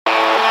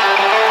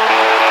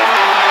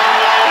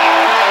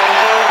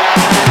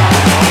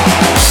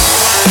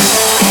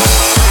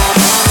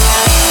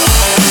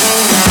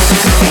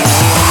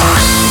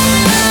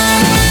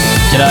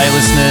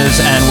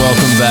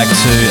back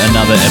to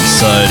another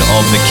episode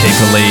of the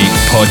Keeper League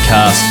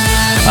podcast.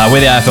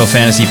 We're the AFL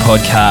Fantasy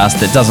podcast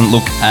that doesn't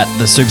look at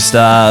the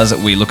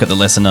superstars. We look at the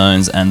lesser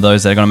knowns and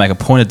those that are going to make a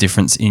point of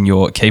difference in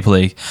your Keeper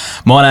League.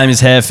 My name is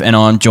Heff and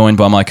I'm joined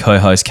by my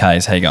co-host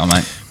Kaes. How you going,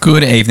 mate?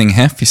 Good evening,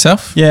 Heff.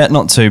 Yourself? Yeah,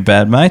 not too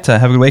bad, mate.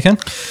 Have a good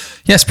weekend?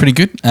 Yes, pretty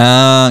good.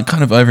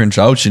 Kind of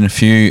overindulged in a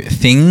few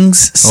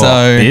things.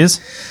 So beers?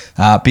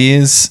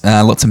 Beers,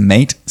 lots of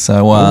meat.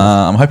 So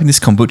I'm hoping this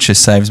kombucha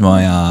saves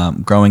my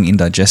growing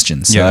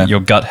indigestion. So your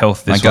gut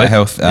health this week? My gut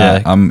health.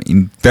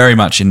 I'm very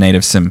much in need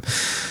of some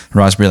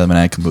raspberry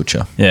lemonade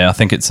kombucha. Yeah, I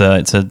think it's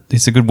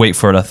a good week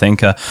for it. I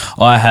think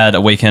I had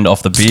a weekend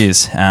off the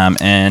beers,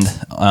 and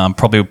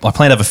probably I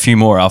plan to have a few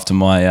more after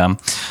my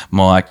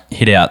my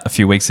hit out a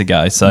few weeks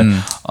ago. So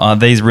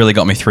these really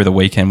got me through the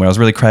weekend where I was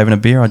really craving a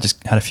beer. I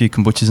just had a few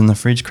kombuchas in the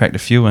fridge, cracked a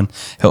few, and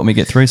helped me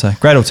get through. So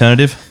great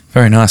alternative.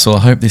 Very nice. Well,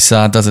 I hope this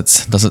does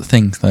its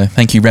thing. So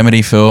thank you,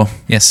 Remedy, for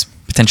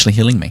potentially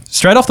healing me.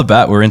 Straight off the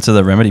bat, we're into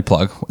the Remedy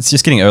plug. It's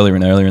just getting earlier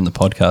and earlier in the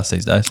podcast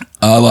these days.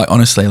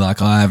 Honestly,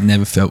 I have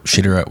never felt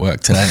shitter at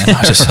work today. And I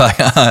was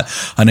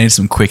just I need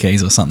some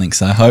quickies or something.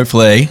 So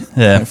hopefully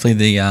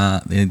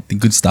the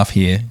good stuff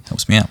here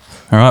helps me out.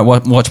 All right,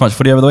 watch much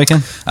footy over the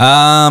weekend?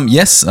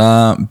 Yes,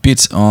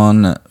 bit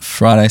on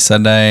Friday,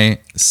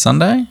 Saturday,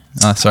 Sunday.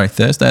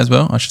 Thursday as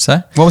well, I should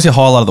say. What was your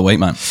highlight of the week,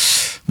 mate?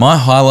 My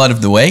highlight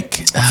of the week.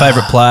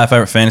 Favourite player,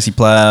 favourite fantasy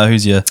player.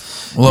 Who's your?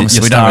 Well, obviously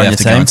your we star don't really on have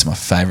to your go team? into my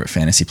favourite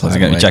fantasy player. Was it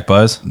going to be Jack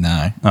Bowes?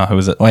 No. Oh, who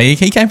was it? Well, he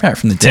came back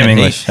from the dead. Tim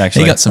English,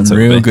 actually. He got some That's what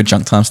it would real be. good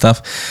junk time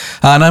stuff.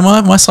 No,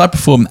 my side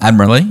performed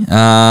admirably.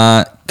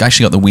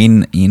 Actually got the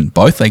win in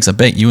both leagues. I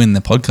beat you in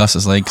the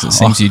podcasters league because it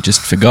seems you just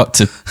forgot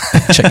to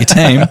check your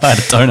team. I had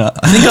a donut.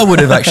 I think I would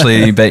have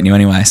actually beaten you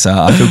anyway, so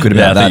I feel good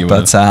about I think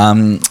that.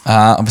 you But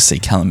obviously,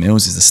 Callum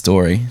Mills is the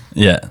story.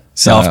 Yeah.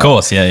 So, of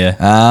course, yeah.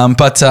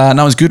 But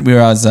no, it was good.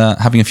 I was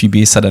having a few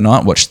beers Saturday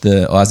night, watched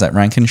the Isaac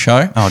Rankin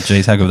show. Oh,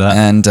 geez, how good was that?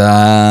 And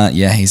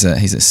he's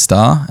a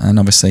star. And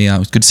obviously, it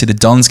was good to see the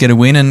Dons get a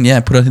win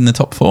and put it in the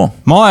top four.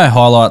 My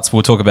highlights,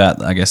 we'll talk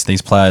about, I guess,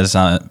 these players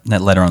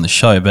later on the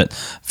show, but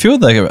a few of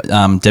the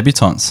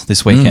debutants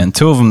this weekend,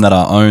 two of them that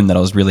I own that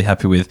I was really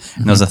happy with,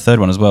 and there was a third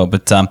one as well.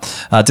 But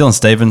Dylan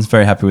Stevens,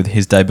 very happy with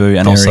his debut,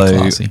 and Very also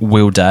classy.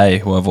 Will Day,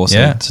 who I've also...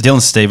 Yeah. So Dylan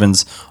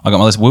Stevens, I got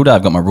my list. Will Day,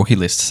 I've got my rookie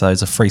list, so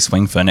it's a free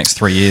swing for the next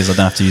 3 years. I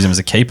don't have to use him as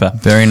a keeper.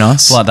 Very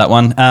nice. Like that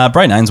one.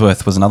 Brayden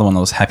Ainsworth was another one that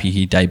was happy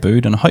he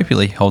debuted, and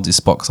hopefully he holds his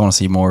spot because I want to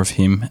see more of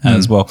him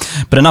as well.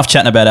 But enough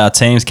chatting about our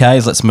teams,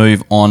 Kaes. Let's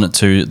move on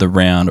to the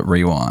round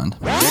rewind.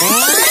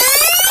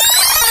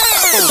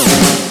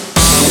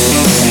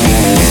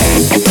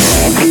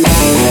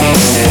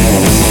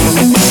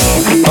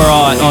 All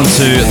right, on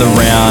to the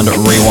round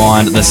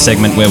rewind, the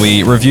segment where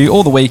we review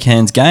all the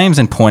weekend's games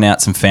and point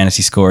out some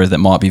fantasy scorers that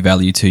might be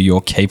value to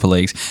your keeper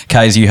leagues.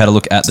 Kaes, you had a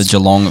look at the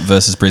Geelong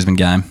versus Brisbane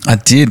game. I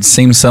did.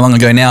 Seems so long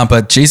ago now,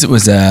 but geez, it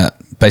was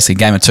basically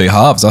a game of two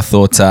halves. I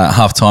thought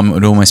half time it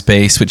would almost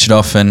be switch it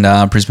off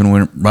and Brisbane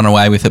would run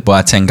away with it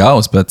by 10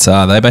 goals, but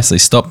they basically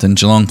stopped and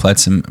Geelong played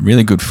some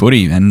really good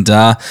footy. And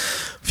a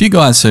few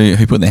guys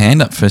who put their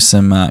hand up for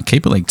some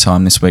keeper league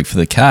time this week for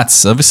the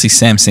Cats. Obviously,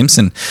 Sam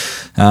Simpson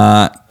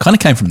kind of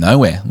came from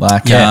nowhere. We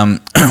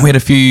had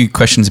a few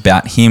questions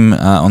about him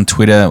on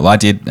Twitter. Well, I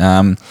did.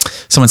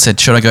 Someone said,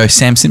 should I go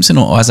Sam Simpson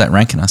or Isaac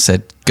Rankin? I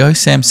said, go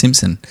Sam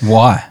Simpson.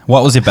 Why?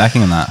 What was your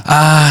backing on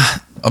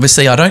that?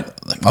 Obviously,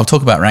 I'll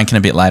talk about Rankin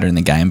a bit later in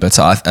the game, but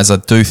as I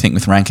do think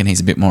with Rankin,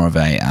 he's a bit more of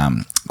a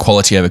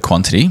quality over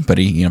quantity, but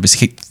he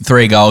obviously kicked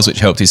 3 goals,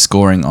 which helped his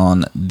scoring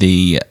on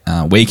the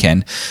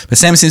weekend. But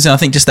Sam Simpson, I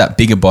think just that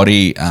bigger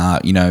body,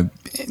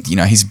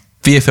 he's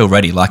VFL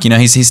ready.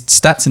 His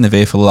stats in the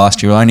VFL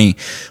last year only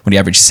when he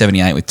averaged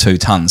 78 with 2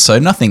 tons, so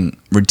nothing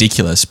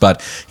ridiculous,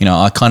 but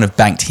I kind of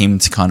banked him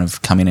to kind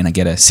of come in and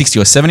get a 60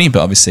 or 70, but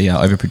obviously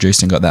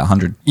overproduced and got that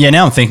 100. Yeah,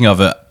 now I'm thinking of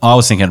it. I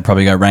was thinking I'd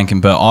probably go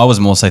Rankin, but I was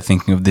more so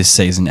thinking of this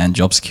season and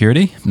job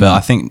security. But I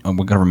think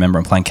we've got to remember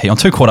I'm playing keeper. I'm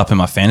too caught up in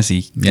my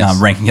fantasy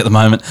ranking at the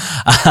moment.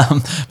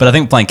 But I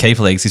think playing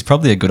keeper leagues is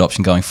probably a good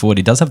option going forward.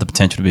 He does have the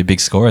potential to be a big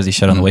scorer, as he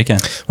showed on the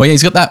weekend. Well, yeah,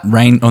 he's got that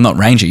not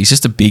ranger. He's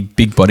just a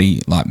big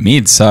body like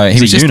mid. So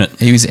He's a unit.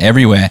 He was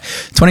everywhere.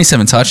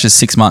 27 touches,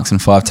 6 marks and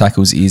 5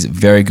 tackles is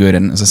very good.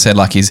 And as I said,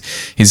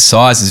 his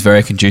size is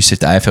very conducive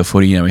to AFL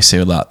footy. We see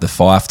the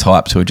 5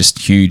 types who are just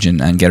huge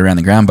and get around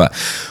the ground. But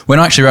when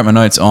I actually wrote my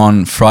notes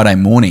on Friday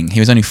morning, he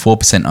was only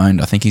 4% owned.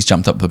 I think he's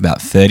jumped up about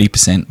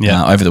 30%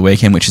 over the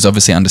weekend, which is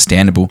obviously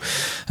understandable.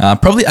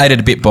 Probably aided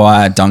a bit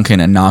by Duncan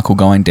and Narkle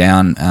going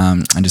down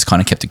and just kind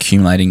of kept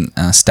accumulating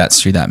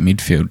stats through that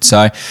midfield.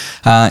 So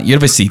you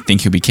obviously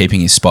think he'll be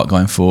keeping his spot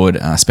going forward,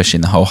 especially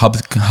in the whole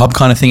hub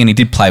kind of thing, and he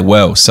did play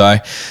well. So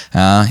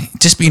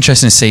just be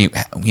interesting to see,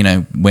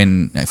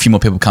 when a few more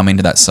people come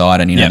into that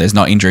side and, there's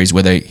not injuries,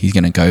 whether he's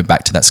going to go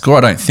back to that score.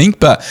 I don't think,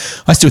 but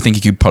I still think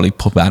he could probably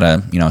pop out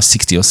a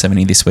 60 or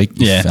 70 this week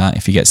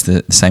if he gets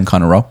the same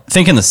kind of role.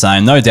 Thinking the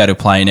same. No doubt he'll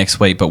play next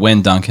week, but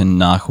when Duncan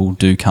and Narkle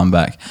do come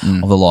back,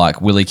 of the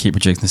like, will he keep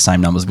producing the same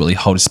numbers? Will he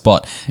hold his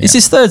spot? Yeah. It's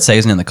his third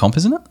season in the comp,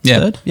 isn't it? Yeah.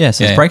 Third? Yeah,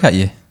 so it's breakout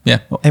year. Yeah.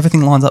 Well,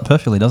 everything lines up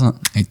perfectly, doesn't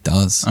it? It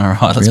does. All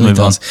right, let's Really move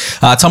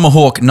on.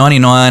 Tomahawk,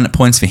 99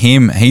 points for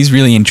him. He's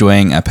really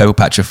enjoying a purple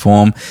patch of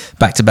form.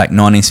 Back-to-back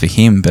 90s for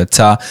him. But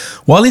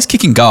while he's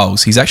kicking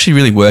goals, he's actually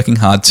really working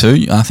hard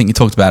too. I think you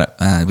talked about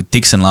it with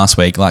Dixon last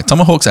week. Like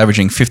Tomahawk's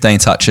averaging 15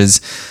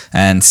 touches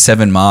and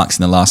 7 marks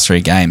in the last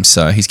 3 games.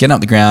 So he's getting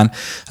up the ground,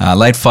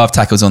 laid 5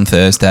 tackles on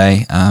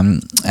Thursday.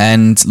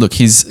 And look,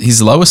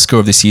 his lowest score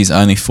of this year is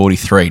only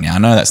 43. Now, I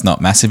know that's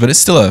not massive, but it's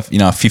still a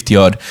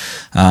 50-odd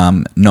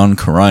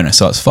non-Corona.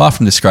 So it's far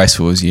from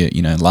disgraceful as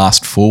your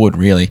last forward,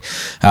 really.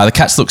 The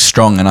Cats look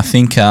strong, and I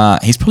think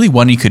he's probably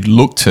one you could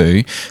look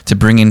to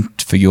bring in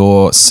for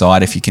your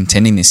side if you're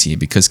contending this year,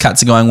 because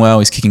Cats are going well.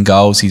 He's kicking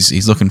goals.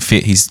 He's looking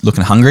fit. He's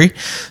looking hungry.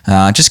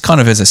 Just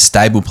kind of as a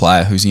stable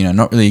player who's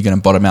not really going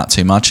to bottom out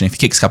too much. And if he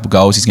kicks a couple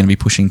goals, he's going to be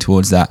pushing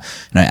towards that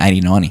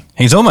 80, 90.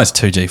 He's almost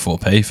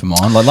 2G4P for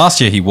mine. Like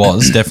last year, he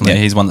was definitely.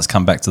 He's one that's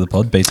come back to the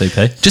pod.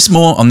 BTP. Just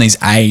more on his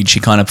age, he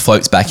kind of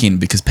floats back in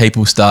because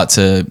people start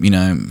to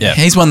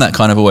He's one that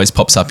kind of always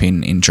pops up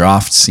in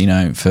drafts,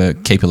 for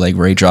keeper league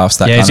redrafts,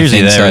 that kind of thing. He's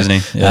usually there, isn't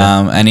he?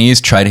 Yeah. And he is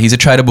traded. He's a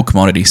tradable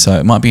commodity, so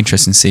it might be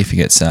interesting to see if he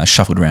gets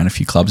shuffled around a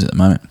few clubs at the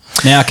moment.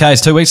 Now,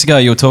 Kaes, 2 weeks ago,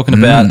 you were talking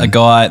about a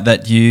guy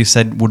that you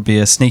said would be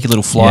a sneaky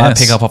little flyer,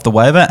 pick up off the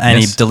waiver, and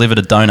he delivered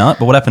a donut.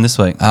 But what happened this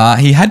week?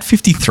 He had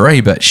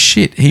 53, but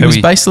shit, he was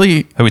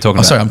basically... Who are we talking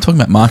about? Sorry, I'm talking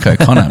about Mark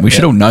O'Connor. We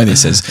should all know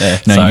this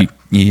as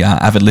you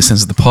avid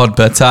listeners of the pod.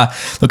 But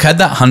look, had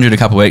that 100 a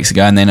couple of weeks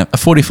ago and then a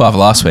 45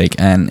 last week.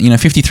 And,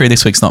 53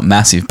 this week's not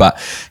massive, but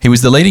he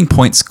was the leading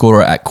point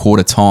scorer at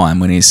quarter time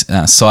when his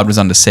side was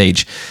under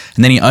siege.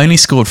 And then he only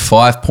scored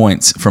 5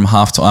 points from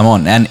half time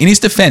on. And in his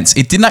defence,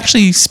 it didn't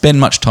actually spend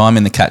much time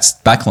in the Cats'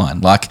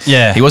 backline.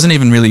 He wasn't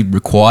even really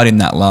required in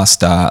that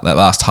last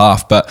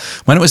half. But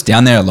when it was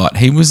down there a lot,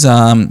 he was,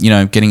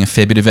 getting a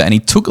fair bit of it. And he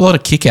took a lot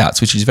of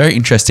kickouts, which is very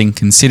interesting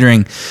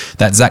considering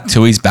that Zach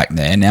Tui's back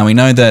there. Now, we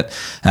know that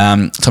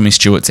Tommy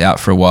Stewart's out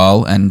for a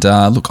while. And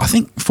look, I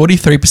think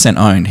 43%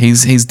 owned.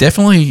 He's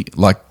definitely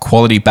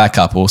quality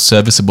backup or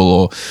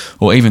serviceable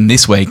or even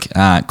this week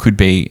could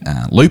be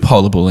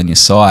loopholeable in your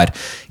side.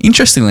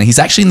 Interestingly, he's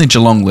actually in the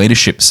Geelong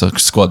leadership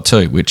squad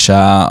too, which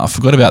I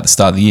forgot about at the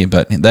start of the year,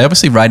 but they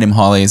obviously rate him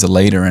highly as a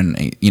leader and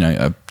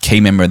a key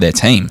member of their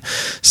team.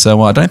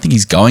 So I don't think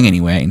he's going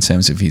anywhere in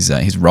terms of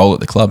his role at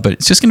the club, but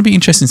it's just going to be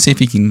interesting to see if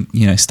he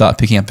can start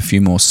picking up a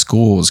few more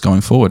scores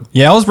going forward.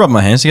 Yeah, I was rubbing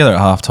my hands together at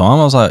half time.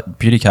 I was like,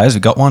 beauty Kaes,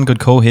 we got one good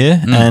call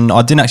here. And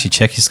I didn't actually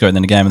check his score in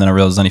the game, and then I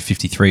realised it was only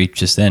 53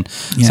 just then.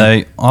 Yeah.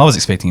 So I was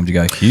expecting him to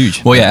go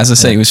huge. Well, as I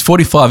say, he was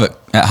 45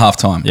 at half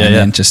time and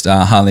then just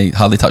hardly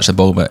touched the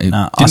ball, but it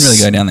didn't really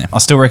go down there. I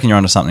still reckon you're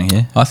onto something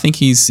here. I think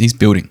he's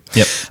building.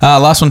 Yep.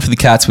 Last one for the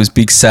Cats was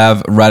Big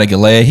Sav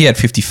Radigalea. He had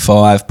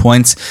 55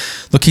 points.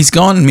 Look, he's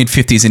gone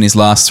mid-50s in his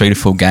last 3 to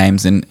 4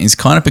 games and is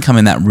kind of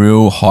becoming that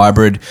real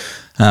hybrid,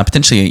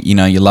 potentially,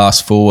 your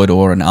last forward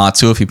or an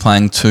R2 if you're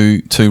playing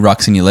two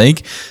rucks in your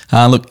league.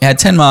 Look, he had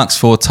 10 marks,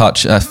 4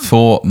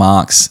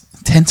 marks,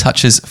 10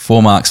 touches,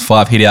 4 marks,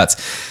 5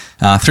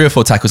 hitouts, 3 or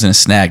 4 tackles and a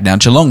snag. Now,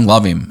 Geelong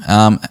love him.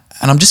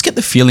 And I'm just get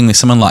the feeling with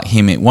someone like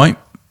him, it won't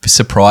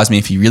surprise me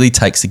if he really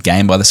takes the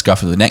game by the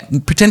scruff of the neck,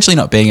 potentially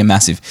not being a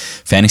massive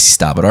fantasy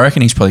star, but I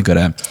reckon he's probably got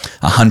a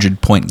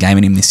 100-point game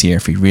in him this year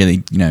if he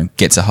really,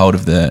 gets a hold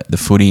of the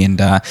footy and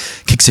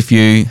kicks a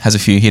few, has a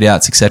few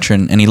hit-outs, etc.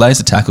 And he lays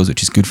the tackles,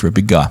 which is good for a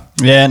big guy.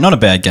 Yeah, not a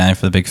bad game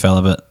for the big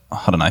fella, but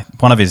I don't know.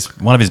 One of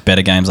his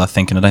better games, I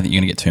think, and I don't think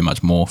you're going to get too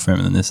much more from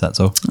him than this, that's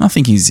all. I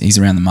think he's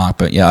around the mark,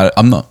 but yeah,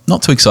 I'm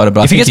not too excited.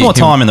 But if he gets more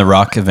time in the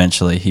ruck,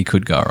 eventually he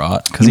could go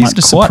right because he's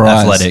quite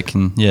athletic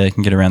and he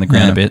can get around the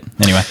ground a bit.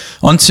 Anyway,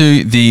 on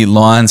to the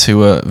Lions, who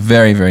were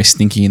very, very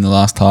stinky in the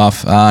last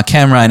half.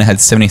 Cam Rayner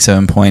had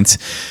 77 points,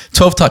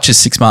 12 touches,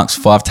 6 marks,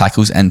 5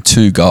 tackles, and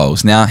 2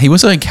 goals. Now he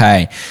was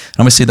okay, and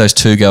obviously those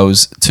two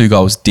goals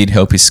did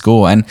help his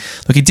score. And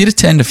look, he did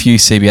attend a few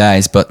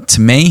CBAs, but to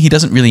me, he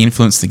doesn't really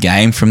influence the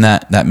game from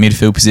that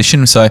midfield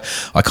position. So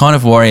I kind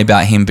of worry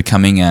about him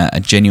becoming a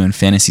genuine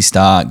fantasy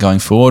star going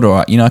forward,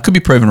 or I could be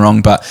proven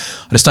wrong, but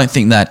I just don't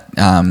think that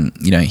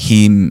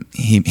him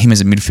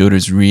as a midfielder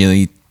is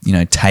really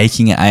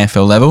taking at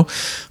AFL level.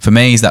 For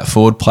me, he's that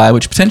forward player,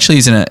 which potentially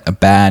isn't a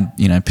bad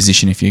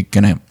position if you're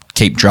going to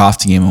keep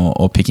drafting him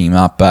or picking him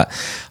up, but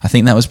I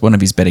think that was one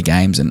of his better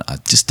games, and I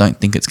just don't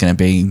think it's going to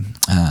be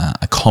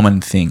a common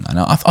thing.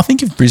 I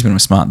think if Brisbane were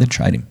smart, they'd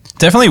trade him.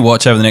 Definitely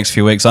watch over the next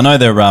few weeks. I know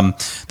they're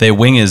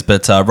wingers,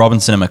 but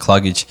Robinson and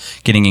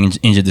McCluggage getting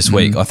injured this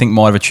week, I think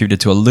might have attributed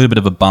to a little bit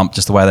of a bump,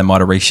 just the way they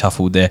might have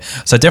reshuffled there.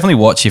 So definitely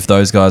watch if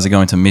those guys are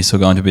going to miss or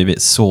going to be a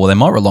bit sore. They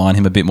might rely on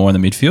him a bit more in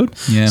the midfield.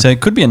 Yeah. So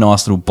it could be a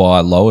nice little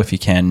buy low if you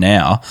can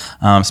now,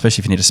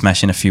 especially if you need to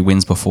smash in a few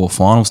wins before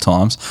finals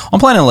times. I'm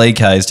playing a league,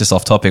 Kaes, just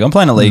off topic. I'm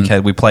playing a league,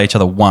 we play each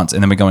other once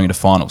and then we're going into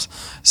finals.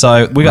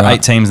 So we got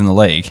 8 teams in the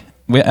league.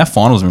 our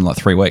finals are in like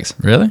 3 weeks.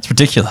 Really? It's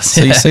ridiculous.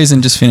 So your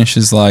season just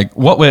finishes like...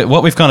 What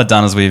we've kind of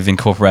done is we've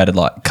incorporated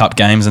like cup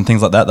games and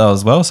things like that though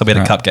as well. So we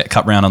had a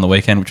cup round on the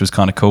weekend, which was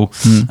kind of cool.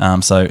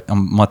 So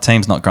my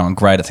team's not going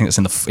great. I think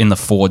it's in the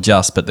 4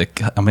 just, but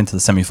I'm into the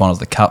semi-finals of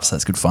the cup, so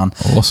that's good fun.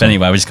 Awesome. But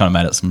anyway, we just kind of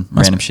made up some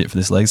random shit for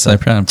this league. So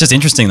proud. Just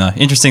interesting though.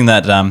 Interesting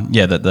that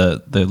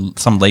that the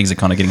some leagues are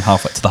kind of getting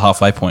halfway to the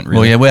halfway point. Really.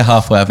 Well, yeah, we're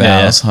halfway of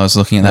ours. I was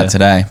looking at that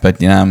today, but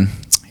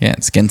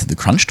it's getting to the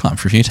crunch time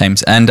for a few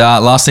teams. And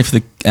lastly, for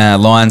the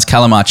Lions,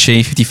 Callum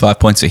Archie, 55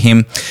 points for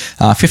him,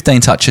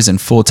 15 touches and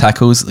 4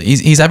 tackles.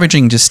 He's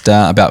averaging just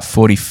about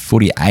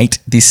 48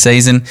 this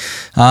season.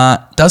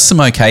 Does some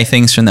okay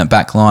things from that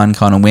back line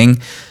kind of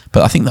wing.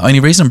 But I think the only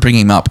reason I'm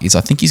bringing him up is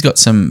I think he's got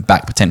some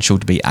back potential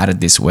to be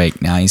added this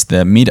week. Now, he's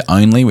the mid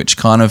only, which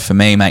kind of, for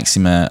me, makes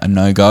him a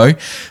no-go.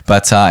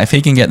 But if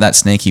he can get that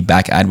sneaky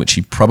back add, which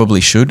he probably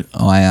should,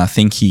 I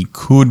think he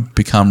could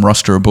become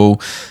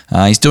rosterable.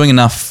 He's doing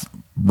enough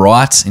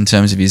right in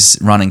terms of his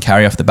run and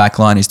carry off the back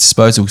line. His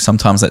disposal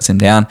sometimes lets him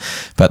down.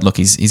 But look,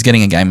 he's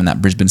getting a game in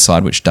that Brisbane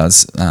side, which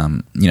does,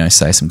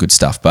 say some good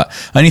stuff. But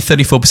only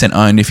 34%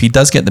 owned. If he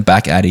does get the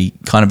back add, he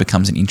kind of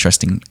becomes an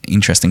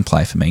interesting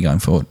play for me going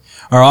forward.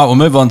 All right, we'll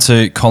move on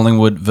to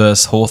Collingwood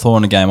versus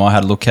Hawthorn, a game I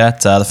had a look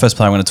at. The first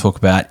player I'm going to talk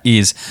about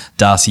is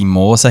Darcy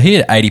Moore. So he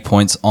had 80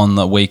 points on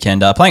the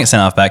weekend, playing at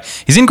centre half back.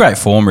 He's in great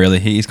form,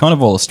 really. He's kind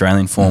of all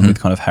Australian form with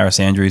kind of Harris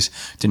Andrews.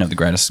 Didn't have the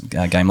greatest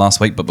game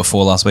last week, but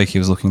before last week he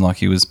was looking like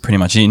he was pretty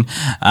much in.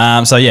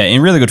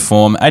 In really good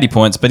form, 80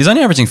 points, but he's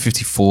only averaging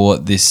 54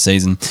 this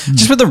season.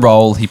 Just with the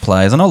role he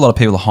plays, I know a lot of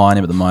people are high on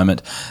him at the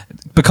moment.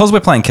 Because we're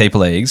playing keeper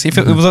leagues, if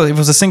it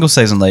was a single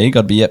season league,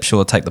 I'd be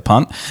sure take the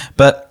punt.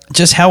 But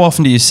just how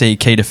often do you see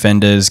key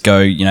defenders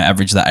go,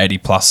 average that 80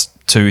 plus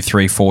 2,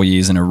 3, 4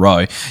 years in a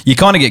row? You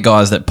kind of get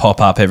guys that pop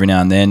up every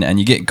now and then, and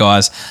you get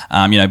guys,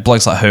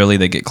 blokes like Hurley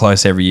that get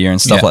close every year and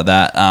stuff like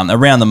that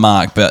around the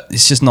mark. But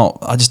it's just not.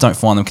 I just don't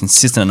find them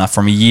consistent enough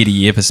from a year to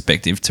year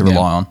perspective to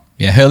rely on.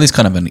 Yeah, Hurley's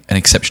kind of an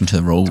exception to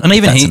the rule. And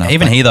even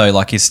he though,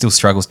 like he still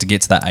struggles to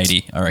get to that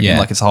 80. I reckon,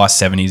 like it's high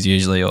 70s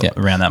usually or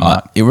around that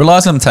mark. It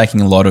relies on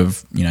taking a lot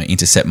of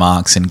intercept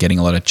marks and getting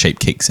a lot of cheap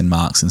kicks and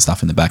marks and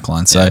stuff in the back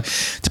line. So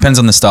it depends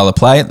on the style of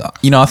play.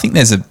 I think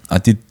I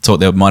did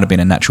thought there might have been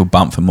a natural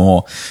bump for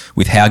Moore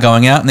with Howe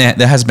going out, and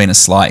there has been a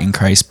slight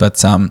increase.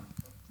 But as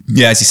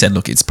you said,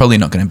 look, it's probably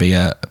not going to be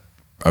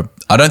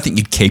I don't think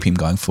you'd keep him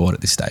going forward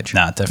at this stage.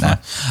 Nah,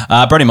 definitely.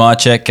 Brody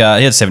Myercheck,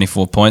 he had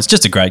 74 points.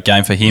 Just a great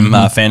game for him,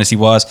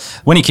 fantasy-wise.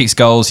 When he kicks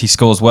goals, he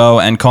scores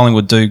well, and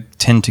Collingwood do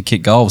tend to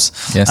kick goals.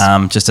 Yes.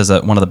 Just as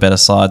one of the better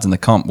sides in the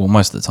comp. Well,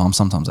 most of the time.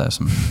 Sometimes they have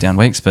some down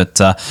weeks. But,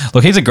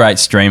 look, he's a great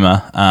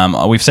streamer.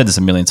 We've said this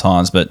a million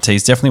times, but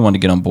he's definitely one to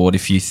get on board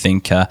if you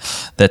think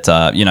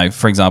that,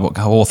 for example,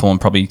 Hawthorn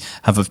probably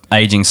have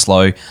ageing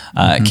slow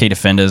key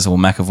defenders, or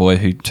McAvoy,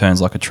 who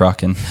turns like a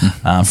truck, and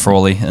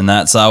Frawley and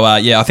that. So,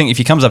 I think if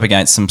he comes up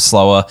against some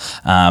slower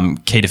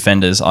key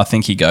defenders, I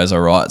think he goes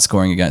all right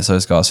scoring against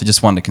those guys. So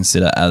just one to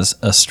consider as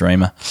a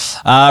streamer.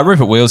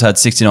 Rupert Wheels had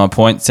 69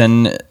 points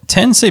and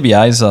 10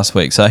 CBAs last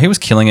week, so he was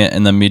killing it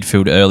in the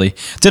midfield early.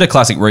 Did a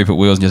classic Rupert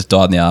Wheels and just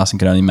died in the arse and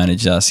could only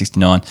manage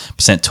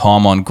 69%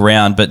 time on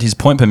ground, but his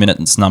point per minute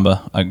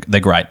number, they're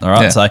great, all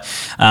right? So,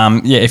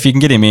 if you can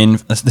get him in,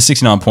 the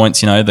 69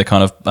 points, the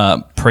kind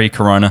of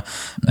pre-corona,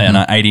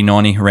 80,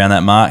 90 around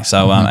that mark,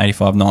 so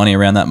 85, 90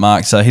 around that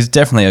mark, so he's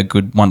definitely a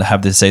good one to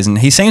have this season.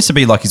 He seems to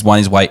be like he's won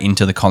his way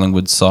into the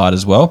Collingwood side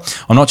as well.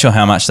 I'm not sure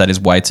how much that is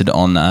weighted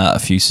on a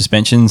few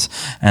suspensions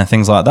and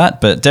things like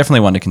that, but definitely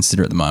one to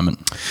consider at the moment.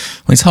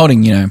 Well, he's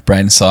holding,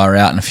 Braden Sire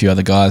out and a few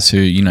other guys who,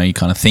 you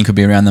kind of think will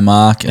be around the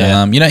mark.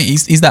 Yeah.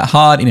 He's that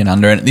hard in and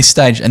under. And at this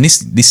stage, and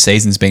this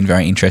season's been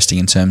very interesting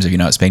in terms of,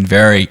 it's been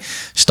very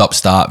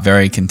stop-start,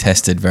 very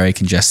contested, very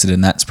congested,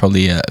 and that's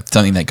probably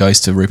something that goes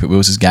to Rupert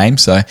Wills' game.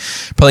 So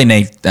probably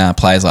need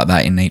players like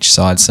that in each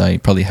side. So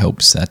it probably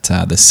helps that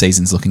the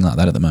season's looking like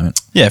that at the moment.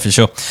 Yeah, for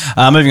sure.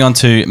 Moving on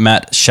to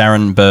Matt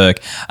Scharenberg.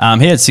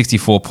 He had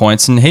 64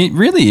 points, and he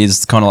really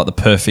is kind of like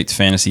the perfect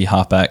fantasy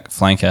halfback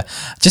flanker.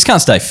 Just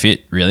can't stay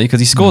fit, really, because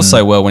he scores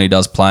so well when he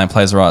does play and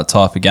plays the right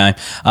type of game.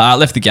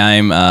 Left the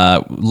game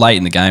late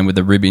in the game with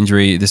a rib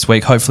injury this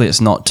week. Hopefully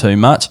it's not too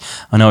much.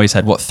 I know he's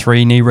had,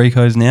 3 knee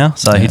recos now,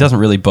 so he doesn't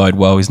really bode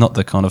well. He's not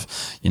the kind of,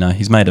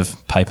 he's made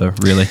of paper,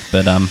 really.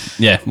 But,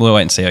 we'll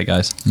wait and see how it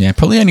goes. Yeah,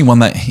 probably only one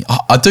that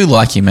I do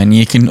like him, and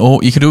you could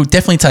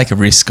definitely take a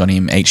risk on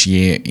him each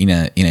year in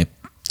a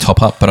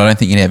top up, but I don't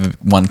think you'd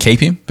ever keep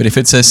him. But if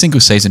it's a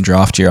single season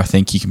draft year, I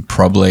think you can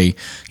probably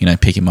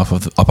pick him off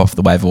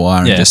the waiver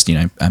wire and just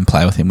and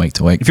play with him week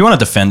to week. If you want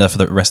a defender for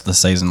the rest of the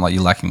season, like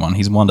you're lacking one,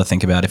 he's one to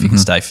think about if he can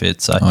stay fit.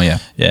 So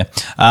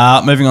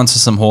moving on to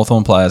some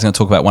Hawthorn players, I'm going to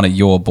talk about one of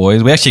your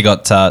boys. We actually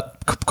got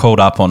called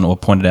up on or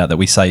pointed out that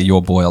we say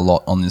your boy a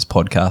lot on this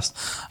podcast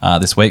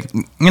this week,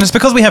 and it's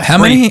because we have how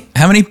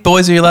many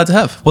boys are you allowed to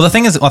have? Well, the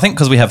thing is, I think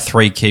because we have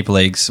 3 keeper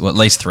leagues, well, at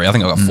least 3. I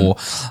think I've got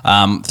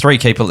 4. 3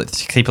 keeper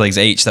leagues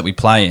each that we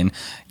play in.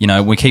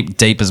 we keep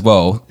deep as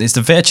well, there's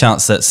a fair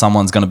chance that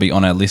someone's going to be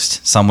on our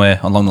list somewhere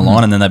along the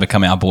line, and then they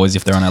become our boys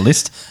if they're on our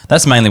list.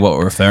 That's mainly what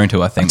we're referring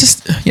to, I think.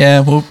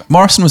 Well,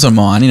 Morrison was on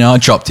mine. I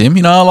dropped him.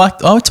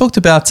 I talked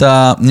about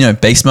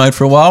beast mode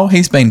for a while.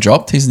 He's been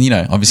dropped. He's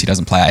obviously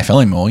doesn't play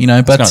AFL anymore. You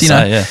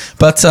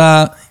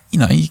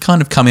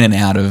kind of come in and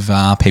out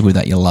of people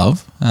that you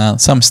love.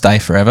 Some stay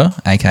forever,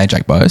 aka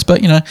Jack Bowes.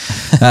 But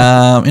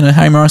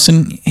Harry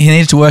Morrison, he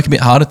needed to work a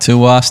bit harder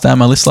to stay on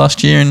my list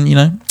last year,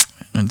 and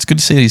it's good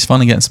to see that he's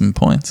finally getting some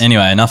points.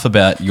 Anyway, enough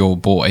about your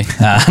boy.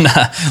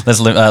 Let's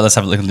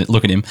have a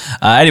look at him.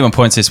 81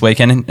 points this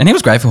weekend, and he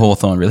was great for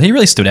Hawthorn. Really, he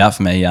really stood out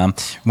for me.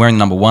 Wearing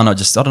number 1, I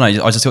don't know. He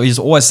just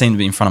always seemed to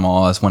be in front of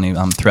my eyes when he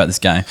throughout this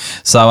game.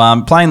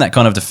 So playing that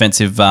kind of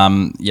defensive,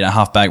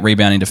 halfback,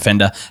 rebounding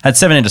defender, had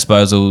 17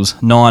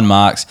 disposals, 9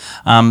 marks.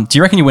 Do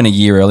you reckon you win a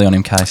year early on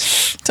him,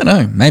 Kaes? Don't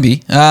know,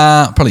 maybe.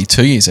 Probably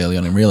 2 years early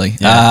on him, really.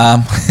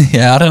 Yeah.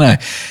 I don't know.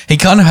 He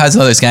kind of has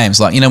all those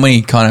games, like when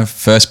he kind of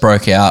first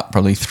broke out,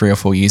 probably 3 or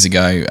 4 years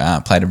ago,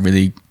 played a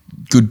really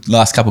good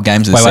last couple of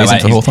games of the season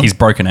for Hawthorn. He's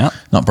broken out?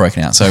 Not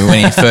broken out. So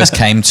when he first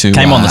came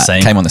on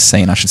the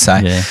scene, I should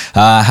say.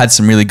 Yeah. Had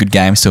some really good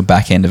games to the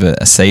back end of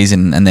a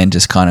season, and then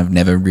just kind of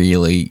never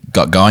really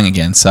got going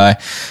again. So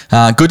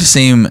good to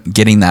see him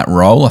getting that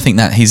role. I think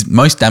that he's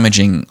most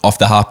damaging off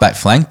the halfback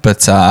flank,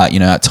 but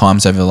at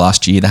times over the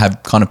last year, they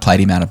have kind of played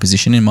him out of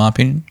position, in my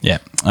opinion. Yeah.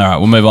 All right,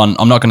 we'll move on.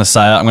 I'm not going to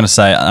say it. I'm going to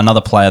say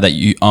another player that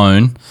you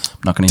own.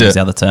 I'm not going to use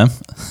the other term.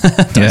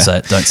 Don't say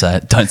it.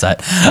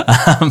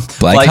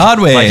 Blake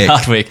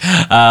Hardwick.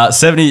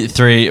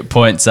 73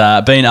 points,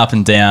 been up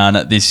and down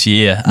this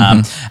year,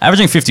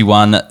 averaging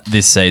 51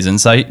 this season.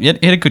 So he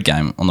had a good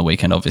game on the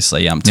weekend,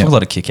 obviously. Took a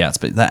lot of kickouts,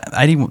 but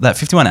that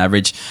 51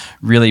 average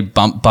really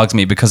bugs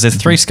me because there's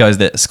 3 scores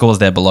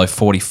there below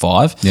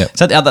 45. Yep.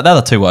 So the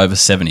other 2 were over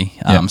 70,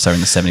 so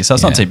in the 70s. So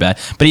it's not too bad.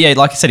 But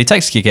like I said, he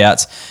takes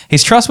kickouts.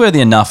 He's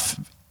trustworthy enough.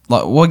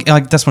 That's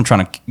what I'm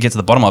trying to get to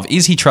the bottom of.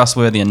 Is he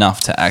trustworthy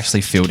enough to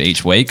actually field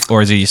each week,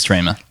 or is he a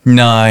streamer?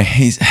 No,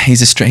 he's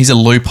a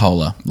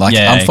loopholer.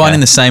 I'm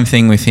finding the same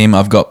thing with him.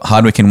 I've got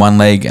Hardwick in one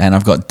league, and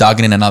I've got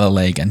Duggan in another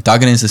league. And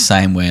Duggan is the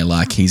same, where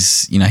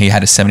he's he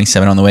had a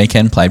 77 on the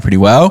weekend, played pretty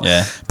well.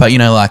 Yeah. But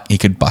he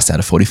could bust out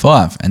a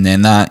 45, and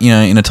then that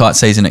in a tight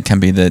season, it can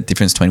be the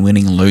difference between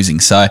winning and losing.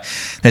 So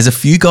there's a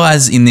few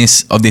guys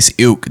of this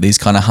ilk, these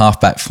kind of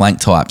halfback flank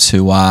types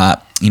who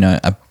are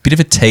a bit of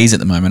a tease at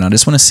the moment. I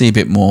just want to see a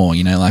bit more,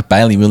 like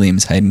Bailey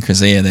Williams, Hayden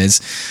Krazia.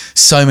 There's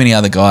so many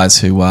other guys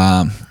who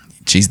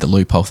the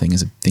loophole thing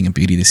is a thing of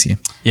beauty this year.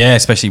 Yeah,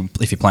 especially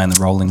if you're playing the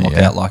rolling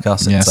lockout like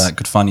us. It's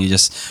good fun.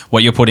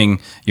 You're putting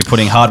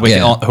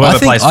Hardwick on. Whoever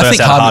plays first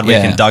out Hardwick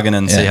and Duggan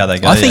and see how they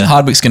go. I think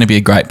Hardwick's going to be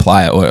a great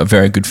player, or a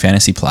very good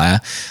fantasy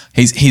player.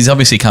 He's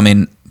obviously come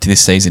in to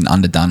this season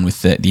underdone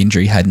with the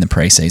injury he had in the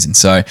preseason.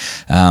 So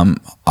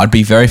I'd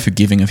be very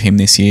forgiving of him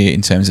this year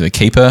in terms of a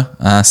keeper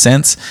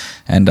sense,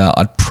 and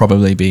I'd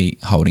probably be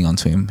holding on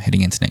to him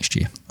heading into next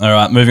year. All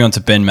right, moving on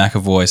to Ben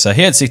McAvoy. So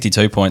he had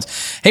 62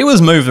 points. He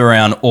was moved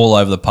around all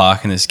over the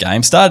park in this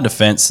game. Started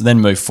defence, then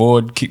moved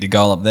forward, kicked a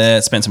goal up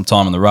there, spent some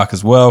time on the ruck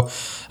as well.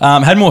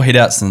 Had more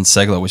hit-outs than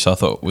Segler, which I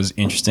thought was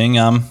interesting.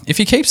 If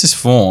he keeps his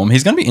form,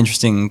 he's going to be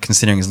interesting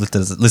considering he's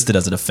listed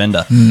as a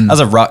defender.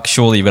 As a ruck,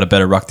 surely you've got a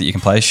better ruck that you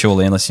can play,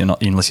 surely, unless you're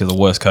the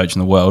worst coach in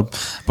the world.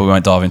 But we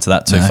won't dive into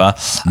that too far.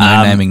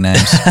 No naming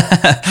names.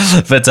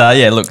 But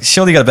look,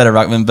 surely you got a better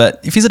ruckman.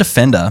 But if he's a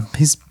defender,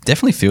 he's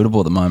definitely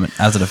fieldable at the moment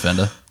as a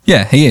defender.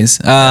 Yeah, he is.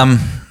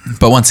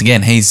 But once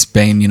again, he's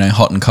been,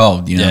 hot and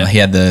cold. He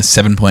had the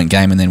 7-point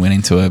game and then went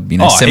into a,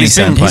 77-point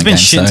game. He's been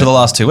shit to the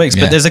last 2 weeks,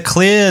 but there's a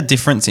clear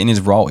difference in his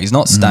role. He's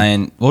not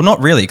staying, well,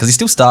 not really, because he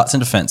still starts in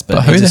defence.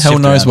 But who the hell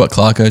knows what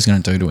Clarko's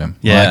going to do to him?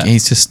 Yeah.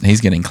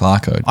 He's getting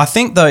Clarko'd. I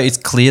think, though, it's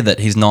clear that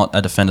he's not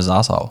a defender's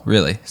asshole,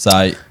 really.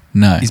 So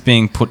no, he's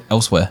being put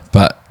elsewhere.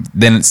 But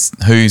then it's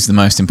who's the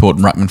most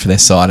important ruckman for their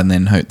side, and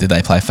then who do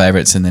they play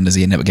favourites, and then does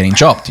he end up getting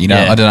chopped? I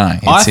don't know.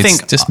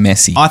 It's just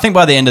messy. I think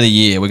by the end of the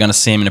year, we're going to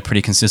see him in a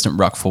pretty consistent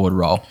ruck forward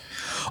role.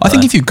 I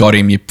think if you've got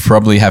him, you're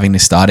probably having to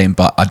start him,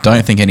 but I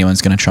don't think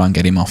anyone's going to try and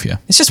get him off you.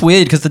 It's just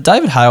weird because the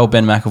David Hale,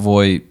 Ben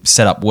McAvoy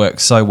setup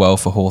worked so well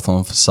for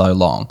Hawthorn for so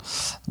long.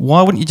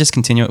 Why wouldn't you just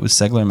continue it with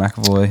Segler and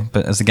McAvoy?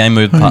 But as the game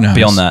moved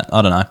beyond that,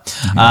 I don't know.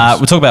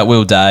 We'll talk about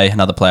Will Day,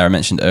 another player I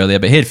mentioned earlier,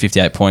 but he had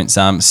 58 points,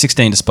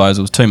 16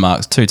 disposals, 2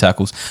 marks, 2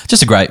 tackles.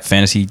 Just a great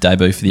fantasy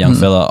debut for the young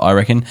fella, I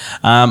reckon.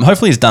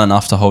 Hopefully he's done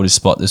enough to hold his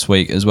spot this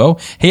week as well.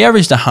 He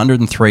averaged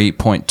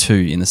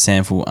 103.2 in the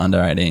Sample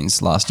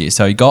under-18s last year,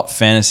 so he got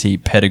fantasy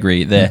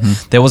pedigree there.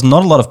 There was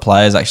not a lot of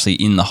players actually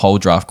in the whole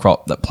draft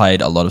crop that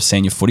played a lot of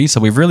senior footy,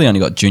 so we've really only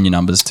got junior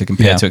numbers to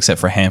compare to,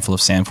 except for a handful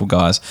of Sample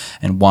guys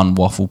and one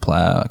Waffle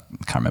player. I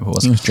can't remember who it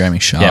was. It was Jeremy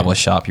Sharp. Yeah, it was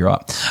Sharp, you're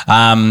right.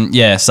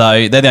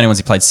 So they're the only ones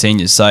who played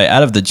seniors. So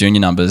out of the junior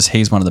numbers,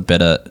 he's one of the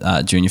better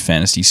junior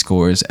fantasy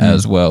scorers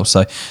as well.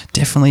 So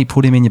definitely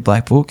put him in your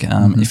black book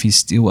if he's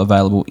still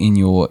available in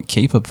your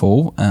keeper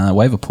pool,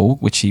 waiver pool,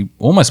 which he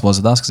almost was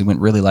with us because he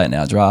went really late in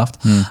our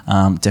draft.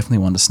 Definitely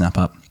one to snap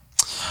up.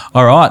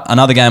 All right,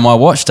 another game I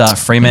watched,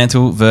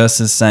 Fremantle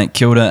versus St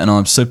Kilda, and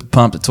I'm super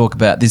pumped to talk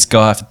about this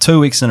guy for 2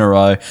 weeks in a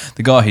row.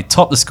 The guy who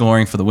topped the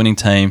scoring for the winning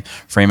team,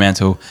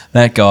 Fremantle.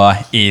 That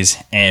guy is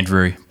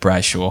Andrew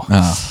Brayshaw.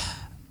 Oh.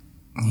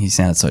 He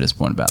sounded so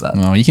disappointed about that.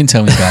 Well, you can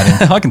tell me about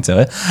him. I can tell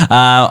you.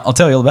 I'll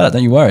tell you all about it.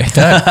 Don't you worry. Go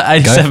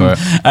for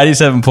it.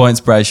 87 points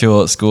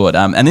Brayshaw scored.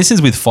 And this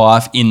is with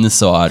 5 in the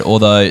side,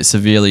 although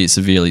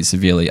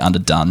severely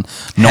underdone.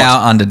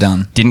 How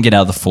underdone? Didn't get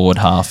out of the forward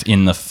half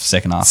in the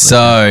second half.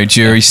 So,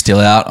 jury's still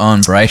out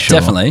on Brayshaw.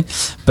 Definitely.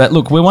 But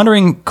look, we're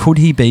wondering, could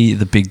he be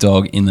the big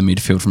dog in the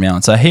midfield from now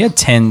on? So he had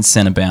 10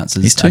 centre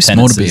bounces. He's too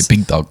small to be a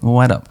big dog. Well,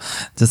 wait up.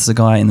 This is the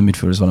guy in the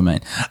midfield is what I mean.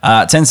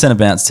 10 centre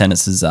bounce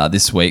tendencies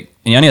this week.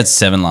 He only had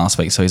 7 last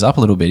week, so he's up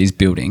a little bit. He's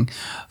building.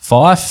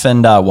 Fife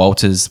and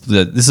Walters,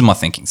 this is my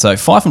thinking. So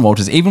Fife and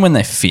Walters, even when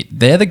they're fit,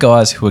 they're the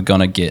guys who are going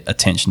to get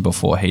attention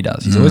before he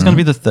does. He's always going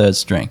to be the third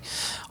string.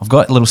 I've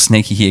got a little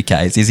sneaky here,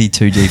 Kaes. Is he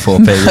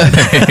 2G4P?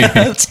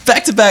 It's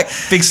back-to-back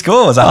big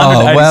scores.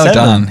 Oh, well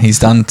done. He's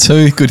done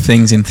 2 good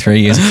things in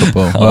 3 years of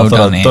football. Well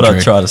done, Andrew. Thought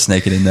I'd try to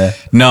sneak it in there.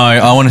 No,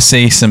 I want to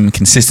see some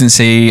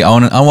consistency.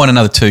 I want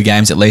another 2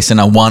 games at least,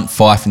 and I want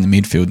Fife in the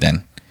midfield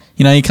then.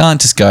 You know, you can't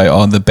just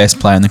go, the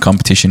best player in the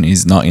competition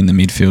is not in the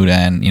midfield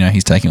and,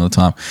 he's taking all the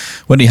time.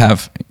 What did he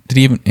have?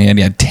 He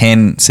had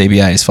 10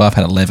 CBAs, Fife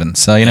had 11.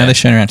 So, they're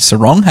showing around.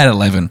 Sarong had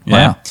 11.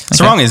 Yeah. Wow.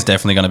 Sarong is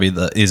definitely going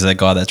to be a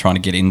guy that's trying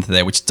to get into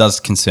there, which does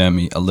concern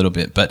me a little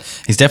bit. But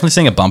he's definitely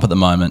seeing a bump at the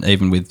moment,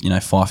 even with,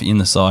 Fife in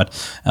the side,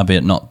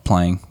 albeit not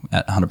playing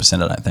at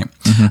 100%, I don't think.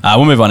 Mm-hmm.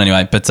 We'll move on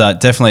anyway. But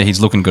definitely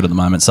he's looking good at the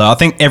moment. So I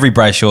think every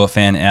Brayshaw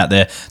fan out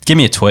there, give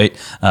me a tweet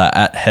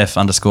at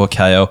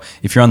Heff_KL.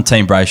 If you're on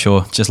Team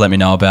Brayshaw, just let me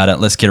know about it.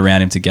 Let's get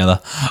around him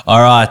together. All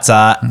right.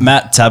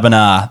 Matt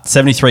Taberner,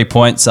 73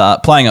 points,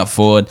 playing up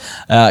forward.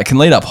 Can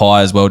lead up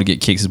high as well to get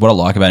kicks is what I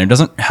like about him. He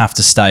doesn't have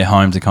to stay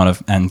home to kind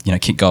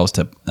of kick goals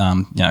to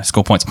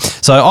score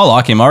points. So I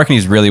like him. I reckon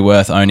he's really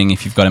worth owning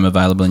if you've got him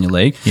available in your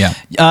league. Yeah.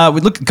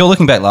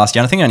 Looking back last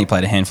year, and I think he only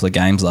played a handful of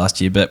games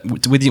last year, but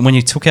when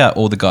you took out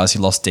all the guys who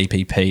lost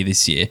DPP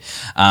this year,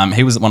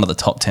 he was one of the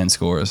top 10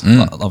 scorers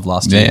of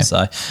last year.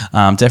 So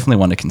definitely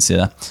one to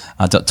consider.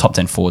 Top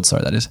 10 forwards,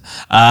 sorry, that is.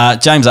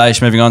 James Aish,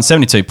 moving on,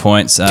 72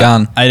 points,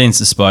 18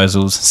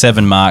 disposals,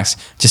 7 marks,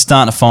 just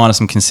starting to find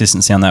some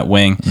consistency on that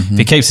wing. If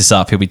he keeps this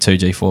up, he'll be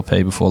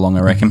 2G4P before long,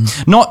 I reckon.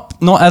 Not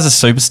as a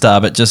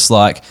superstar, but just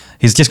like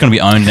he's just going to be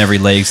owned in every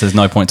league, so there's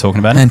no point talking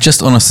about him. And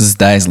just honest as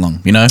days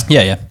long,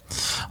 Yeah.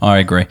 I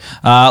agree.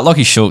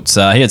 Lockie Schultz,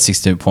 he had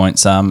 62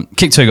 points,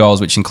 kicked 2 goals,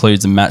 which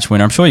includes a match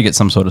winner. I'm sure you get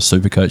some sort of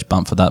super coach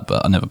bump for that,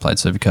 but I never played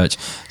super coach.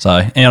 So,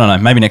 I don't know,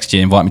 maybe next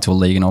year invite me to a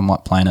league and I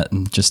might play in it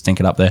and just think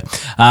it up there.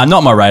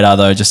 Not my radar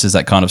though, just as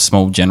that kind of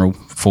small general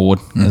forward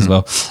as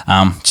well.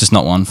 Just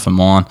not one for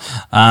mine.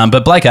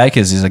 But Blake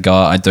Acres is a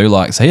guy I do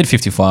like. So he had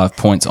 55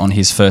 points on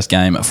his first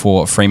game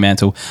for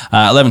Fremantle,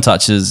 11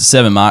 touches,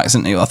 7 marks.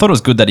 And I thought it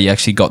was good that he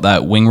actually got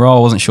that wing role.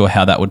 I wasn't sure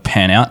how that would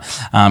pan out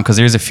because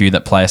there is a few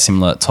that play a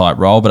similar type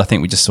role, but I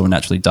think we just saw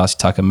naturally Darcy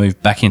Tucker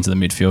move back into the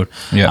midfield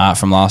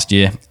from last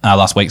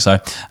week.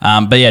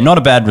 But yeah, not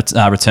a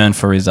bad return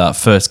for his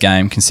first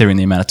game considering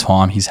the amount of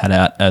time he's had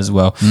out as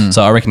well.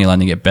 So I reckon he'll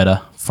only get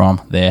better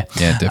from there.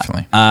 Yeah,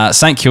 definitely.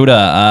 St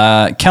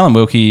Kilda, Callum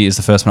Wilkie is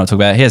the first one I'll talk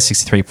about. He has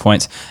 63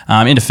 points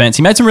in defence.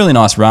 He made some really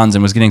nice runs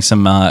and was getting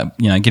some,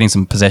 getting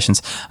some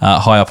possessions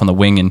high up on the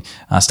wing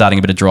and starting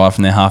a bit of drive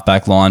from their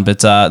half-back line.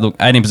 But look,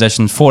 18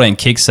 possessions, 14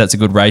 kicks. That's a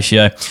good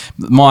ratio.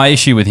 My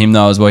issue with him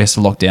though as well, he has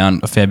to lock down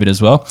a fair bit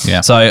as well.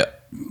 Yeah. So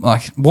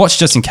watch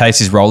just in case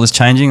his role is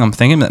changing. I'm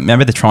thinking that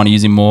maybe they're trying to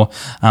use him more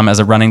as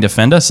a running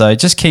defender. So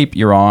just keep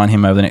your eye on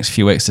him over the next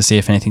few weeks to see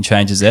if anything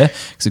changes there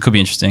because it could be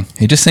interesting.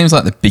 He just seems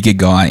like the bigger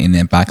guy in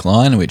their back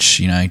line,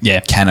 which,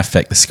 can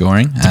affect the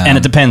scoring. And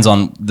it depends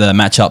on the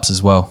matchups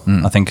as well,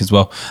 I think as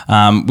well.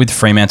 With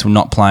Fremantle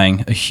not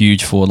playing a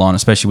huge forward line,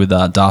 especially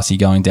with Darcy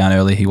going down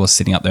early, he was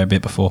sitting up there a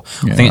bit before.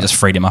 I think it just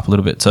freed him up a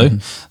little bit too.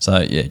 So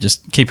yeah,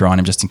 just keep your eye on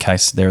him just in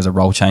case there is a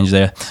role change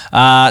there.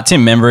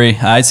 Tim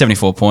Membry,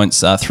 74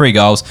 points, 3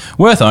 goals.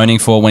 Worth owning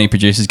for when he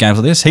produces games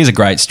like this. He's a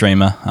great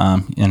streamer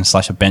and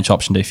 / a bench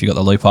option if you've got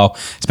the loophole,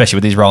 especially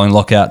with his rolling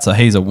lockout. So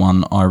he's a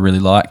one I really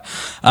like.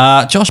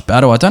 Josh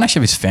Battle, I don't actually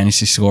have his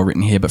fantasy score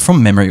written here, but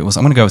from memory I'm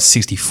going to go with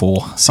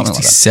 64.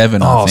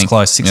 67, like I think. It's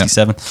close,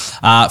 67.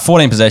 Yep.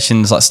 14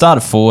 possessions,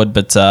 started forward,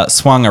 but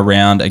swung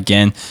around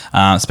again,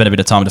 spent a bit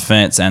of time in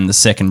defence, and the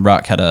second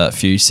ruck had a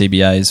few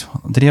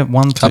CBAs. Did he have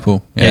one?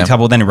 Couple. Yeah, a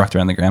couple. Then he rucked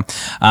around the ground.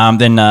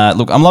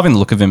 Look, I'm loving the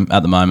look of him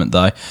at the moment,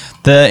 though.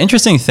 The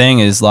interesting thing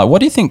is, what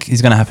do you think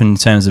is going to happen in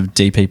terms of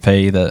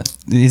DPP?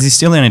 Is he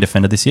still the only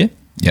defender this year?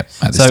 Yep,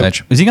 at this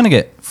stage. Is he going to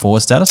get forward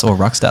status or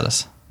ruck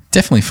status?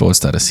 Definitely forward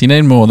status. You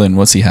need more than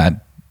what's he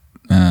had?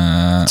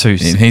 2.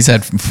 He's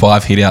had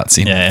 5 hitouts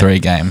in 3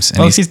 games.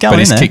 And he's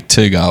kicked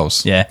 2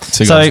 goals. Yeah.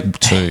 2 goals,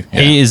 2.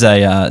 Yeah. He is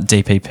a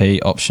DPP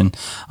option,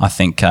 I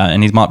think.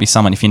 And he might be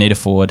someone, if you need a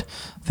forward,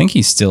 I think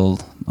he's still.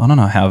 I don't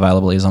know how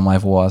available he is on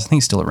waiver wise. I think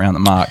he's still around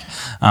the mark.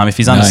 If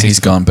he's under, he's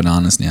gone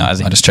bananas now.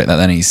 I just checked that.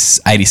 Then he's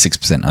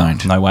 86%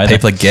 owned. No way.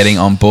 People are getting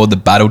on board the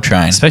battle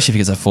train, especially if he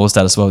gets that 4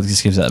 stat as well. It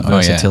just gives that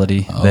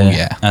versatility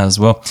there as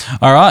well.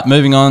 All right,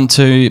 moving on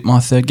to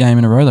my third game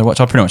in a row. I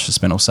pretty much just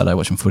spent all Saturday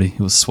watching footy.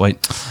 It was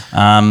sweet.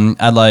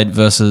 Adelaide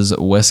versus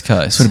West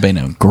Coast. This would have been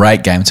a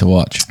great game to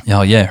watch.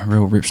 Oh yeah,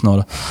 real rip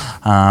snorter.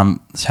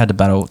 Had to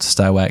battle to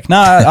stay awake. No,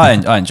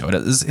 I enjoyed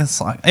it.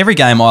 It's like every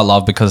game I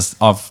love because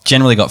I've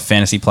generally got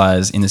fantasy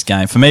players in this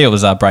game. For me, it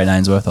was Braden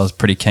Ainsworth. I was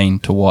pretty keen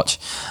to watch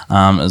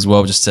as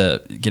well, just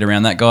to get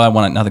around that guy. I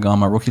want another guy on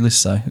my rookie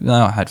list, so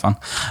I had fun.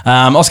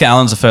 Oscar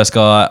Allen's the first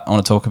guy I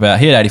want to talk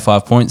about. He had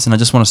 85 points, and I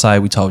just want to say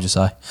we told you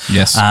so.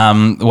 Yes.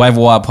 The Waiver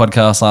Wire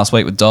podcast last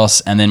week with Doss,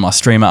 and then my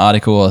streamer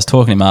article, I was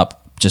talking him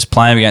up, just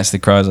playing against the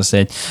Crows. I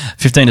said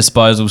 15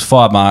 disposals,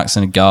 5 marks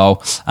and a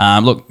goal.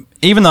 Look,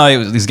 even though it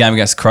was this game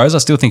against the Crows, I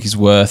still think he's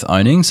worth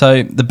owning.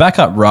 So the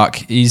backup ruck,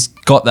 he's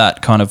got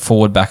that kind of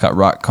forward backup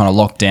ruck kind of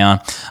locked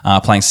down,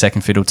 playing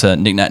second fiddle to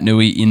Nick Nat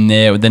Nui in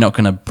there. They're not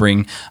going to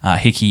bring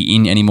Hickey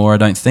in anymore, I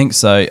don't think.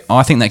 So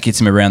I think that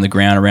gets him around the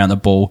ground, around the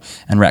ball,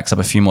 and racks up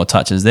a few more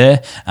touches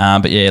there.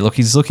 But yeah, look,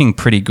 he's looking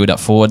pretty good up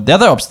forward. The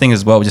other thing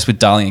as well, just with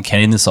Darling and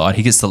Kenny in the side,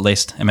 he gets the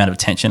least amount of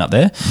attention up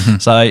there. Mm-hmm.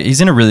 So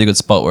he's in a really good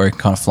spot where he can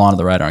kind of fly under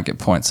the radar and get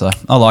points. So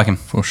I like him.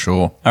 For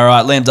sure. All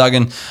right, Liam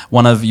Duggan,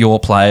 one of your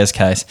players,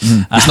 Case.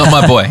 He's not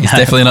my boy. He's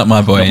definitely not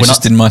my boy. He's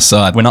just in my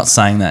side. We're not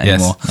saying that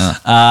anymore.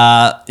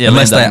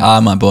 Unless they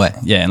are my boy.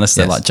 Yeah, unless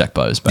they're like Jack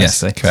Bowes,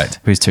 basically. Yes, correct.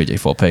 Who's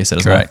 2G4P set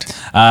as correct.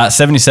 well.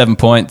 77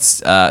 points,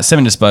 7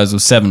 disposals,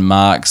 7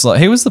 marks.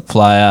 Like he was the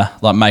player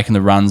like making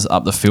the runs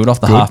up the field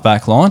off the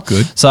half-back line.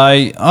 Good. So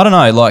I don't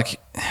know, like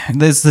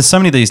there's so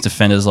many of these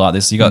defenders like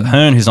this. You got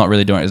Hearn, who's not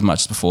really doing it as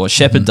much as before.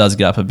 Shepherd does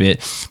get up a bit,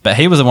 but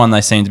he was the one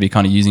they seem to be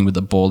kind of using with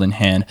the ball in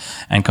hand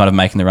and kind of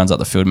making the runs up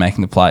the field,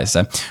 making the plays.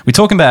 So we're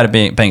talking about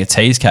it being a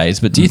tease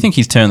case, but do you think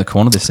he's turned the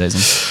corner this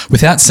season?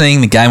 Without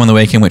seeing the game on the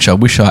weekend, which I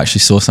wish I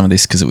actually saw some of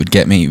this because it would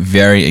get me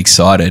very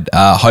excited.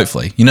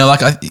 Hopefully,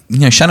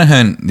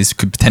 Shanahan, this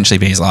could potentially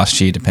be his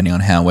last year, depending on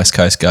how West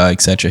Coast go,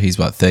 etc. He's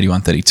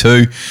 31,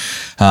 32.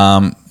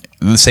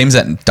 It seems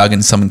that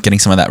Duggan's getting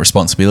some of that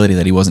responsibility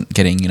that he wasn't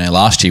getting,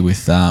 last year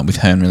with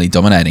Hearn really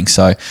dominating.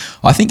 So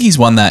I think he's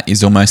one that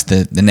is almost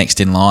the next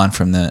in line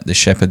from the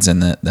Shepherds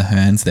and the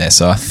Hearns there.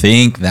 So I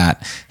think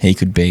that he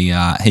could be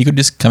he could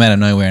just come out of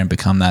nowhere and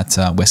become that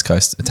West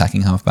Coast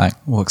attacking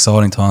halfback. Well,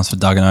 exciting times for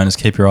Duggan owners.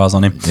 Keep your eyes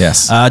on him.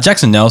 Yes.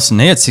 Jackson Nelson,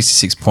 he had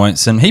 66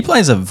 points and he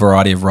plays a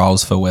variety of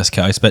roles for West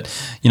Coast. But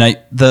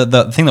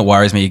the thing that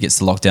worries me, he gets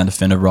the lockdown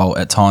defender role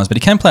at times, but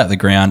he can play at the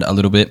ground a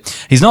little bit.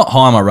 He's not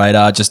high on my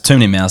radar. Just too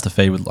many mouths to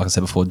feed with, like I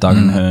said before,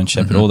 Duggan, Hearn,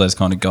 Shepherd, all those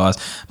kind of guys.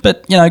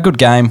 But, good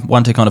game,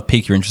 one to kind of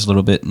pique your interest a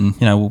little bit, and,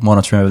 we'll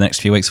monitor him over the next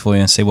few weeks for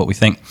you and see what we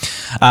think.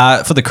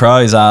 For the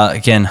Crows,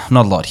 again,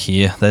 not a lot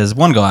here. There's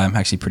one guy I'm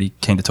actually pretty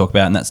keen to talk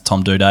about, and that's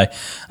Tom Duday.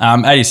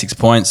 86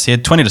 points. He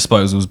had 20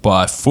 disposals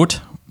by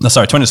foot.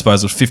 20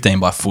 disposals, 15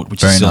 by foot,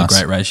 which is still a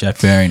great ratio.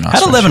 Very nice.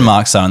 Had 11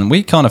 marks, though, and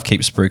we kind of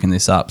keep spruiking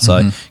this up.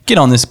 So get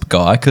on this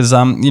guy because,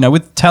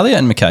 with Talia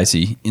and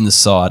McCasey in the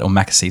side, or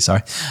McAsey,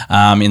 sorry,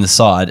 in the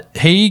side,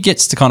 he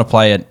gets to kind of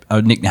play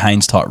a Nick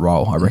Haynes type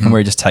role, I reckon, where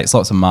he just takes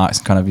lots of marks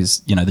and kind of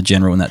is, the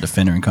general and that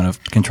defender and kind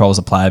of controls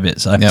the play a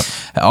bit. So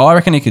I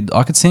reckon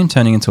I could see him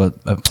turning into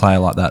a player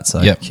like that.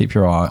 So keep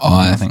your eye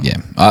on him, I think. Yeah.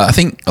 I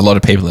think a lot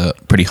of people are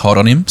pretty hot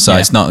on him, so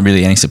it's not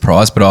really any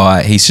surprise,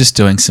 but he's just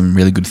doing some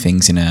really good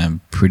things in a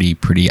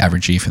pretty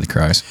average year for the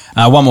Crows.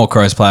 One more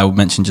Crows player we'll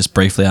mention just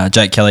briefly.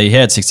 Jake Kelly, he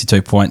had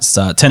 62 points,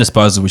 10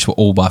 disposals, which were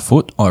all by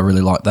foot. I really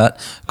like that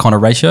kind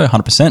of ratio,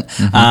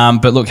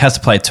 100%. But look, has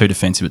to play 2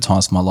 defensive at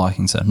times for my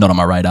liking, so not on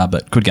my radar,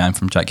 but good game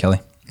from Jake Kelly.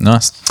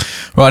 Nice.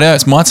 Right,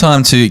 it's my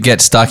time to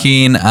get stuck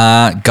in.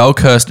 Gold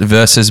Coast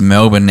versus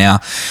Melbourne. Now,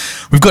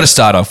 we've got to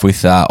start off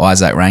with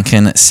Isaac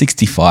Rankin.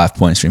 65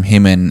 points from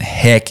him, and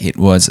heck, it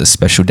was a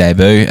special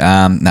debut.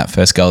 That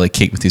first goal he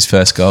kicked with his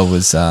first goal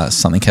was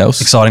something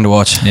else. Exciting to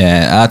watch.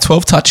 Yeah,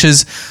 12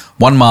 touches,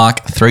 1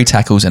 mark, 3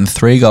 tackles, and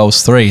 3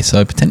 goals, 3.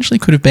 So potentially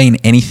could have been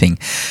anything.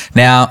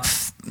 Now,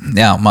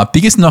 my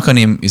biggest knock on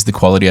him is the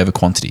quality over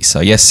quantity. So,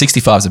 yes,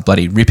 65 is a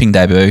bloody ripping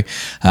debut,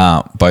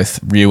 both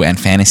real and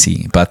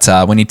fantasy. But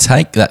when you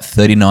take that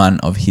 39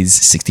 of his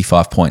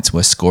 65 points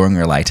were scoring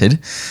related,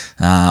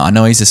 I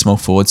know he's a small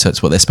forward, so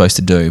it's what they're supposed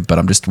to do. But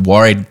I'm just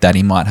worried that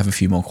he might have a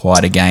few more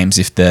quieter games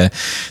if the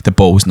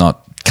ball's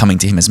not coming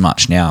to him as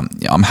much. Now,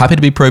 I'm happy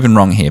to be proven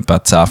wrong here,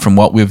 but from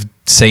what we've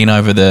seen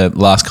over the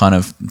last kind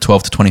of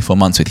 12 to 24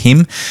 months with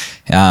him,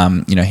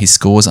 his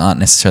scores aren't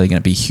necessarily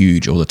going to be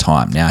huge all the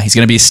time. Now, he's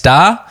going to be a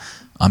star.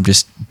 I'm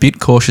just a bit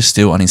cautious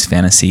still on his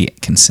fantasy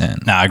concern.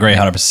 No, I agree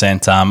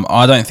 100%.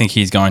 I don't think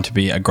he's going to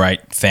be a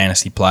great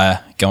fantasy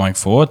player going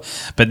forward.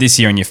 But this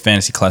year in your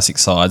fantasy classic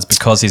sides,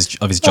 because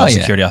of his job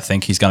security, I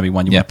think he's going to be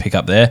one you want to pick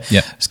up there.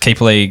 Yeah.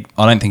 Keeper League,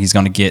 I don't think he's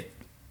going to get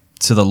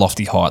to the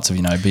lofty heights of,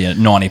 be a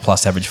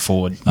 90-plus average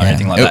forward or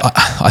anything like that.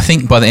 I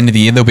think by the end of the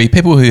year, there'll be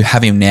people who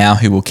have him now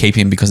who will keep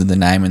him because of the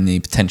name and the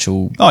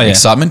potential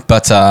excitement.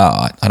 But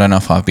I don't know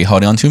if I'll be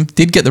holding on to him.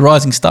 Did get the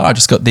rising star. I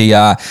just got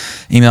the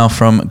email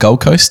from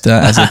Gold Coast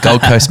as a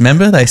Gold Coast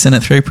member. They sent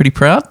it through pretty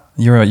proud.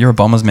 You're a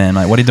Bombers man,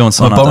 mate. What are you doing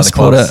signing up Bombers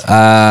supporter.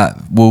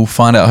 We'll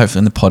find out hopefully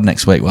in the pod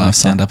next week while I've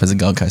signed up as a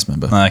Gold Coast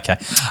member. Okay.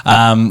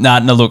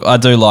 No, look, I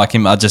do like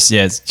him.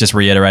 It's just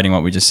reiterating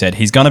what we just said.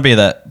 He's going to be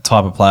that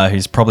type of player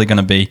who's probably going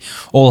to be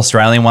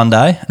All-Australian one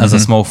day as a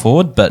small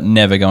forward, but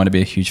never going to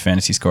be a huge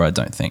fantasy scorer, I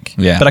don't think.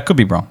 Yeah. But I could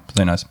be wrong.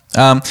 Who knows?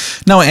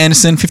 Noah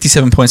Anderson,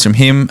 57 points from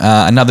him.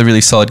 Another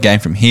really solid game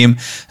from him.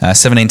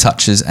 17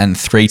 touches and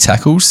 3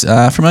 tackles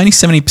from only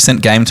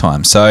 70% game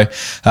time. So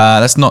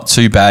that's not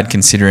too bad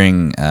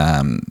considering,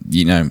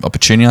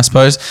 opportunity, I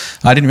suppose.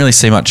 I didn't really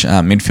see much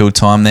midfield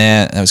time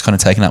there. That was kind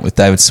of taken up with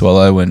David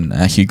Swallow and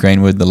Hugh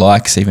Greenwood, the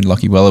likes. Even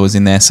Lockie Weller was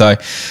in there. So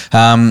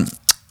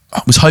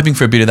I was hoping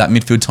for a bit of that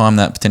midfield time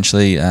that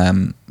potentially,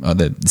 or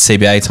the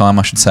CBA time,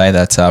 I should say,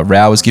 that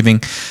Rao was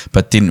giving,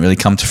 but didn't really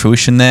come to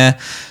fruition there.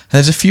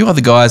 There's a few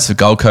other guys for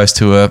Gold Coast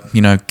who are,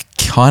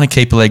 kind of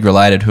keeper league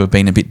related who have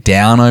been a bit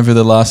down over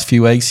the last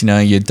few weeks.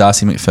 Your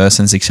Darcy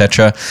McPherson's,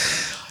 etc.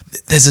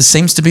 There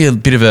seems to be a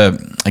bit of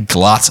a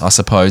glut, I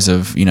suppose,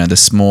 of the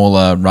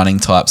smaller running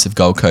types of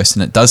Gold Coast,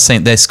 and it does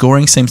seem their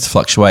scoring seems to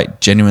fluctuate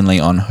genuinely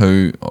on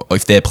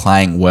if they're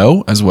playing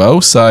well as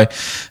well. So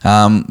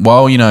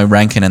while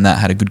Rankin and that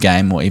had a good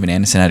game, or even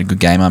Anderson had a good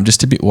game, I'm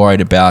just a bit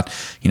worried about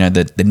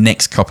the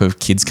next crop of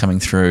kids coming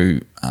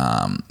through.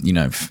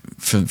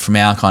 From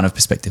our kind of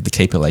perspective, the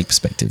keeper league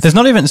perspective. It's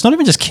not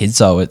even just kids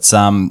though. It's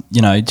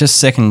just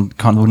second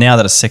kind of now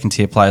that it's second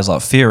tier players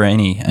like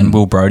Fiorini and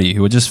Will Brodie,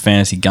 who are just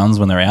fantasy guns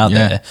when they're out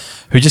there,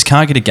 who just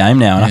can't get a game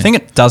now. And I think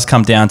it does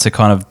come down to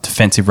kind of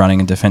defensive running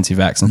and defensive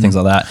acts and things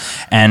like that.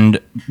 And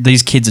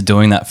these kids are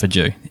doing that for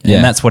Dew.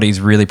 And that's what he's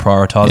really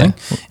prioritising.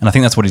 And I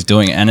think that's what he's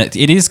doing. And it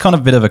is kind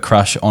of a bit of a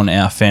crush on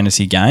our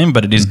fantasy game,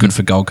 but it is good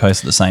for Gold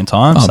Coast at the same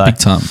time. Oh, big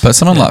time. But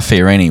someone like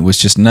Fiorini was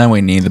just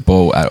nowhere near the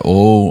ball at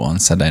all on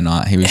Saturday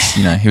night. He was,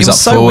 he was up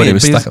so forward. Weird, he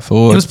was stuck at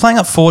forward. He was playing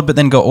up forward, but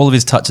then got all of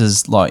his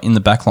touches like in the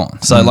back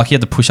line. So he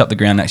had to push up the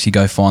ground and actually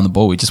go find the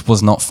ball. He just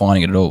was not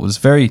finding it at all. It was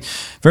very,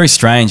 very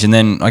strange. And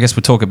then I guess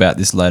we'll talk about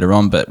this later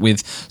on, but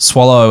with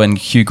Swallow and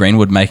Hugh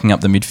Greenwood making up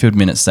the midfield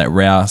minutes that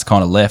Rowe's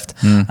kind of left,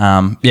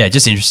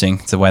 just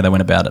interesting the way they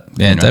went about it.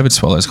 Yeah, David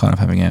Swallow's kind of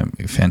having a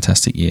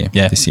fantastic year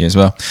this year as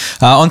well.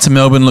 On to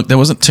Melbourne. Look, there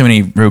wasn't too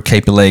many real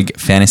keeper league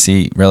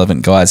fantasy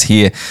relevant guys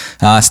here.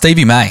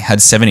 Stevie May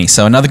had 70,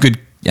 so another good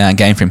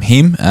game from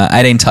him.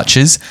 18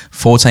 touches,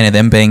 14 of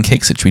them being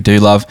kicks, which we do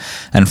love,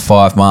 and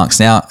 5 marks.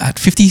 Now, at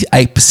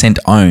 58%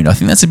 owned, I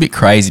think that's a bit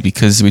crazy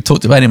because we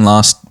talked about him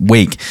last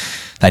week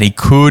that he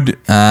could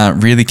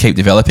really keep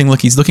developing.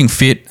 Look, he's looking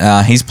fit.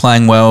 He's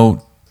playing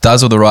well.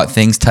 Does all the right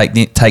things,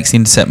 takes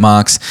intercept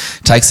marks,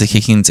 takes the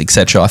kick-ins,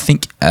 etc. I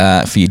think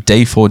for your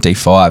D4,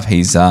 D5,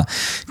 he's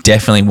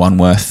definitely one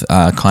worth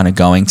kind of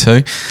going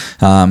to.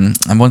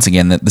 And once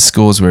again, the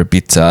scores were a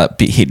bit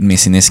hit and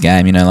miss in this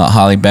game. Like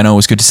Harley Bennell,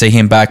 was good to see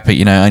him back, but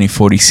only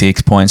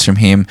 46 points from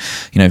him.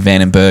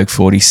 Vandenberg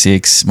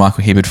 46,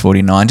 Michael Hibbard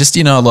 49. Just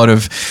a lot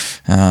of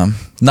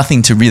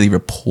nothing to really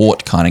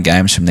report kind of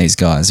games from these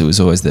guys. It was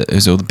all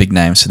the big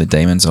names for the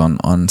Demons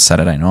on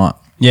Saturday night.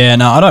 Yeah,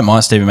 no, I don't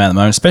mind Stevie May at the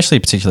moment,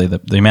 particularly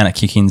the amount of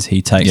kick-ins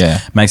he takes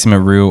makes him a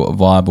real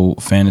viable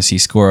fantasy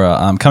scorer.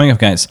 Coming up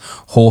against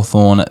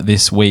Hawthorn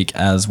this week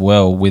as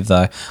well with,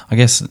 the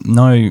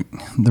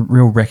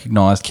real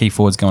recognised key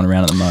forwards going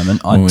around at the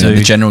moment.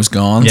 The general's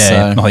gone.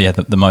 Yeah,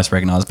 so. The most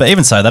recognised. But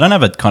even so, they don't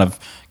have a kind of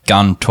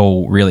gun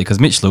tall really because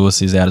Mitch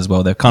Lewis is out as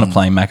well. They're kind of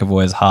playing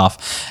McAvoy as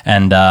half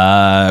and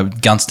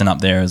Gunston up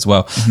there as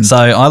well. So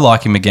I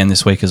like him again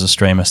this week as a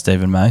streamer,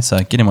 Stephen May. So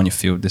get him on your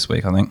field this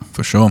week, I think.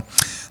 For sure.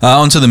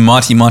 On to the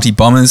mighty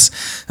Bombers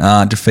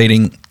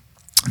defeating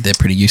their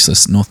pretty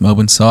useless North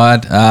Melbourne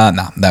side.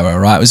 They were all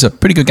right. It was a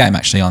pretty good game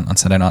actually on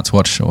Saturday night to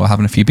watch while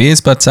having a few beers.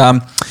 But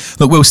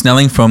look, Will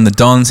Snelling from the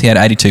Dons, he had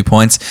 82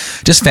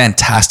 points. Just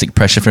fantastic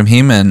pressure from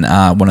him, and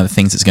one of the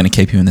things that's going to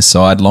keep him in the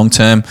side long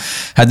term.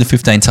 Had the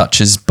 15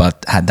 touches,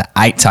 but had the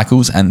 8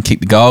 tackles and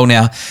kicked the goal.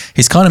 Now,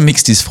 he's kind of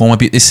mixed his form a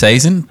bit this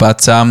season,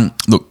 but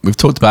look, we've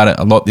talked about it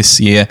a lot this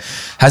year.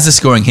 Has the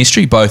scoring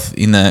history, both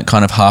in the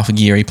kind of half a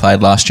year he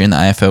played last year in the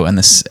AFL and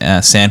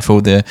the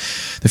Sandford the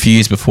few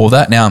years before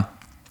that. Now,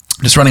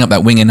 just running up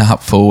that wing and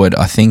up forward,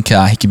 I think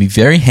he can be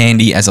very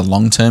handy as a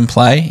long-term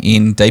play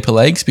in deeper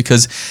leagues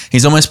because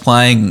he's almost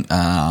playing,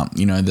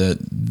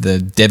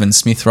 the Devon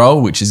Smith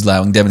role, which is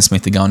allowing Devon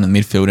Smith to go in the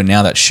midfield, and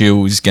now that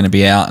Shield is going to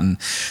be out and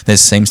there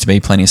seems to be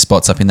plenty of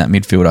spots up in that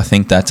midfield, I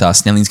think that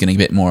Snelling's going to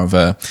get more of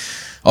a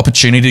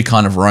opportunity to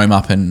kind of roam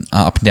up and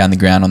down the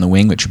ground on the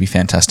wing, which would be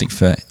fantastic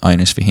for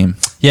owners for him.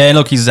 Yeah,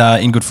 look, he's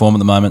in good form at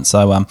the moment,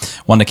 so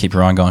one to keep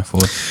your eye on going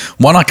forward.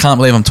 One I can't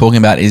believe I'm talking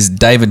about is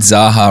David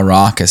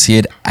Zaharakis. He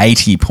had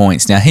 80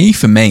 points. Now, he,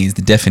 for me, is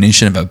the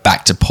definition of a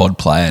back-to-pod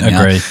player.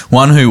 Agreed. Now,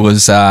 one who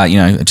was,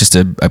 just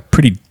a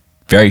pretty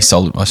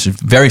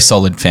very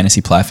solid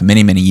fantasy player for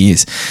many, many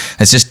years.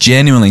 Has just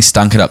genuinely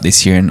stunk it up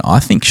this year, and I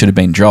think should have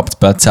been dropped.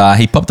 But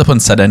he popped up on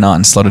Saturday night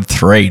and slotted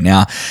 3.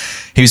 Now,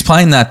 he was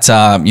playing that,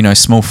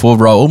 small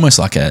forward role, almost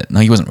like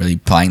he wasn't really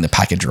playing the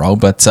package role,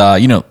 but,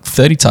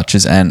 30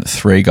 touches and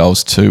 3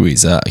 goals too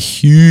is a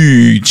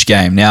huge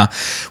game. Now,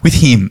 with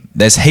him,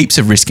 there's heaps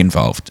of risk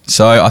involved.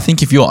 So I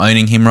think if you're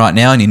owning him right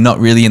now and you're not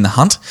really in the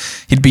hunt,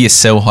 he'd be a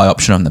sell high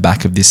option on the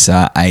back of this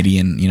 80,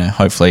 and,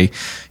 hopefully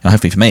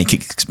for me, he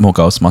kicks more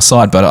goals to my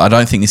side, but I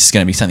don't think this is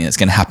going to be something that's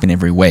going to happen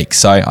every week.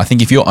 So I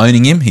think if you're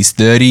owning him, he's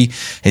 30,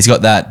 he's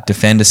got that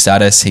defender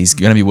status, he's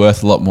going to be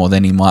worth a lot more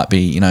than he might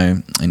be,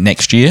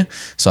 next year.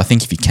 So I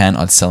think if you can,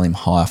 I'd sell him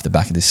high off the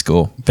back of this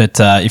score. But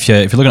if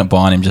you're looking at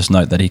buying him, just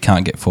note that he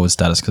can't get forward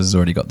status because he's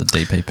already got the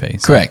DPP.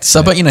 So, correct.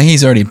 So, but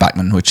he's already a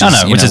backman, which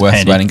is worth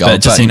handy, waiting goal.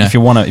 But just if you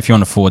want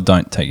to forward,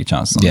 don't take your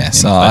chances. Yeah.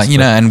 So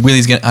and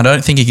Willie's going. I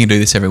don't think he can do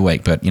this every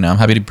week, but I'm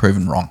happy to be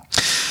proven wrong.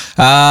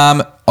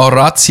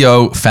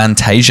 Orazio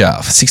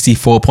Fantasia,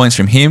 64 points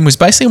from him, was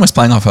basically almost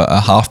playing off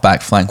a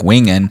halfback flank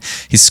wing, and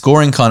his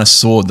scoring kind of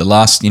soared. The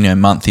last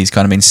month he's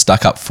kind of been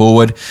stuck up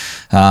forward.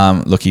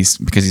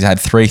 Because he's had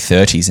 3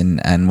 30s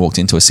and walked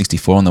into a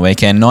 64 on the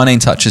weekend, 19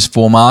 touches,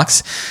 4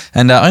 marks,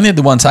 and only had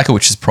the 1 tackle,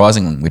 which is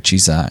surprising, which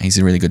he's a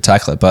really good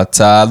tackler. But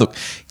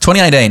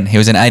 2018 he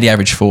was an 80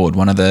 average forward,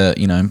 one of the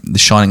the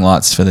shining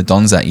lights for the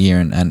Dons that year,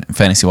 and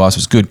fantasy wise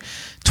was good.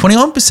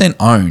 21%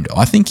 owned.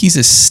 I think he's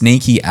a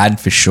sneaky ad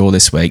for sure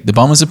this week. The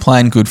Bombers are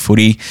playing good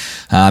footy.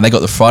 They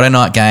got the Friday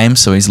night game,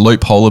 so he's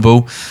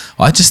loopholeable.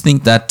 I just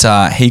think that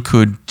he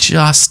could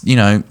just,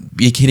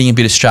 be hitting a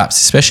bit of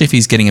straps, especially if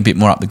he's getting a bit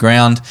more up the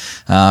ground,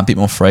 a bit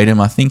more freedom.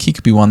 I think he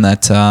could be one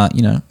that,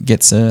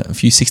 gets a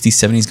few 60s,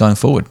 70s going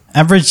forward.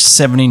 Average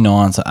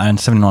 79 and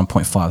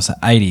 79.5, so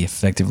 80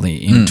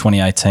 effectively in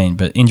 2018,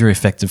 but injury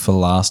affected for the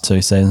last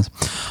 2 seasons.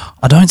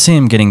 I don't see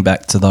him getting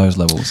back to those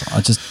levels.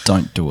 I just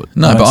don't do it.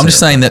 No, but I'm just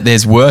saying that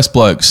there's worse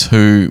blokes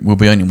who will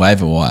be on your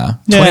waiver wire.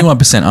 Yeah.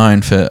 21%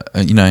 owned for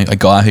a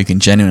guy who can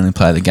genuinely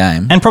play the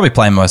game and probably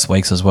play most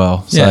weeks as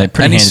well. So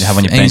pretty handy to have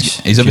on your bench.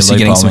 He's obviously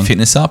getting some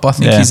fitness up. I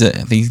think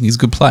he's a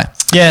good play.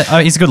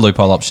 Yeah, he's a good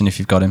loophole option if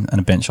you've got him,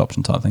 and a bench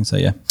option type thing. So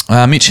yeah.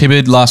 Mitch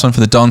Hibberd, last one for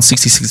the Dons,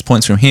 66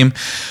 points from him.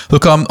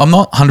 Look, I'm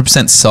not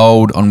 100%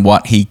 sold on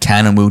what he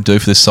can and will do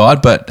for the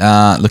side, but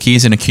look, he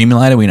is an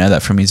accumulator. We know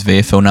that from his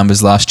VFL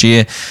numbers last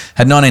year.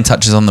 Had 19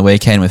 touches on the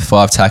weekend with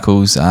 5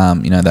 tackles.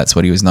 That's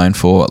what he was known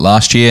for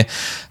last year.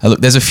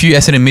 Look, there's a few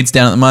Essendon mids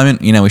down at the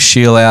moment, with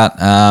Shield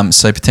out,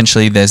 so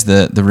potentially there's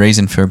the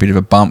reason for a bit of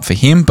a bump for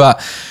him. But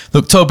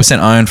look, 12%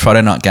 owned,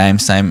 Friday night game,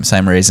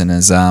 same reason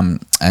as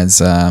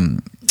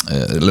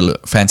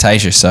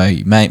Fantasia, so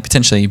you may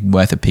potentially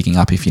worth it picking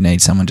up if you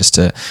need someone just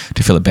to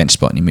fill a bench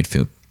spot in your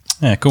midfield.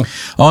 Yeah, cool.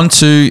 On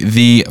to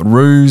the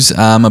Roos,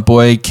 my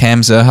boy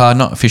Cam Zerha,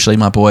 not officially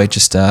my boy,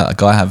 just a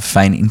guy I have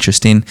faint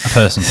interest in. A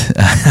person.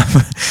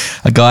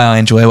 A guy I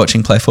enjoy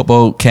watching play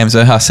football. Cam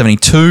Zerha,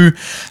 72. He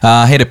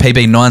had a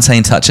PB,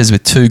 19 touches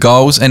with 2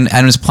 goals, and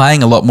was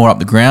playing a lot more up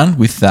the ground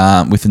with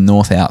the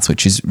North outs,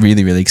 which is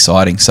really, really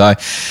exciting. So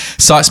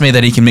excites me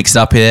that he can mix it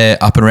up here,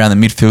 up and around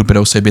the midfield, but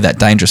also be that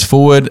dangerous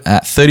forward.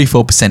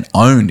 34%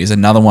 owned is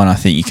another one I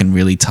think you can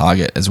really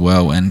target as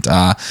well. And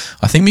I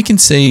think we can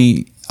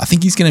see... I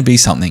think he's going to be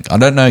something. I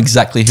don't know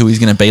exactly who he's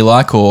going to be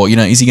like, or,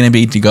 is he going to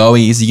be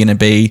Degoe? Is he going to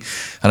be,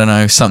 I don't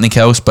know, something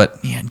else?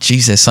 But,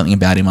 there's something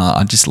about him.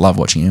 I just love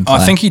watching him play.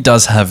 I think he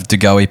does have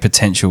Degoe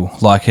potential,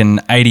 like an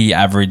 80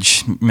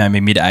 average, maybe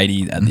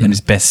mid-80 at the end of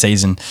his best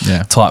season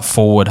type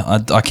forward.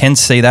 I can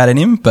see that in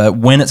him, but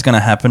when it's going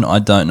to happen, I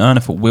don't know. And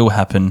if it will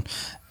happen...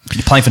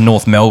 You're playing for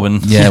North Melbourne.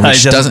 Yeah,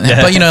 which doesn't...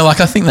 Yeah. But,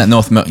 I think that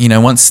North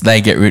Melbourne, once they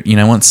get rid...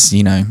 once,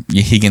 your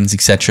Higgins,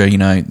 etc.,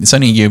 it's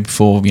only a year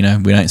before, we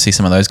don't see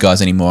some of those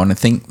guys anymore. And I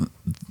think...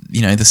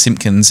 the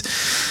Simpkins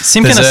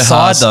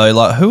aside, though,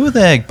 like, who are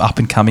their up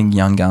and coming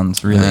young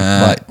guns really?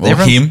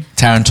 Him,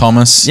 Taron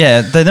Thomas.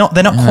 Yeah, they're not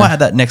quite at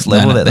that next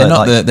level. They're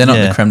not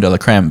the creme de la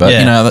creme,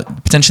 but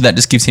potentially that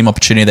just gives him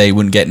opportunity that he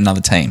wouldn't get in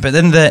another team. But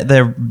then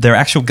their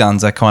actual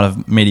guns are kind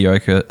of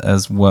mediocre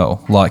as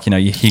well. Like your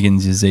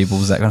Higgins, your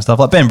Zeebles, that kind of stuff.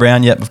 Like Ben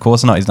Brown,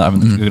 he's not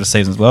having a good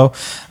season as well.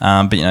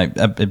 But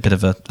a bit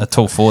of a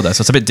tall forward though,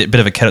 so it's a bit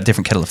of a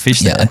different kettle of fish.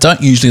 There. I don't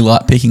usually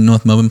like picking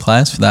North Melbourne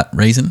players for that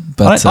reason.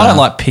 But I don't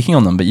like picking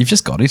on them, but you've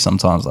just got to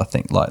sometimes. I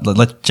think like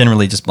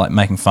generally just like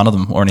making fun of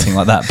them or anything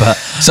like that. But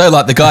so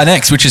like the guy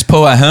next, which is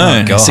Paul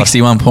Ahern,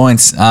 61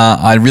 points.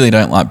 I really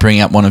don't like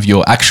bringing up one of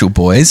your actual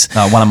boys.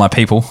 One of my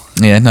people.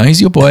 Yeah, no, he's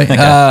your boy.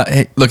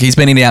 Okay. Look, he's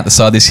been in and out the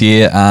side this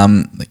year.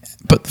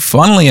 But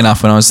funnily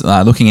enough, when I was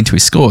looking into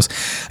his scores,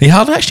 he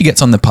hardly actually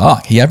gets on the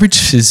park. He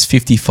averages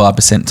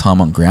 55%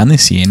 time on ground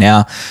this year.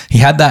 Now, he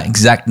had that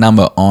exact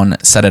number on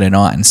Saturday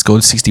night and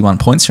scored 61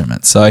 points from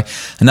it. So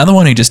another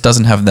one who just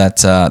doesn't have that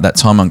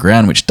time on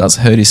ground, which does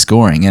hurt his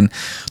scoring. And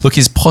look,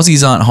 his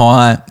posies aren't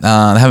high.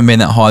 They haven't been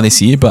that high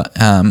this year, but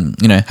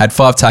had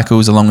 5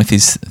 tackles along with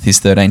his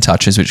 13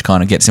 touches, which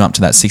kind of gets him up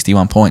to that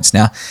 61 points.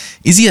 Now,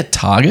 is he a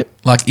target?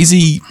 Like, is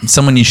he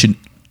someone you should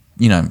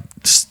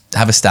just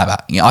have a stab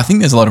at. I think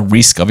there's a lot of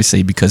risk,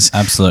 obviously, because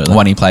absolutely,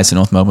 one, he plays for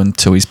North Melbourne,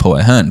 two, he's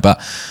Port Ahern.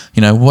 But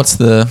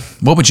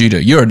what would you do?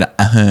 You're an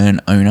Ahern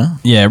owner.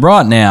 Yeah,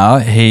 right now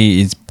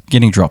he is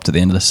getting dropped at the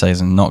end of the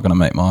season. Not going to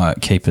make my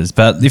keepers,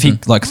 but if he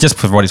just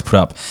for what he's put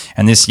up,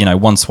 and this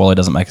one swallow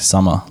doesn't make a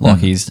summer like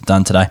he's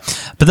done today.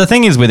 But the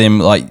thing is with him,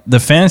 the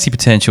fantasy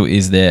potential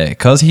is there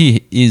because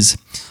he is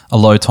a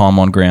low time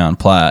on ground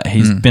player.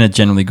 He's been a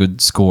generally good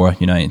scorer,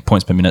 in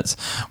points per minutes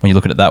when you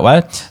look at it that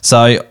way.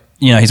 So,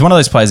 he's one of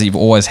those players that you've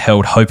always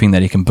held hoping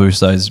that he can boost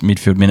those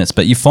midfield minutes.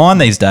 But you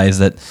find these days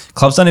that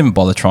clubs don't even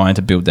bother trying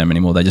to build them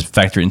anymore. They just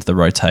factor it into the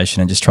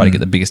rotation and just try to get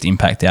the biggest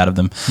impact out of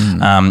them.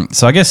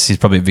 So I guess he's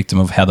probably a victim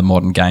of how the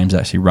modern game's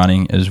actually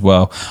running as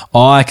well.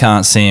 I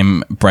can't see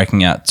him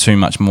breaking out too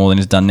much more than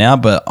he's done now,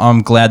 but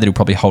I'm glad that he'll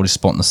probably hold his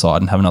spot on the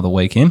side and have another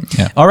week in.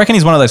 Yeah. I reckon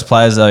he's one of those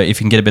players, though, if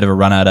he can get a bit of a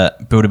run at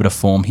it, build a bit of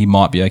form, he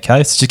might be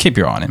okay. So just keep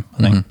your eye on him, I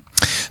think.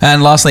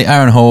 And lastly,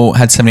 Aaron Hall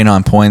had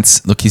 79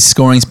 points. Look, his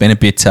scoring's been a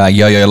bit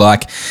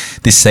yo-yo-like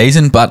this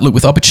season, but look,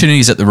 with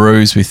opportunities at the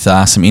Roos, with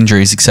some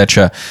injuries,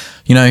 etc.,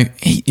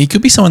 he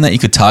could be someone that you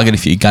could target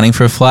if you're gunning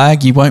for a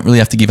flag. You won't really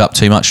have to give up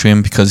too much to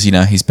him because,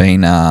 he's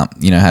been,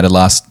 had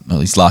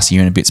his last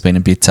year and a bit's been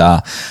a bit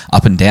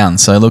up and down.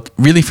 So, look,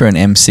 really for an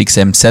M6,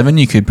 M7,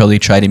 you could probably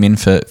trade him in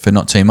for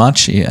not too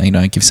much,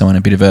 give someone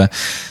a bit of a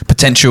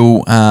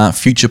potential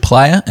future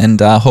player, and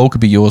Hall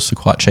could be yours for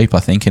quite cheap, I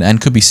think, and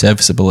could be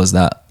serviceable as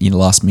that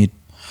last mid.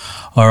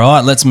 All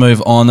right, let's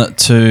move on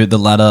to the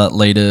ladder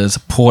leaders.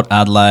 Port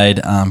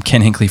Adelaide,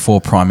 Ken Hinkley for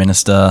Prime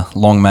Minister.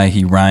 Long may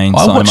he reign.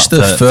 I watched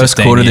the first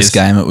quarter of this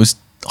game. It was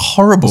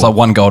horrible. It was like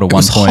 1 goal to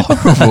 1 point.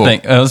 Horrible. I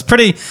think it was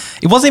pretty.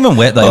 It wasn't even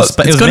wet though. It's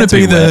going to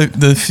be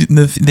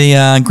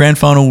the grand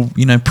final,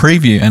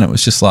 preview, and it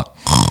was just like.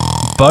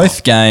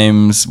 Both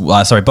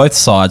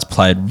sides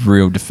played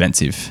real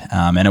defensive,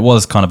 and it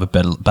was kind of a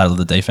battle of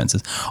the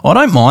defenses. I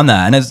don't mind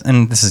that,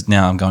 and this is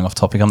now I'm going off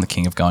topic. I'm the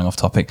king of going off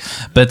topic,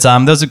 but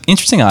there was an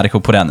interesting article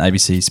put out in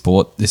ABC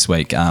Sport this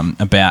week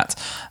about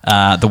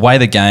the way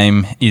the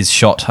game is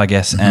shot, I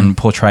guess, and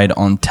portrayed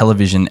on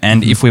television.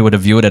 And if we were to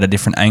view it at a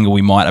different angle,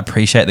 we might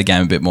appreciate the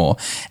game a bit more.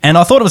 And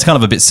I thought it was kind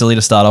of a bit silly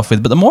to start off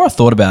with, but the more I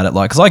thought about it,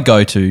 because I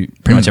go to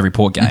pretty much every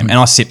Port game, and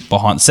I sit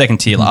behind the second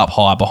tier, up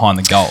high behind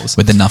the goals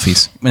with the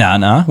nuffies.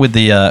 No, with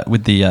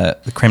the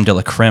creme de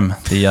la creme,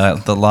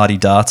 the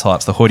la-di-da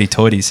types, the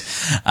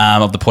hoity-toities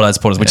of the Port Adelaide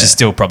supporters, which is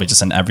still probably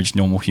just an average,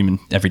 normal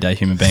everyday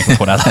human being for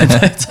Port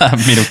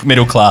Adelaide,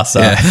 middle class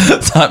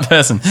type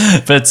person.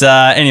 But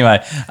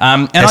anyway,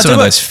 and that's one of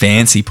those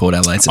fancy Port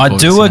Adelaide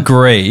supporters. I do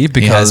agree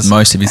because he has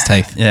most of his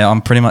teeth. Yeah,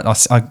 I'm pretty much.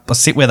 I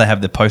sit where they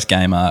have the post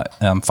game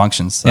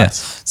functions. So,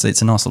 so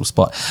it's a nice little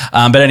spot.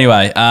 But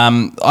anyway,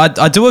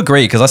 I do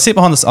agree because I sit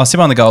behind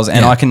the goals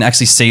and I can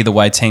actually see the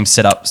way teams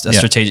set up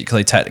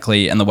strategically,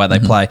 tactically, and the way they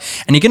play,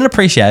 and you get an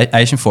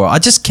appreciation for it. I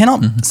just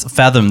cannot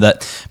fathom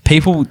that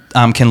people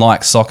can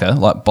like soccer,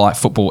 like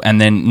football, and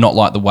then not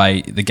like the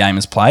way the game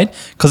is played,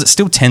 because it's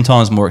still 10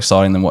 times more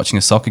exciting than watching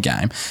a soccer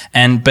game.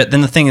 But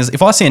then the thing is,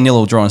 if I see a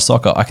 0-0 draw in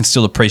soccer, I can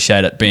still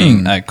appreciate it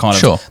being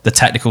kind of the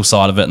tactical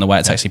side of it and the way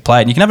it's actually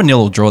played. And you can have a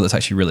 0-0 draw that's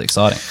actually really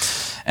exciting.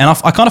 And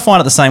I kind of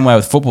find it the same way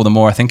with football the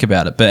more I think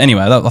about it. But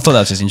anyway, I thought that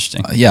was just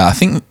interesting. I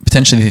think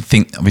potentially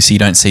obviously you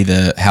don't see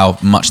how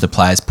much the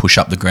players push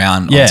up the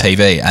ground on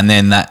TV, and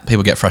then that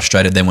people get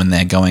frustrated then when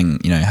they're going,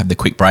 have the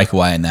quick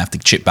breakaway and they have to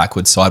chip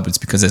backwards, sideways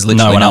because there's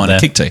literally no one to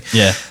kick to.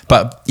 Yeah.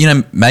 But,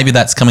 maybe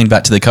that's coming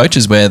back to the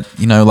coaches where,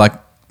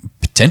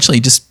 potentially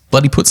just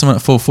bloody put someone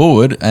at full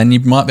forward and you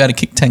might be able to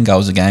kick 10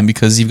 goals a game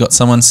because you've got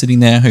someone sitting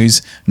there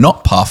who's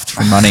not puffed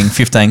from running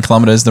 15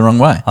 kilometres the wrong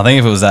way. I think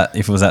if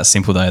it was that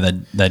simple though,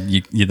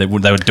 they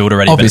would do it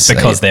already. Obviously, but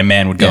it's because their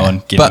man would go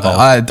and get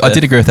involved. But I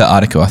did agree with that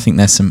article. I think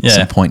there's some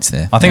points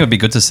there. I think it would be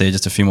good to see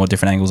just a few more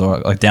different angles, or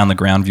like down the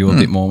ground view a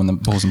bit more when the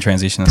ball's in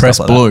transition. And press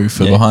stuff like blue that.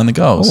 for behind the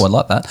goals. Oh, I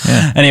like that.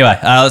 Yeah. Anyway,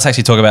 let's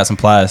actually talk about some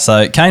players.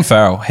 So Kane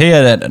Farrell, he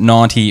had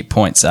 90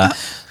 points.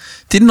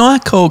 Didn't I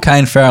call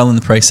Kane Farrell in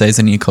the preseason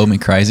and you called me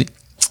crazy?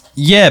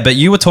 Yeah, but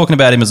you were talking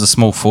about him as a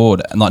small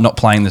forward and not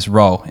playing this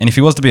role. And if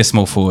he was to be a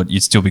small forward,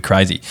 you'd still be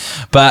crazy.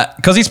 But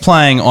because he's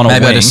playing on a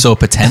wing... Maybe I just saw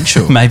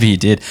potential. Maybe he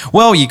did.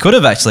 Well, you could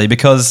have actually,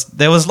 because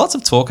there was lots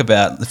of talk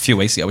about a few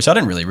weeks ago, which I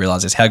didn't really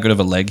realise is how good of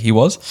a leg he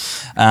was.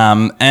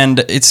 And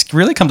it's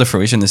really come to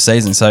fruition this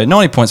season. So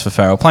 90 points for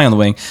Farrell, playing on the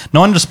wing,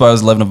 9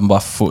 disposals, 11 of them by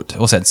foot.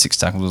 Also had 6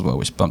 tackles as well,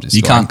 which bumped his score.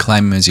 You can't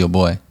claim him as your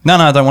boy. No,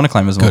 I don't want to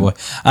claim him as my boy.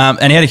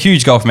 And he had a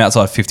huge goal from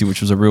outside 50,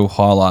 which was a real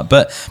highlight.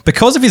 But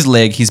because of his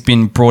leg, he's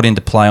been brought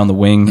into play on the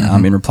wing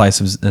in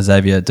replace of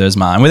Xavier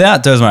Dersma. And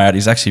without Dersma out,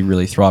 he's actually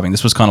really thriving.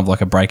 This was kind of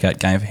like a breakout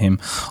game for him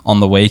on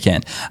the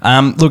weekend.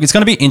 Look, it's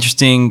going to be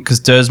interesting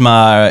because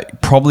Dersma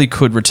probably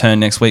could return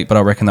next week, but I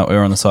reckon they'll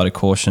err on the side of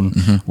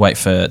caution, wait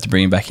to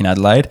bring him back in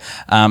Adelaide.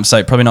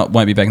 So probably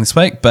won't be back this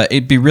week, but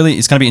it's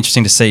going to be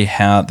interesting to see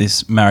how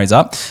this marries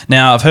up.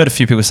 Now, I've heard a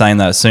few people saying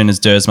that as soon as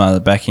Dersma is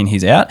back in,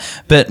 he's out.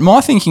 But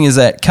my thinking is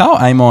that Carl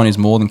Amon is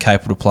more than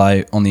capable to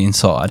play on the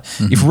inside.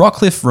 If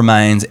Rockcliffe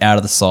remains out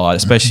of the side,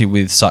 especially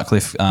with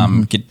Sutcliffe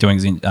doing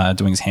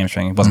his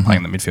hamstring. He wasn't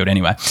playing in the midfield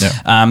anyway.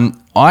 Yeah.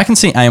 I can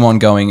see Amon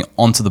going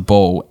onto the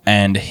ball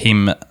and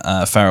him,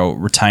 Farrell,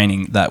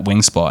 retaining that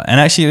wing spot. And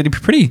actually, it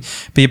would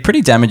be a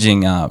pretty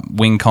damaging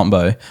wing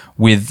combo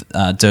with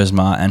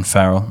Dersma and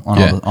Farrell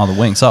on either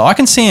wing. So I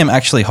can see him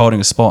actually holding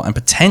a spot and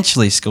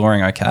potentially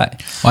scoring okay.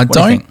 I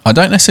don't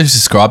necessarily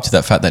subscribe to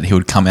that fact that he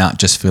would come out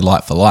just for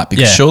light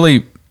because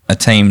surely a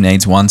team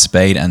needs 1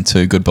 speed and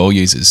 2 good ball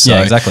users. So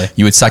exactly.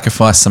 You would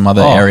sacrifice some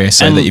other area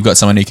so that you've got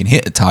someone who can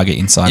hit a target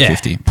inside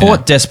 50.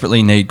 Port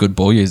desperately need good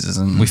ball users,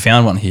 and we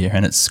found one here,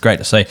 and it's great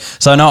to see.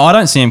 So, no, I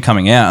don't see him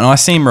coming out, and I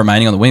see him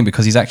remaining on the wing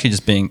because he's actually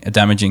just being a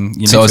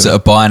damaging... So is it a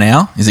buy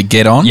now? Is it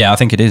get on? Yeah, I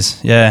think it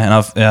is.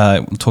 Yeah,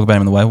 and we'll talk about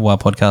him in the Waiver Wire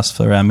podcast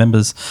for our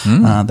members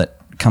that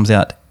comes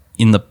out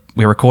in the...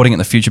 We're recording it in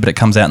the future, but it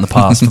comes out in the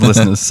past for the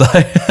listeners. So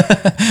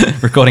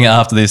recording it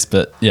after this,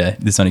 but yeah,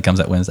 this only comes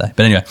out Wednesday.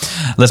 But anyway,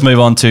 let's move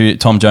on to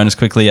Tom Jonas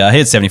quickly. He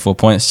had 74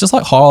 points, just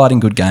like highlighting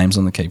good games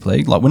on the Keep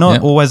League. Like, we're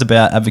not always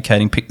about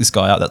advocating, pick this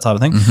guy up, that type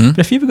of thing. But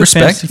if you have a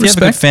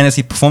good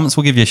fantasy performance,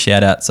 we'll give you a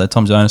shout out. So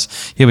Tom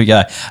Jonas, here we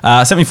go.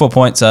 74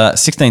 points,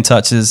 16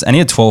 touches, and he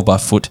had 12 by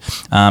foot,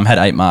 had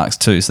 8 marks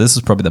too. So this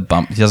is probably the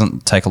bump. He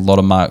doesn't take a lot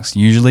of marks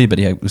usually, but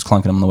he was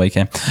clunking them on the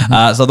weekend.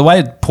 So the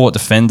way Port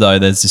defend, though,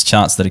 there's this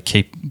chance that a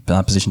keep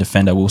position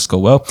defender will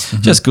score well.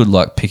 Just good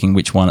luck picking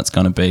which one it's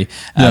going to be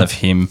out of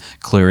him,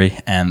 Cleary,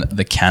 and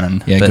the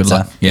Cannon. Yeah, good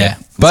luck.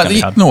 But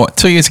you know what?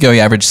 2 years ago,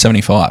 he averaged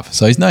 75,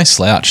 so he's no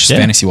slouch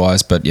fantasy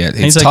wise. But yeah,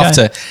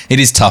 it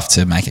is tough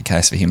to make a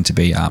case for him to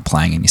be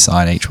playing in your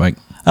side each week.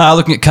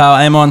 Looking at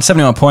Carl Amon,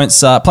 71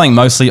 points, playing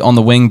mostly on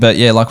the wing, but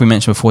yeah, like we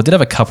mentioned before, did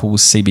have a couple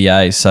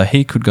CBAs, so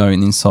he could go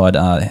in the inside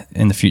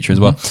in the future as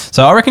well.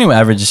 So I reckon he will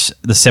average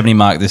the 70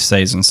 mark this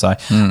season. So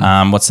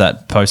what's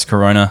that,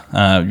 post-Corona,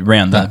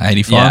 around that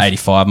 85? Yeah,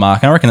 85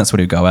 mark. And I reckon that's what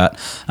he'll go at.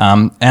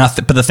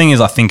 But the thing is,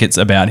 I think it's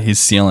about his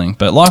ceiling.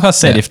 But like I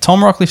said, if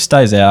Tom Rockcliffe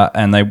stays out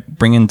and they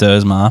bring in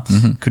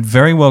Dersma, could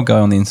very well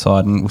go on the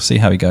inside, and we'll see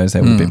how he goes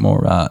there with a bit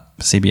more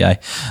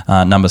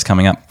CBA numbers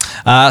coming up.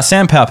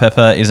 Sam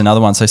Powell-Pepper is another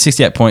one. So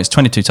 68 points,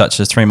 22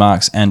 touches, 3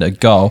 marks, and a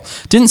goal.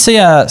 Didn't see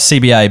a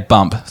CBA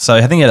bump. So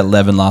I think he had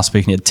 11 last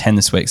week and he had 10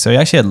 this week. So he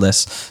actually had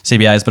less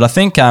CBAs. But I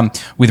think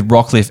with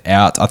Rockcliffe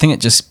out, I think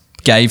it just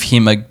gave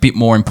him a bit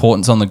more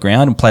importance on the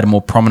ground and played a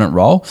more prominent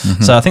role.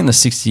 So I think the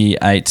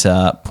 68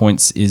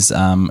 points is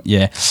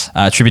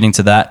attributing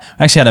to that.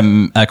 I actually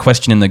had a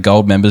question in the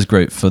Gold members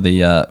group for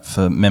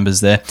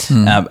members there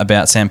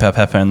about Sam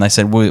Powell-Pepper, and they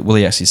said, will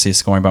he actually see a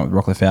scoring bump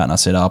with Rockcliffe out? And I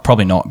said,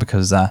 probably not,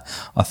 because I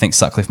think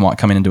Sutcliffe might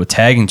come in and do a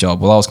tagging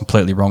job. Well, I was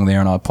completely wrong there,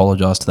 and I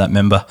apologise to that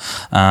member.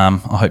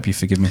 I hope you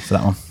forgive me for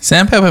that one.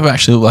 Sam Powell-Pepper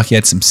actually looked like he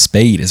had some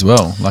speed as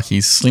well. Like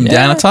he's slimmed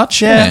down a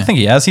touch. Yeah, I think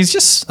he has. He's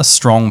just a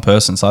strong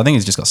person, so I think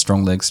he's just got strong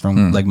legs,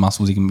 leg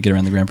muscles. He can get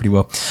around the ground pretty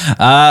well.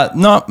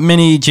 Not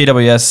many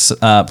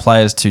GWS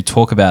players to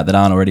talk about that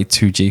aren't already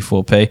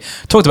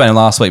 2G4P. Talked about him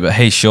last week, but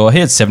he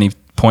had 70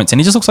 points,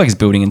 and he just looks like he's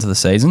building into the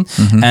season.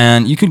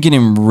 And you could get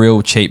him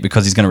real cheap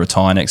because he's going to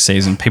retire next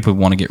season. People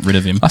want to get rid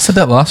of him. I said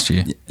that last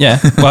year. Yeah,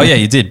 well, yeah,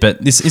 you did, but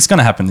it's going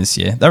to happen this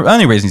year. The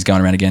only reason he's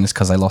going around again is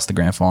because they lost the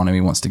grand final.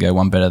 He wants to go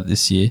one better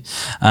this year.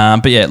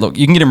 But yeah, look,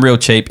 you can get him real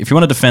cheap if you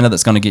want a defender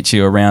that's going to get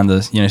you around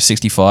the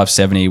 65,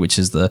 70, which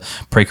is the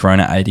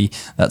pre-Corona 80,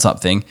 that type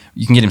of thing.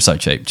 You can get him so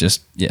cheap.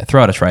 Just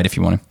throw out a trade if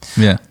you want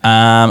him.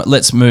 Yeah.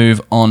 Let's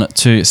move on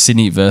to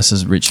Sydney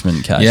versus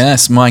Richmond, Kaes.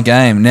 Yes, my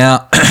game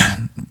now.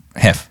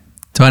 Heff.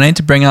 Do I need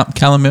to bring up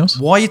Callum Mills?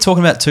 Why are you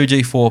talking about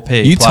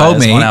 2G4P? You told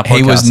me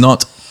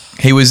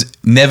he was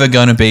never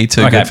going to be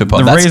too good for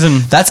pod.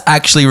 That's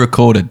actually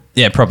recorded.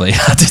 Yeah, probably.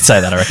 I did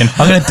say that, I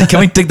reckon. Can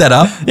we dig that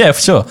up? Yeah,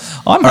 for sure.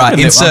 I'm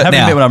happy to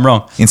admit when I'm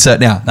wrong. Insert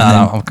now.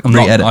 No, I'm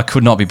not. I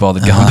could not be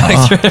bothered going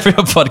back through every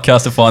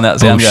podcast to find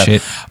out.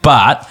 Bullshit.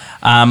 But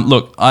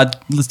look, a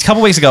couple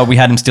of weeks ago we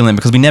had him still in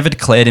because we never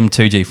declared him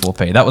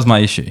 2G4P. That was my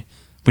issue.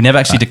 We never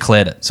actually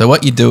declared it. So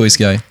what you do is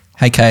go,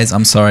 hey, Kaes,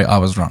 I'm sorry, I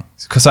was wrong.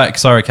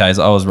 Sorry,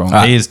 Kaes, I was wrong.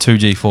 He is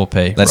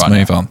 2G4P. Let's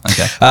move on.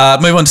 Okay.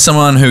 Move on to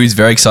someone who is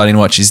very exciting to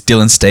watch is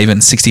Dylan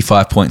Stevens.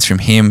 65 points from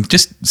him,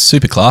 just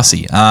super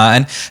classy.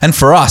 And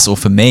for us, or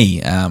for me,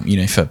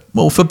 for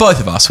both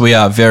of us, we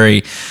are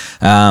very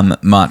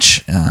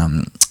much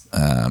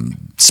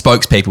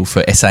spokespeople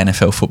for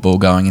SANFL football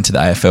going into the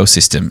AFL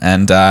system,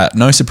 and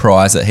no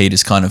surprise that he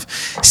just kind of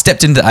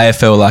stepped into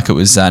AFL like it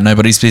was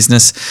nobody's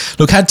business.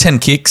 Look, had 10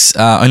 kicks,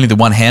 only the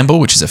 1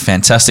 handball, which is a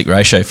fantastic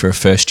ratio for a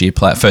first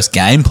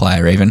game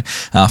player even.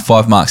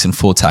 5 marks and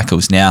 4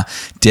 tackles. Now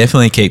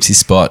definitely keeps his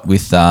spot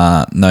with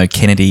no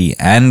Kennedy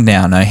and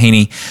now no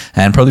Heaney,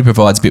 and probably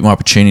provides a bit more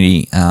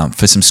opportunity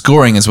for some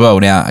scoring as well.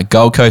 Now at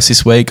Gold Coast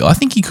this week, I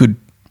think he could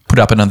put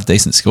up another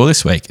decent score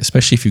this week,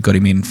 especially if you've got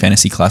him in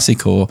Fantasy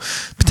Classic or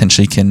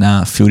potentially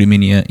can field him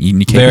in your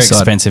keeper Very side.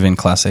 expensive in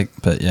Classic,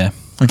 but yeah.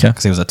 Okay.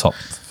 Because he was a top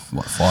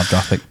 5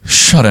 draft pick?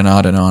 I don't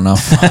know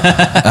enough.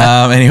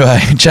 Anyway,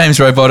 James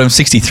Rowbottom,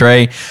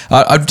 63.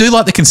 I do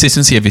like the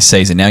consistency of his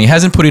season. Now, he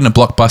hasn't put in a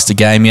blockbuster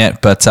game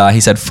yet, but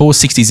he's had 4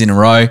 60s in a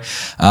row,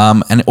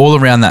 and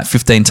all around that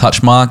 15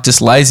 touch mark,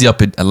 just lays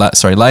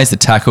the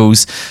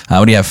tackles.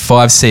 What do you have?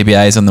 5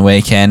 CBAs on the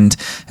weekend,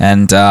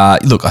 and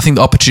look, I think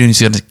the opportunity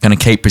is going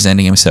to keep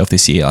presenting himself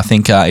this year. I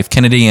think if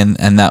Kennedy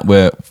and that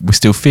were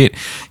still fit,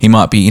 he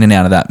might be in and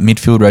out of that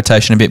midfield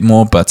rotation a bit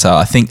more, but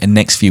I think the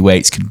next few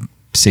weeks could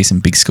see some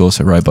big scores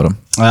for Rowbottom.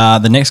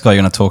 The next guy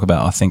you're going to talk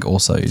about, I think,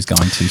 also is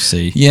going to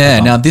see. Yeah,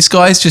 now this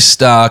guy's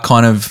just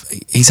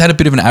he's had a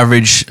bit of an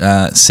average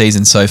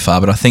season so far,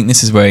 but I think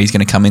this is where he's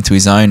going to come into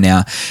his own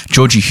now.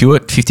 Georgie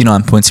Hewitt,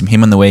 59 points from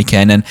him on the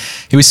weekend, and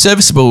he was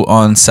serviceable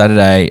on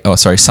Sunday,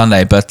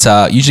 but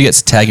usually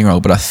gets a tagging role.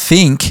 But I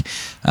think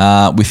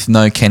with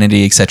no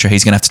Kennedy, etc.,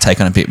 he's going to have to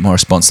take on a bit more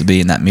responsibility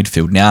in that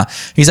midfield. Now,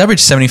 he's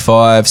averaged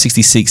 75,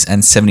 66,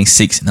 and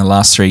 76 in the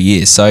last 3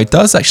 years, so he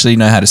does actually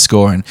know how to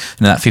score, and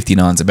that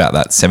 59 is about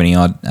that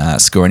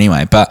 70-odd score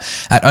anyway. But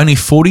at only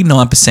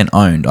 49%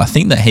 owned, I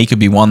think that he could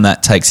be one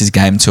that takes his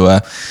game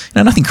to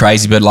nothing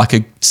crazy, but like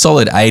a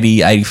solid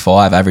 80,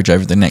 85 average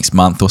over the next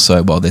month or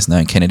so while there's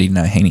no Kennedy,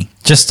 no Heaney.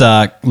 Just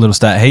a little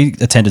stat. He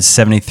attended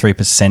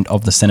 73%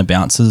 of the centre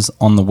bounces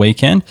on the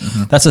weekend.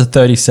 Mm-hmm. That's a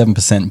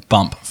 37%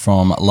 bump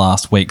from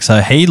last week.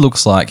 So he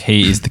looks like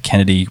he is the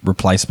Kennedy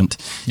replacement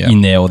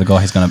in there, or the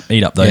guy who's going to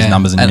eat up those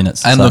numbers in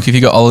minutes. And look, if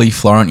you got Ollie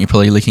Florent, you're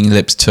probably licking your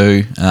lips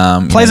too.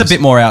 Plays a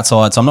bit more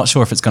outside, so I'm not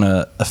sure if it's going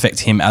to affect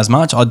him as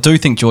much. I do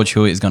think George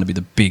Hewitt is going to be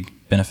the big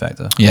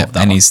benefactor. Yeah,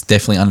 and he's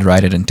definitely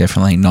underrated and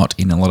definitely not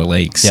in a lot of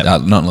leagues.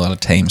 Yep. Not in a lot of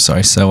teams,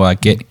 sorry. So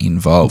get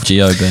involved.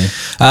 GOB.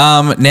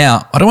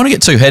 Now, I don't want to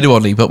get too head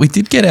wobbly, but we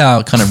did get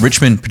our kind of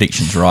Richmond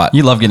predictions right.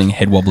 You love getting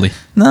head wobbly.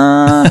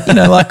 Nah,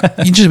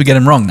 usually we get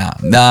them wrong.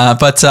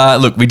 But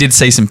look, we did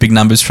see some big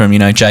numbers from,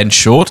 Jaden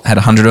Short, had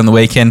 100 on the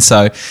weekend.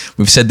 So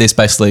we've said this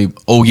basically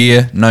all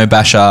year, no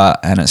Bashar,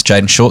 and it's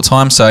Jaden Short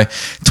time. So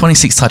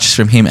 26 touches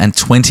from him and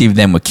 20 of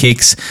them were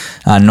kicks,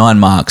 9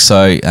 marks.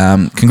 So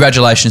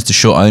congratulations to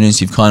Short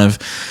owners. You've kind of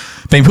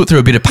been put through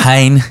a bit of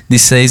pain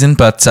this season,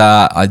 but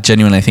I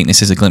genuinely think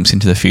this is a glimpse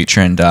into the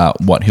future and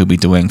what he'll be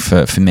doing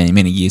for many,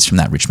 many years from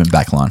that Richmond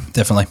backline.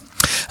 Definitely.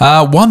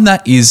 One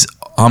that is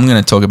I'm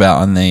going to talk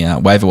about on the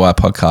Waiver Wire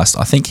podcast.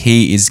 I think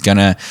he is going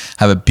to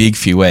have a big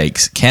few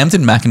weeks.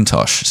 Camden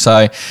McIntosh.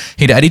 So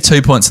he had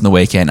 82 points on the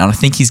weekend, and I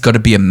think he's got to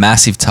be a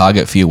massive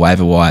target for your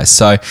waiver wire.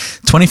 So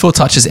 24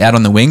 touches out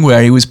on the wing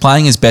where he was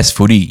playing his best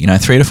footy.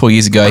 3 to 4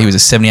 years ago, he was a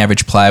 70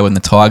 average player when the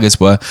Tigers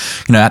were,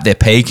 at their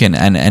peak and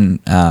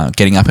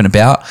getting up and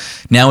about.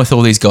 Now with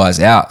all these guys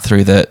out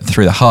through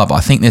the hub, I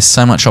think there's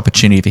so much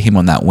opportunity for him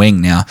on that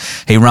wing now.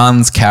 He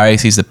runs,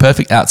 carries, he's the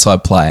perfect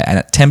outside player, and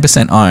at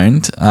 10%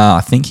 owned,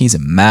 I think he's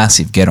a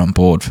massive get on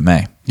board for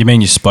me. You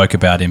mean you spoke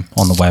about him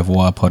on the Waiver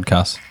Wire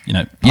podcast?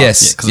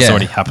 Yes, because it's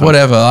already happened.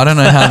 Whatever. I don't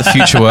know how the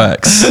future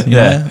works.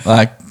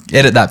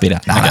 Edit that bit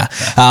out. Okay.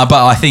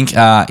 But I think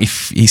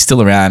if he's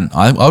still around,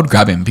 I would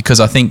grab him because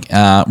I think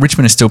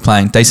Richmond is still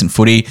playing decent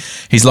footy.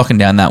 He's locking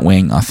down that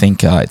wing. I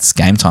think it's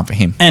game time for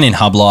him. And in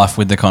hub life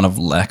with the kind of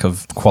lack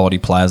of quality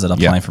players that are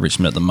playing for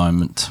Richmond at the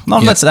moment.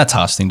 That's a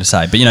harsh thing to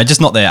say, but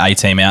just not their A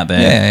team out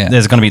there. Yeah.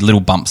 There's going to be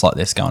little bumps like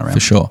this going around. For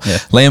sure. Yeah.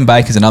 Liam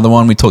Baker's another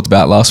one we talked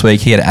about last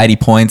week. He had 80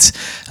 points,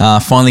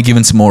 finally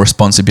given some more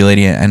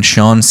responsibility and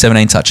shone.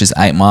 17 touches,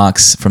 8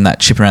 marks from that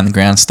chip around the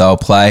ground style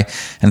play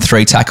and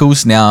 3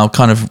 tackles. Now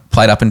kind of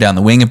played up and down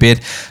the wing a bit.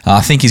 I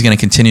think he's going to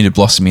continue to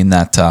blossom in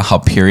that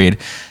hub period.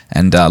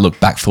 And look,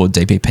 back forward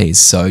DPP is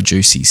so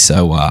juicy.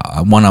 So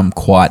one I'm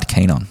quite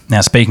keen on.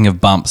 Now, speaking of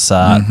bumps,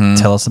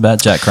 tell us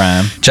about Jack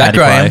Graham. Jack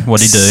Graham,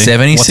 what did he do?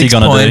 76 What's he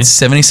going to do?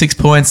 76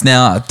 points.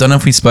 Now, I don't know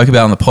if we spoke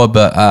about it on the pod,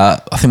 but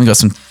I think we got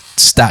some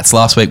stats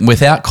last week.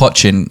 Without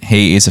Cochin,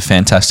 he is a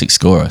fantastic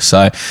scorer.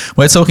 So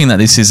we're talking that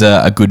this is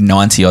a good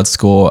 90-odd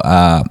score,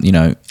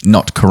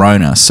 not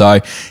Corona. So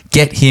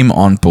get him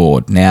on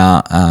board.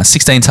 Now,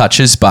 16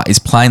 touches, but is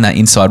playing that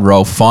inside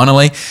role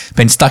finally.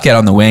 Been stuck out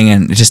on the wing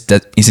and it just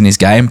isn't his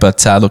game.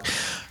 But look,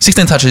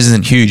 16 touches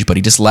isn't huge, but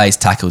he just lays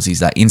tackles. He's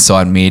that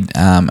inside mid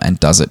and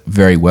does it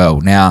very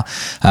well. Now,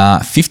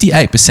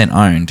 58%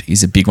 owned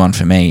is a big one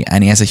for me,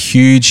 and he has a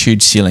huge,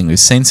 huge ceiling. We've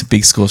seen some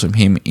big scores from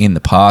him in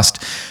the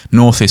past.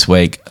 North this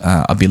week,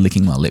 I'd be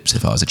licking my lips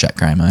if I was a Jack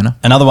Graham owner.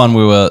 Another one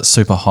we were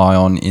super high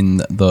on in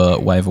the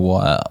Waiver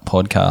Wire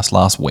podcast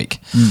last week.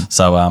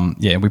 So,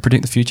 we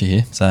predict the future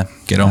here. So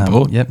get on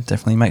board. Yep,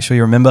 definitely. Make sure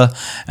you remember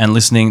and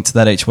listening to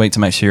that each week to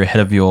make sure you're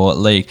ahead of your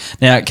league.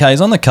 Now,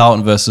 Kaes, on the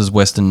Carlton versus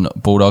Western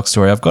Bulldogs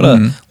story, I've got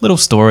a little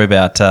story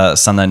about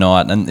Sunday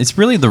night, and it's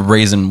really the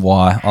reason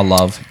why I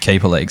love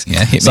keeper leagues.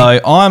 Yeah, so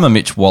I'm a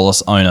Mitch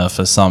Wallace owner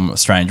for some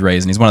strange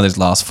reason. He's one of those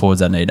last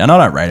forwards I need, and I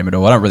don't rate him at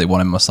all. I don't really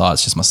want him on my side.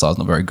 It's just my side's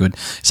not very good.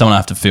 Someone I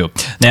have to field.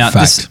 Now,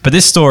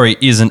 this story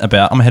isn't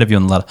about. I'm ahead of you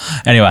on the ladder.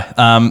 Anyway,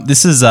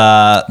 this is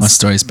my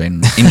story's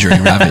been injury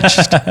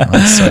ravaged.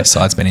 So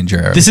side's been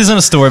injured. This isn't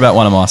a story about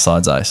one of my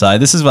sides, though. So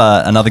this is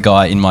another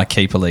guy in my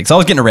keeper league. So I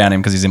was getting around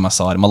him because he's in my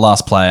side. My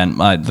last player,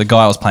 and the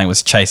guy I was playing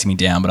was chasing me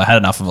down, but I had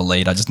enough of a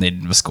lead. I just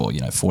needed to score,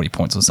 40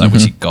 points or so,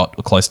 which he got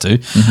close to,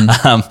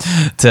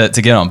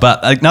 to get on. But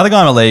another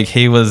guy in my league,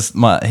 he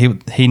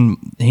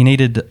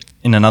needed,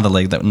 in another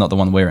league, not the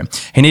one we're in,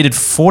 he needed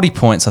 40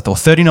 points,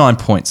 39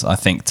 points, I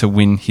think, to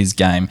win his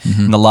game.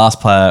 And the last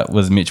player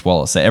was Mitch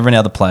Wallace. So every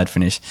other player had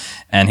finished,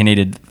 and he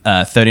needed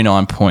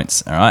 39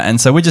 points. All right.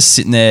 And so we're just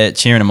sitting there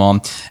cheering him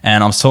on.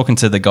 And I was talking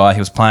to the guy who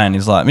was playing. He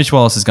was like, Mitch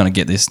Wallace is going to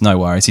get this. No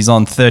worries. He's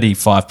on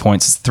 35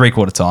 points. It's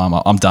 3/4 time.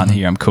 I'm done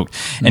here. I'm cooked.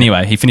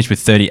 Anyway, he finished with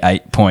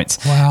 38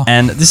 points. Wow.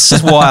 And this is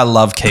just why I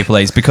love keeper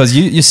leagues, because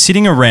you're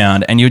sitting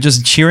around and you're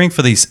just cheering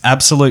for these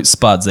absolute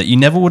spuds that you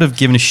never would have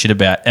given a shit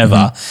about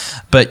ever.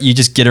 But you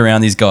just get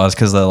around these guys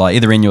because they're like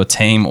either in your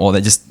team or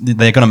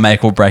they're going to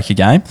make or break your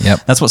game.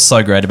 Yep. That's what's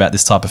so great about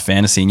this type of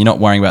fantasy. And you're not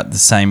worrying about the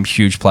same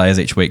huge players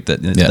each week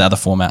that the other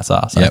formats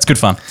are. So it's good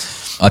fun.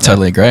 I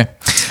totally agree.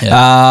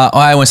 Yeah.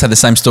 I almost had the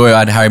same story. I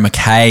had Harry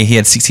McKay. He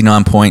had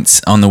 69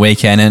 points on the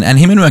weekend, and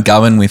him and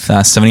McGovern with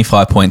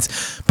 75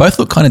 points both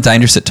look kind of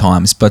dangerous at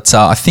times. But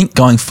I think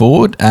going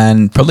forward,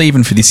 and probably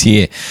even for this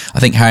year, I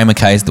think Harry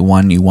McKay is the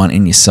one you want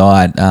in your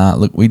side.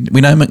 Look, we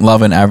know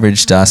McLovin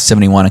averaged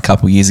 71 a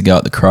couple years ago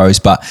at the Crows,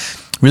 but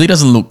really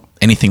doesn't look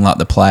anything like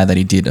the player that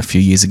he did a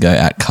few years ago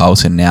at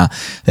Carlton. Now,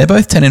 they're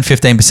both 10 and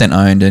 15%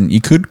 owned, and you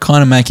could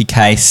kind of make a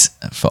case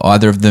for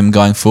either of them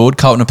going forward.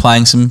 Carlton are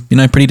playing some,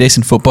 pretty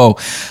decent football,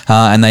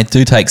 and they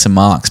do take some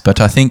marks.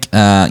 But I think,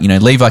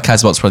 Levi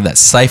Casbott's probably that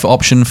safe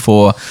option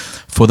for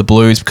the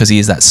Blues because he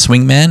is that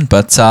swing man.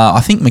 But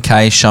I think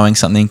McKay is showing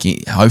something.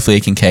 Hopefully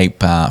he can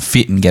keep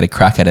fit and get a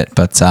crack at it.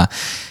 But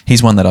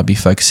he's one that I'd be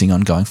focusing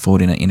on going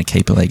forward in a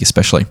keeper league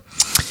especially.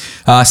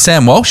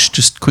 Sam Walsh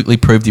just quickly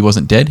proved he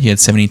wasn't dead. He had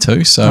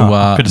 72. So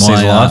good to see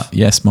he's alive.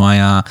 Yes,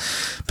 my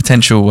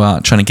potential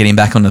trying to get him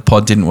back on the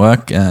pod didn't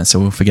work. So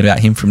we'll forget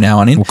about him from now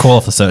on in. We'll call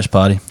off the search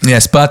party.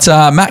 Yes, but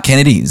Matt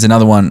Kennedy is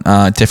another one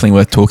definitely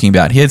worth talking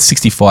about. He had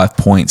 65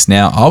 points.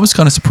 Now, I was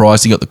kind of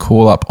surprised he got the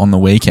call up on the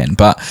weekend,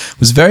 but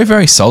was very,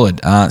 very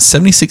solid.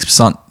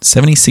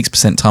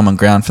 76% time on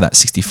ground for that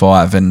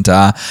 65, and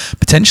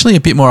potentially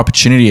a bit more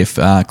opportunity if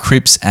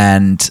Cripps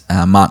and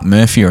Mark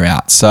Murphy are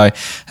out. So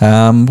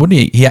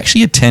he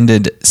actually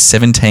attended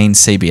 17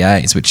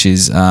 CBAs, which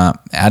is out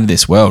of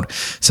this world.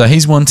 So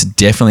he's one to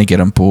definitely get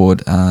on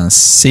board. 20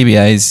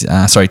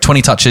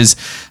 touches,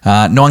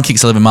 9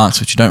 kicks, 11 marks,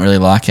 which you don't really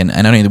like, and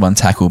only the 1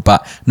 tackle,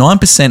 but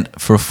 9%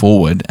 for a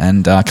forward,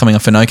 and coming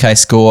off an okay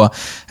score.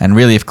 And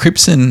really, if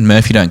Cripps and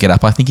Murphy don't get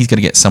up, I think he's got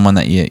to get someone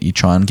that you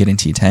try and get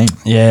into your team.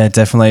 Yeah,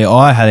 definitely.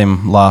 I had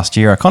him last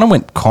year. I kind of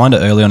went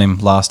early on him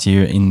last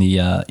year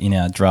in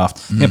our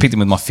draft. I picked him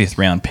with my 5th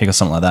round pick or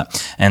something like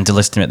that, and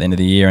delisted him at the end of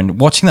the year. And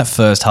watching that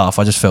first half,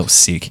 I just felt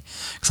sick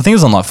because I think it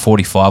was on like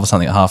 45 or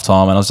something at half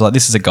time, and I was like,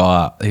 this is a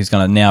guy who's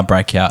going to now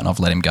break out, and I've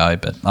let him go.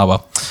 But oh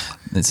well,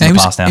 it's in the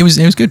past now. He was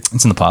good.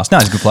 It's in the past. No,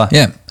 he's a good player.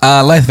 Yeah.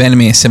 Laith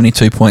Vandermeer,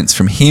 72 points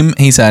from him.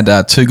 He's had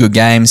 2 good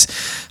games.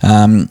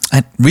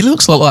 It really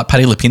looks a lot like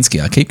Paddy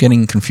Lipinski. I keep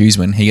getting confused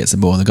when he gets the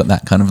ball. They've got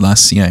that kind of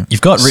nice,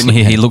 You've got written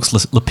here, he looks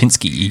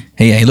Lipinski-y.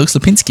 Yeah, he looks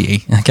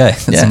Lipinski-y. Okay,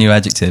 that's a new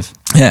adjective.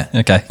 Yeah.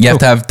 Okay. You have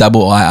to have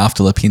double I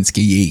after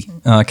Lipinski-y.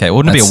 Okay,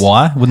 wouldn't it be a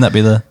Y? Wouldn't that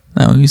be the...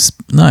 No, it's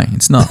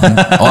not.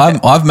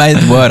 I've made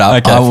the word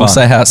up. Okay, I will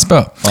say how it's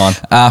spelled. Fine.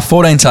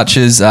 14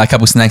 touches, a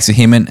couple of snakes for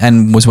him,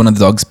 and was one of the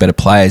Dogs' better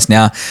players.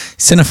 Now,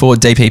 centre forward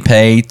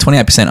DPP,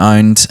 28%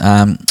 owned.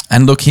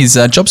 And look, his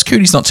job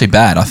security is not too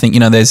bad. I think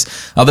there's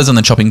others on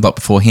the chopping block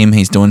before him.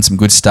 He's doing some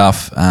good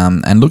stuff,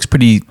 and looks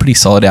pretty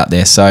solid out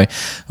there. So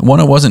one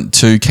I wasn't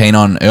too keen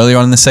on earlier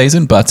on in the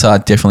season, but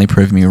definitely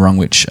proved me wrong,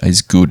 which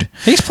is good.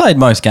 He's played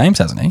most games,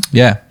 hasn't he?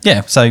 Yeah.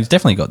 Yeah, so he's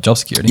definitely got job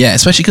security. Yeah,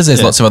 especially because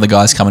there's lots of other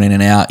guys coming in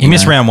and out. He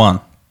missed round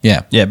 1.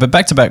 Yeah. Yeah, but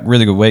back-to-back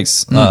really good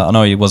weeks. I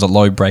know he was a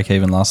low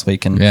break-even last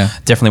week, and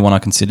definitely one I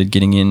considered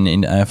getting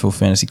in AFL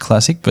Fantasy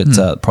Classic,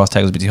 but price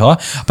tag was a bit too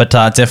high. But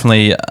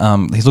definitely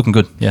he's looking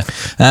good, yeah.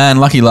 And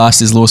lucky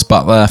last is Lewis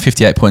Butler,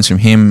 58 points from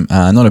him.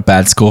 Not a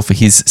bad score for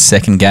his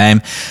second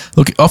game.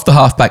 Look, off the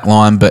half-back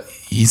line, but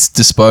his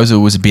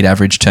disposal was a bit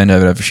average, turned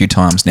over a few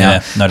times. Now,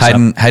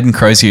 Hayden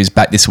Crozier is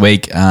back this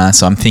week,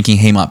 so I'm thinking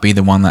he might be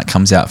the one that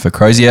comes out for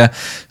Crozier.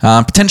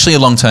 Potentially a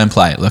long-term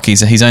play. Look,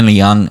 he's only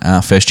young,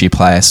 first-year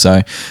player,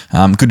 so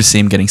good to see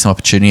him getting some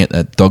opportunity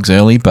at Dogs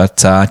early, but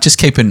just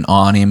keep an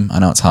eye on him. I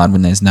know it's hard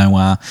when there's no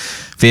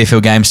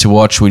VFL games to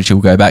watch, which we'll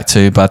go back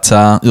to, but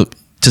look,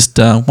 just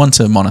one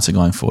to monitor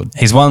going forward.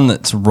 He's one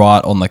that's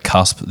right on the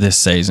cusp this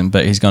season,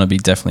 but he's going to be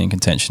definitely in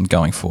contention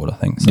going forward, I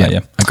think. So, yeah.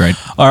 Agreed.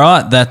 All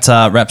right, that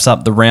wraps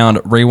up the round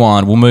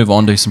rewind. We'll move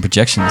on to some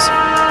projections.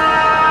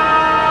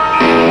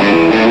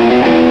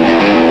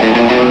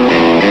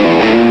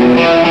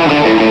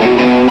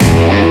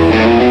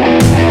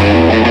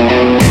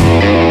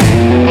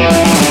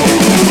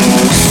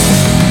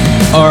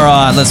 All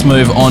right, right, let's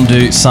move on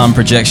to some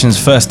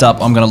projections. First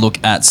up, I'm going to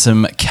look at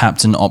some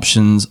captain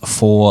options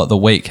for the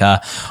week.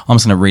 I'm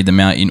just going to read them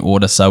out in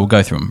order, so we'll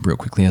go through them real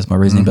quickly as my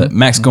reasoning. But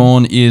Max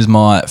Gawn is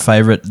my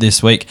favourite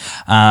this week.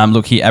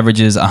 Look, he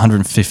averages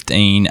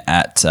 115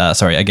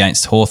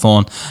 against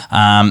Hawthorn.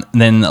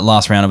 Then the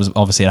last round it was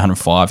obviously at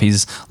 105.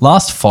 His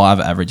last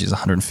 5 averages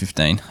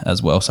 115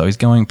 as well, so he's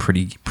going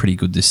pretty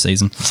good this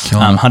season.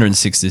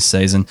 106 this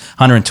season,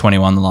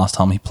 121 the last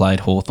time he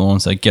played Hawthorn,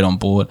 so get on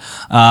board.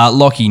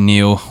 Lockie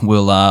Neal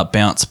will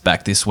bounce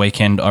back this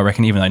weekend, I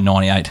reckon, even though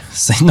 98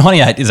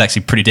 is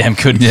actually pretty damn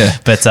good. Yeah.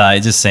 But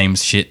it just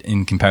seems shit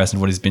in comparison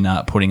to what he's been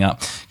putting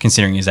up,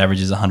 considering his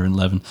average is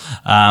 111.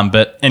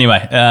 But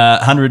anyway,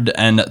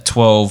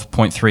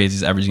 112.3 is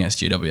his average against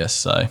GWS,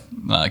 so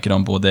get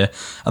on board there.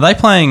 Are they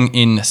playing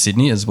in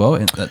Sydney as well,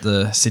 at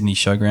the Sydney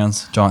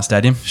Showgrounds, Giant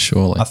Stadium?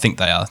 Surely. I think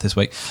they are this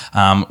week,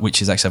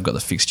 which is actually, I've got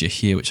the fixture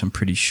here, which I'm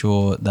pretty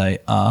sure they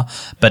are.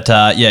 But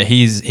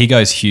he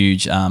goes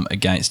huge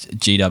against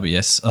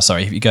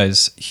GWS. He goes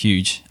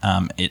huge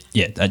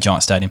at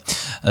Giant Stadium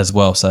as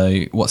well.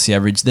 So what's the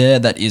average there?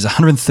 That is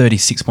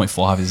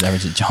 136.5 is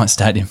average at Giant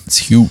Stadium. It's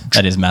huge.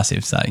 That is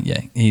massive. So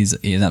yeah, he's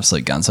an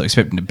absolute gun. So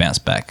expect him to bounce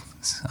back.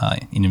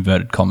 In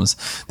inverted commas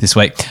this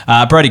week.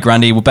 Brodie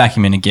Grundy, we'll back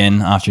him in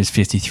again after his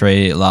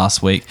 53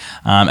 last week.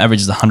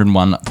 Averages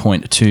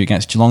 101.2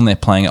 against Geelong. They're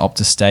playing at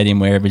Optus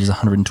Stadium where averages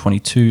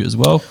 122 as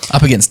well.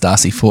 Up against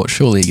Darcy Fort,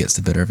 surely he gets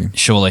the better of him.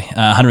 Surely.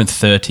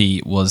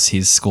 130 was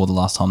his score the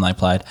last time they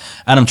played.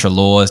 Adam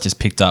Treloar has just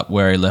picked up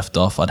where he left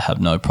off. I'd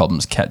have no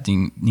problems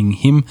captaining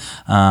him.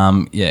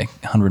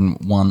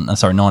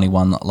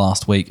 91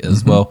 last week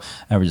as well.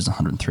 Averages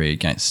 103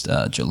 against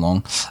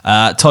Geelong.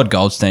 Todd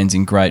Goldstein's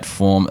in great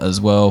form as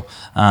well.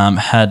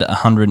 Had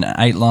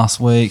 108 last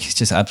week. He's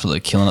just absolutely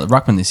killing it. The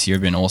ruckman this year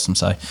have been awesome.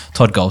 So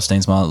Todd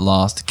Goldstein's my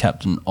last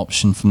captain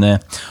option from there.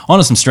 On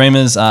to some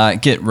streamers.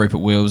 Get Rupert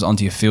Wills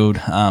onto your field.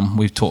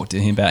 We've talked to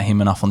him about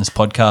him enough on this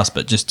podcast,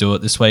 but just do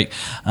it this week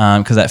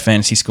because that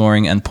fantasy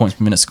scoring and points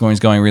per minute scoring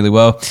is going really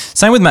well.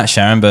 Same with Matt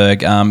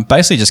Scharenberg,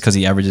 basically just because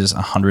he averages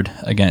 100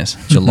 against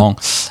Geelong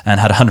and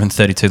had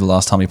 132 the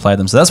last time he played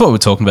them. So that's what we were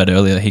talking about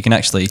earlier. He can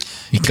actually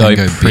go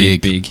pretty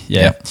big.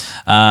 Yeah.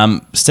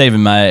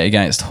 Stephen May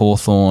against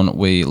Hawthorn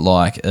we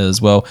like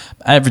as well.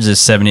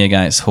 Averages 70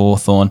 against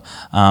Hawthorn.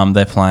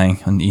 They're playing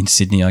in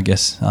Sydney, I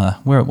guess.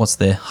 What's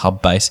their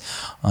hub base?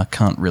 I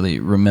can't really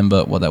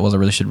remember what that was. I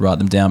really should write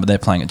them down, but they're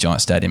playing at Giant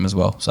Stadium as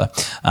well. So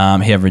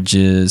he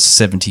averages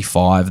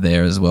 75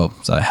 there as well.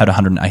 So had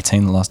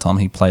 118 the last time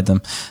he played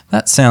them.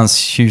 That sounds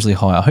hugely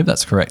high. I hope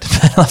that's correct.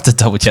 I'll have to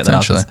double check that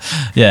after.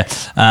 Yeah.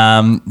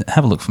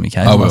 Have a look for me,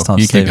 Kaes. I will.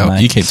 You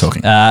keep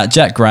talking.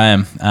 Jack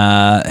Graham,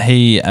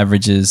 he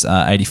averages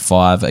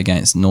 85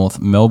 against North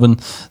Melbourne.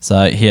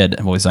 So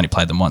he's only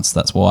played them once, so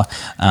that's why.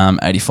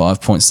 85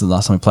 points the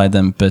last time he played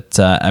them, but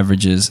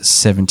averages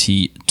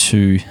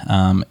 72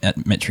 at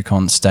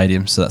Metricon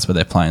Stadium, so that's where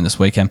they're playing this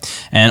weekend.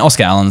 And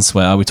Oscar Allen's,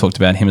 we talked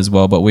about him as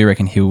well, but we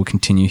reckon he will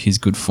continue his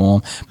good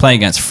form. Playing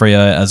against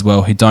Freo as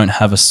well, who don't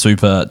have a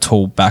super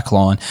tall back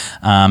line,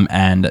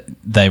 and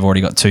they've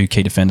already got 2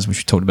 key defenders, which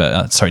we talked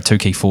about, 2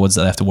 key forwards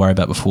that they have to worry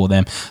about before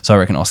them. So I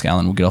reckon Oscar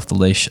Allen will get off the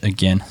leash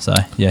again. So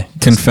yeah.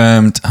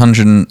 Confirmed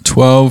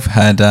 112,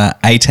 had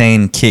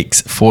 18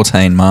 kicks,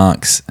 14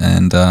 marks,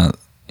 and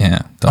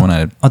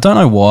dominated. I don't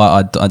know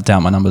why I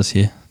doubt my numbers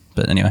here.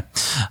 But anyway,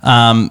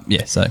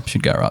 so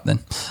should go right then.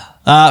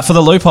 For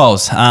the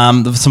loopholes,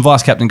 some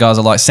vice captain guys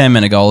I like. Sam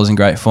Menegola is in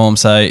great form,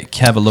 so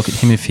have a look at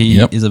him if he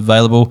is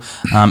available.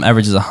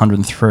 Averages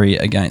 103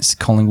 against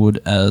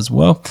Collingwood as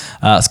well.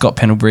 Scott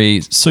Pendlebury,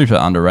 super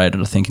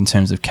underrated, I think, in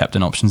terms of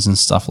captain options and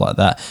stuff like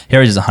that. He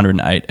averages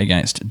 108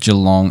 against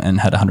Geelong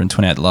and had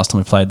 128 the last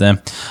time we played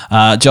them.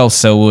 Joel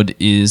Selwood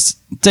is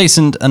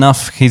decent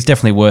enough. He's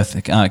definitely worth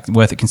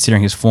it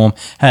considering his form.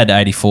 Had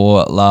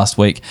 84 last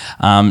week.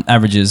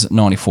 Averages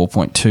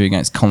 94.2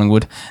 against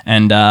Collingwood.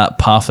 And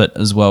Parfitt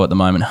as well at the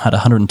moment. Had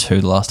 102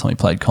 the last time he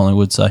played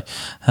Collingwood. So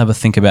have a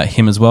think about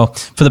him as well.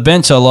 For the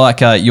bench, I like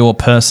your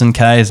person,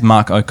 Kaes,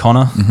 Mark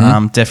O'Connor.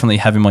 Definitely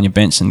have him on your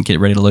bench and get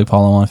ready to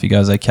loophole him on if he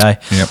goes okay.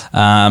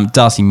 Yep.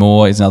 Darcy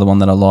Moore is another one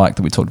that I like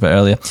that we talked about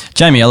earlier.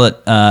 Jamie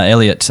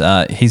Elliott,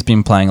 he's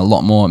been playing a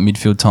lot more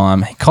midfield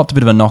time. He copped a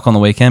bit of a knock on the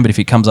weekend, but if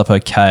he comes up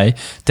okay,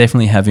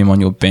 definitely have him on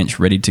your bench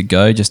ready to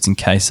go just in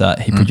case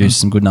he produces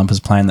some good numbers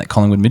playing that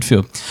Collingwood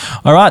midfield.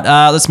 All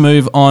right, let's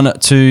move on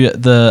to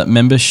the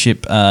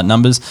membership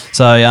numbers.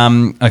 So,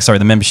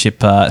 the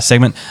membership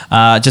segment.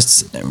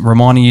 Just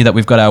reminding you that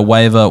we've got our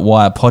waiver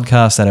wire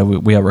podcast that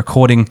we are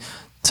recording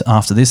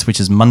after this, which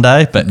is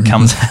Monday, but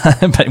comes.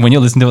 But when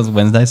you're listening to it, it's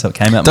Wednesday, so it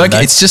came out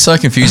Monday. It's just so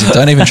confusing.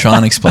 Don't even try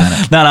and explain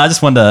it. No, I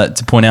just wanted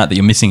to point out that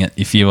you're missing it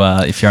if you're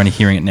only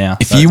hearing it now.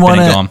 If you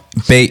want to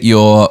beat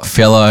your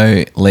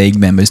fellow league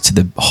members to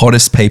the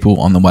hottest people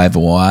on the waiver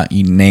wire,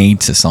 you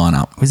need to sign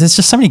up. Because there's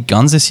just so many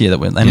guns this year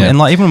and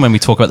like even when we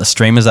talk about the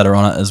streamers that are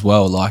on it as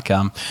well, like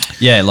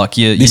like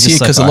you this year,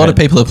 because a lot of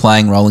people are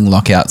playing rolling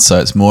lockouts, so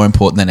it's more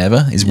important than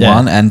ever. Is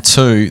one, and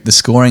two, the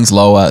scoring's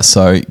lower,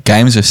 so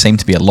games seem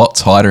to be a lot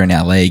tighter in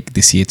our league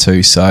this year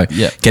too. So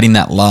getting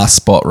that last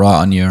spot right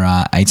on your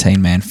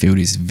 18-man field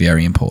is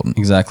very important.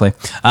 Exactly.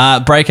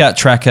 Breakout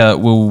tracker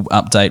will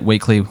update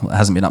weekly. It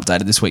hasn't been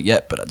updated this week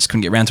yet, but I just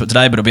couldn't get around to it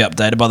today. But it'll be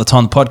updated by the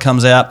time the pod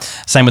comes out.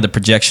 Same with the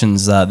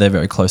projections. They're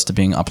very close to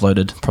being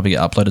uploaded. Probably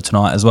get uploaded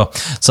tonight as well.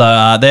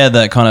 So they're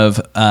the kind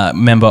of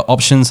member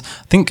options.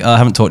 I think I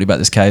haven't talked to you about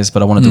this case,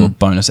 but I want to do a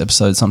bonus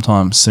episode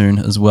sometime soon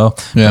as well.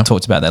 Yeah. I'll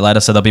talk about that later.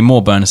 So there'll be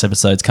more bonus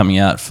episodes coming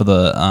out for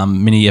the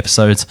mini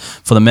episodes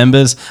for the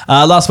members.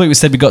 Last week we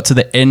said we got to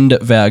the end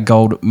of our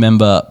gold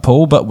member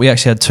pool, but we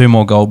actually had 2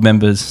 more gold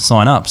members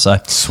sign up. So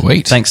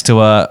sweet. Thanks to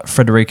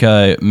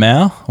Frederico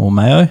Mao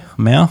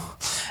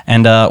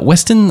and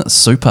Western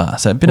Super.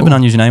 So a bit of an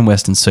unusual name,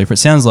 Western Super. It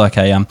sounds like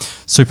a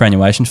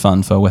superannuation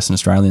fund for Western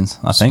Australians,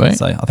 I think. Sweet.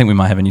 So I think we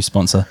might have a new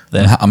sponsor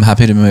there. I'm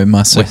happy to move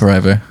my super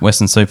over.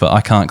 Western Super.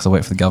 I can't because I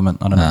work for the government.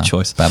 I don't have a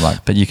choice. Bad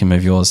luck. But you can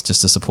move yours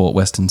just to support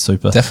Western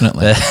Super.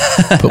 Definitely.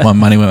 Put my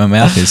money where my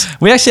mouth is.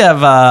 We actually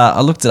have, I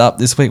looked it up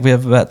this week, we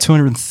have about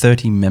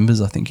 230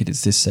 members, I think it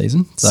is this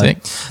season. So sick.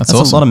 That's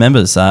awesome. A lot of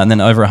members. And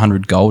then over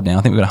 100 gold now.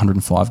 I think we've got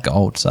 105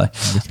 gold. So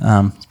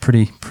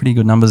pretty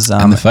good numbers.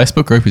 And the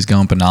Facebook group is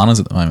going bananas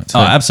at the moment too.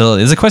 Oh, absolutely.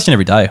 There's a question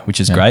every day, which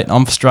is great.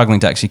 I'm struggling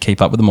to actually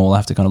keep up with them all. I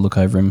have to kind of look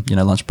over them,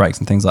 lunch breaks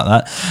and things like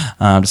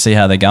that to see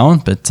how they're going.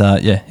 But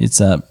it's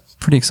a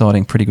pretty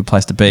exciting, pretty good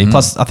place to be.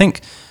 Plus, I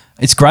think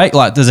it's great.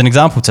 Like there's an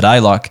example today,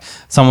 like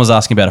someone was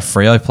asking about a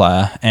Freo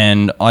player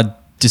and I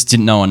just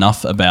didn't know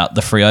enough about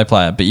the Freo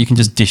player, but you can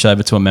just dish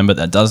over to a member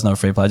that does know a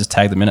Freo player, just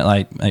tag them in it,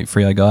 like, hey,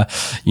 Freo guy,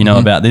 you know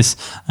about this.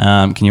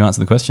 Can you answer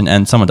the question?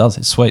 And someone does.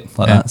 It's sweet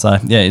like that. So,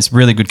 it's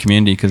really good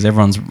community because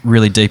everyone's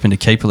really deep into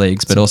keeper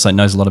leagues, but also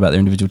knows a lot about their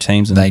individual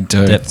teams and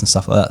depth and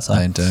stuff like that. So,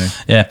 they do.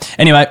 Yeah.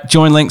 Anyway,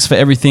 join links for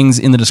everything's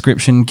in the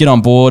description. Get on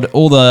board.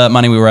 All the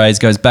money we raise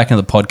goes back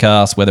into the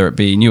podcast, whether it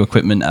be new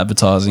equipment,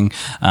 advertising,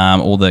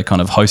 all the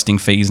kind of hosting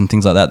fees and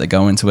things like that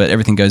go into it.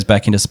 Everything goes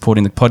back into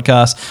supporting the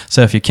podcast.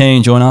 So if you're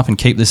keen, join up and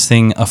keep this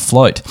thing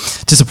afloat.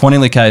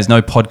 Disappointingly, Kaes,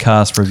 no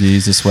podcast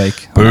reviews this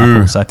week on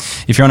Apple. So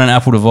if you're on an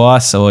Apple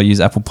device or use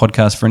Apple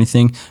Podcasts for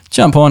anything,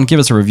 jump on, give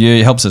us a review.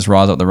 It helps us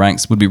rise up the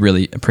ranks. Would be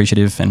really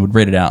appreciative and would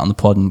read it out on the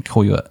pod and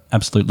call you an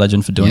absolute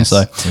legend for doing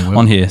so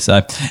on here. So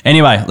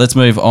anyway, let's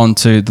move on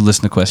to the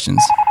listener questions.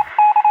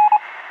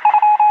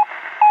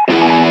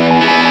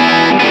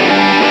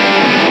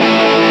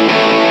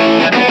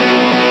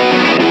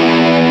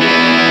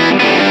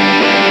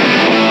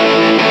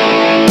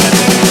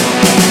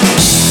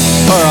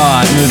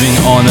 Moving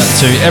on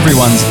to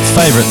everyone's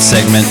favourite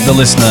segment, the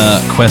listener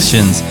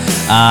questions.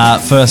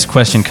 First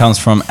question comes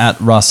from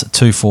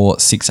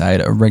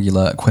 @Russ2468, a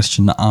regular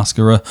question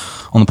asker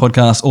on the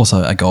podcast,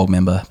 also a gold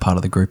member, part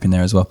of the group in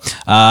there as well.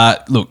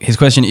 Look, his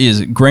question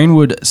is,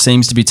 Greenwood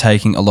seems to be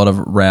taking a lot of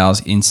Rouse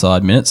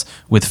inside minutes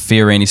with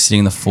Fiorini sitting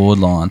in the forward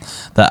line.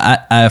 The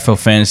AFL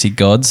fantasy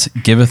gods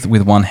giveth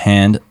with one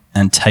hand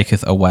and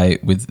taketh away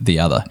with the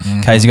other.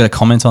 Kaes, you got a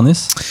comment on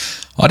this?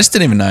 I just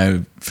didn't even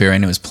know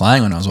Fiorini was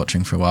playing when I was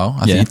watching for a while.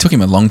 I think it took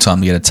him a long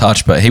time to get a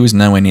touch, but he was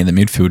nowhere near the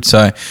midfield.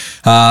 So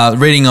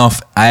reading off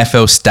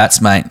AFL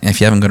stats, mate, if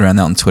you haven't got around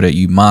that on Twitter,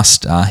 you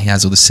must. He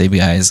has all the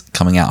CBAs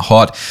coming out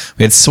hot.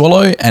 We had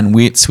Swallow and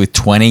Witts with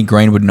 20,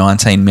 Greenwood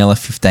 19, Miller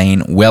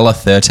 15, Weller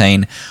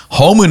 13,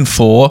 Holman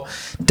 4,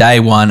 Day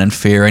 1 and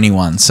Fiorini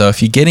 1. So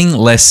if you're getting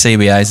less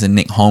CBAs than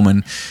Nick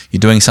Holman, you're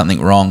doing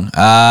something wrong.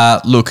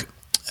 Look,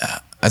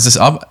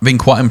 I've been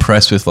quite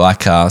impressed with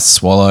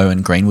Swallow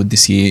and Greenwood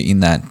this year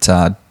in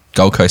that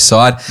Gold Coast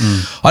side.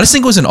 I just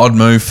think it was an odd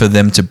move for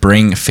them to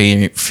bring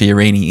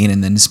Fiorini in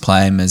and then just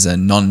play him as a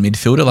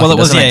non-midfielder. It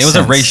was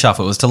a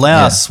reshuffle. It was to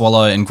allow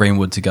Swallow and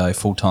Greenwood to go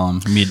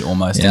full-time mid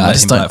almost. Yeah, I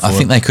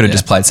think they could have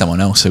just played someone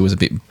else who was a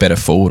bit better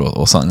forward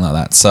or something like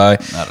that. So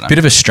a bit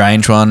of a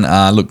strange one.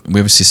 Look, we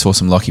obviously saw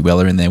some Lockie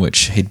Weller in there,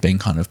 which he'd been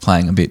kind of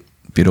playing a bit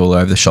all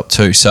over the shop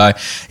too. So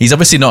he's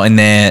obviously not in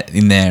their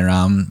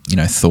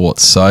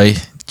thoughts. So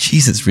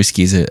geez, it's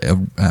risky as a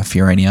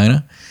Fiorini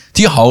owner.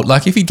 Do you hold,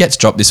 if he gets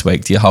dropped this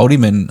week, do you hold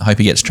him and hope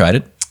he gets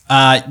traded?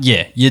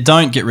 You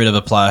don't get rid of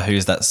a player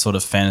who's that sort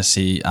of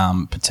fantasy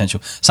potential.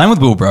 Same with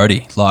Will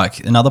Brodie,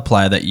 another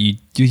player that you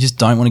just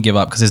don't want to give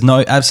up because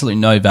there's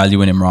absolutely no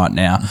value in him right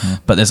now,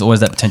 but there's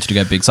always that potential to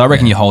go big. So I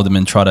reckon you hold them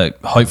and try to,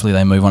 hopefully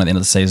they move on at the end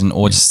of the season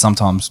or just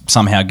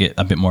somehow get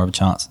a bit more of a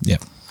chance. Yeah.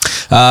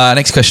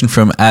 Next question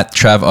from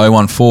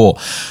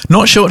 @Trav014.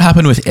 Not sure what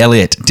happened with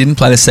Elliott. Didn't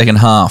play the second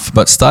half,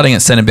 but starting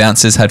at centre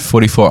bounces had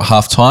 44 at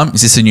half time.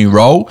 Is this a new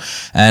role?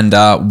 And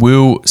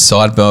will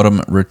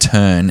Sidebottom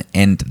return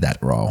end that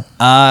role?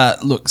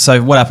 Look,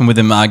 so what happened with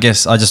him? I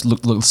guess I just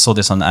saw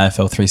this on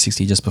AFL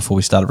 360 just before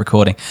we started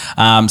recording.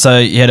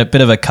 So he had a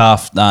bit of a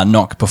calf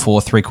knock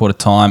before 3/4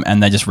 time,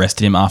 and they just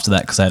rested him after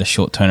that because they had a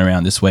short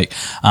turnaround this week.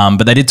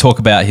 But they did talk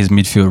about his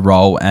midfield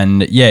role,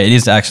 and yeah, it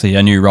is actually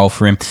a new role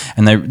for him,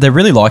 and they're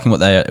really liking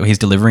what he's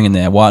delivering in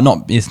there. Why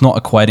not? It's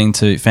not equating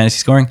to fantasy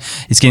scoring.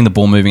 It's getting the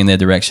ball moving in their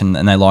direction,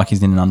 and they like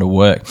he's in and under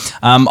work.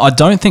 I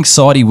don't think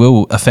Sidey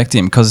will affect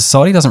him because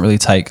Sidey doesn't really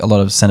take a lot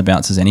of centre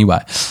bounces anyway.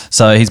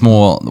 So he's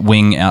more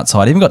wing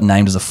outside. He even got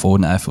named as a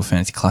forward in AFL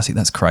Fantasy Classic.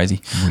 That's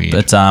crazy. Weird.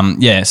 But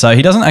yeah, so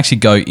he doesn't actually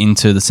go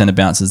into the centre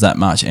bounces that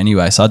much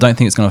anyway. So I don't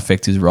think it's going to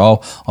affect his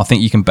role. I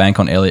think you can bank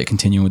on Elliott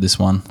continuing with this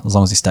one as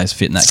long as he stays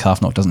fit and that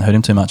calf knock doesn't hurt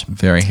him too much.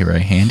 Very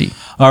handy.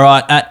 All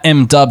right, at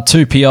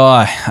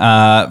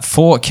MDub2PI,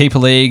 for keeper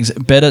leagues,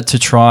 better to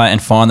try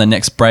and find the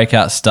next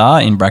breakout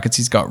star. In brackets,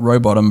 he's got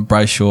Rowbottom,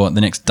 Brayshaw,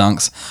 the next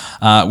Dunks,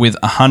 with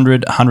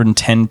 100,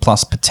 110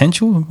 plus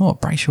potential. Oh,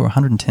 Brayshaw,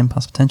 110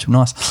 plus potential,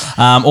 nice.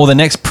 Or the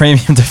next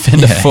premium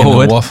defender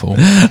forward. Waffle.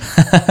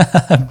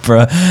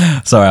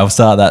 Bruh. Sorry, I'll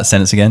start that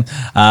sentence again.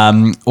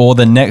 Or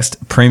the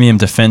next premium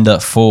defender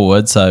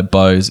forward, so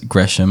Bose,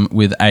 Gresham,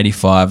 with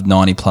 85,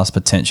 90 plus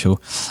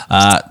potential.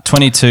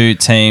 22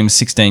 teams,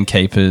 16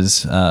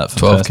 keepers. For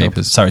 12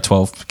 keepers. Sorry,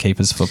 12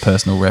 keepers for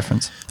personal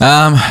reference.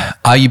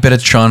 Are you better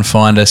to try and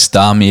find a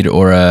star mid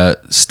or a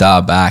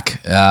star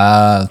back?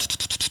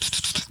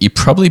 You're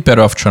probably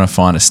better off trying to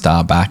find a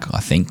star back, I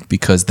think,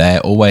 because they're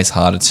always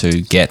harder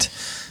to get.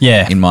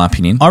 Yeah, in my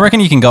opinion. I reckon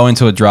you can go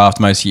into a draft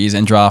most years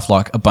and draft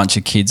like a bunch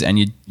of kids, and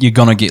you're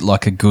gonna get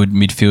like a good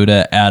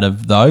midfielder out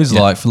of those.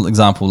 Yeah. Like for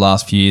example,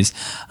 last few years,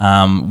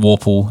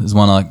 Warple is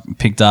one I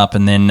picked up,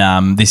 and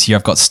then this year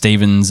I've got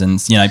Stevens,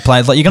 and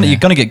players like you're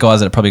gonna get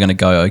guys that are probably gonna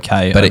go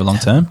okay over long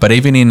term. But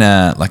even in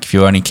like if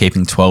you're only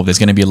keeping 12, there's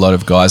going to be a lot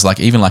of guys like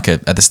even like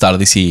at the start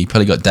of this year, you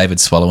probably got David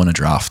Swallow in a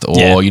draft,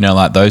 or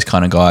like those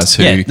kind of guys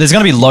who. Yeah, there's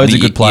gonna be loads of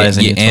good players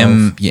in your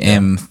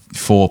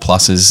M4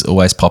 pluses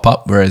always pop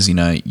up, whereas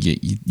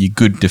your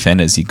good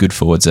defenders, your good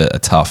forwards are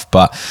tough.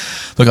 But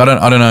look, I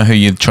don't know who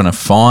you're trying to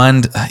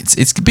find.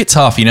 It's a bit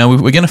tough. We're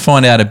going to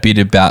find out a bit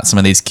about some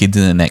of these kids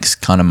in the next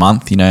kind of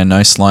month.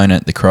 No Sloan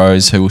at the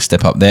Crows, who will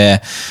step up there.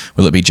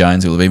 Will it be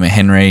Jones? Will it be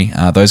Henry?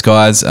 Those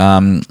guys.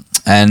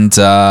 And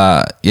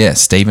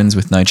Stevens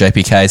with no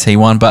JPKs, he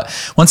won. But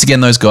once again,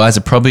 those guys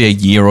are probably a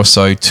year or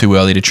so too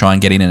early to try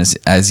and get in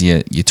as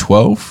your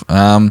 12.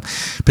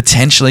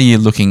 Potentially, you're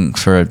looking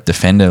for a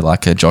defender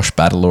like a Josh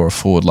Battle or a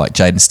forward like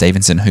Jaden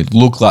Stevenson, who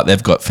look like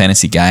they've got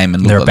fantasy game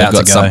and look like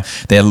they've got some.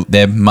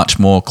 They're much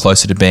more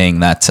closer to being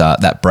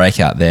that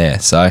breakout there.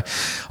 So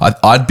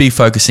I'd be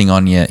focusing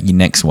on your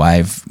next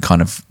wave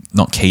kind of.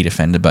 Not key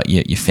defender, but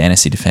your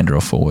fantasy defender or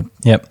forward.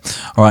 Yep.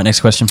 All right,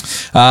 next question.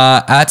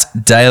 At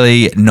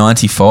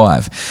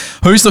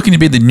Daily95, who's looking to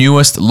be the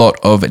newest lot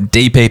of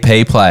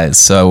DPP players?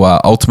 So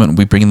Ultimate will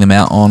be bringing them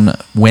out on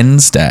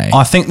Wednesday.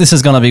 I think this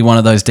is going to be one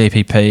of those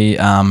DPP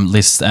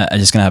lists that are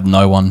just going to have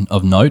no one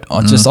of note.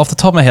 Just off the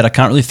top of my head, I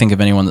can't really think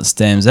of anyone that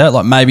stands out.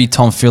 Like maybe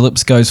Tom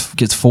Phillips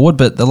gets forward,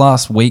 but the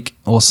last week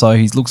or so,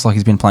 he looks like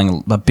he's been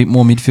playing a bit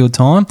more midfield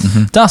time.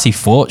 Mm-hmm. Darcy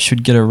Fort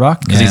should get a ruck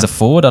because he's a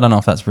forward. I don't know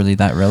if that's really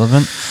that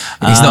relevant.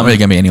 He's not really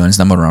going to be anyone's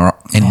number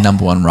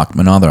one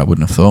ruckman either, I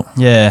wouldn't have thought.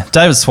 Yeah,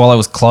 David Swallow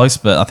was close,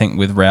 but I think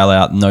with Rowell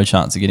out, no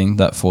chance of getting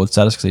that forward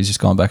status because he's just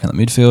gone back in the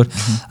midfield.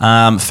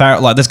 Mm-hmm.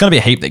 Farrell, there's going to be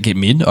a heap that get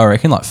mid, I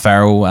reckon, like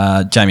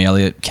Farrell, Jamie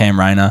Elliott, Cam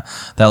Rayner,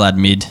 they'll add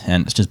mid,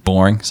 and it's just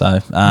boring. So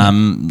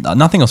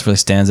nothing else really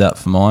stands out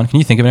for mine. Can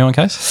you think of anyone,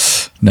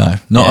 Kaes? No,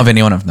 not of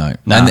anyone of note.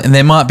 No. And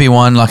there might be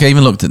one, like I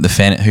even looked at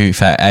who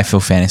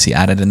AFL Fantasy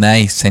added, and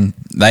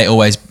they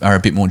always are a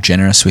bit more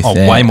generous with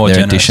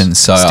their additions.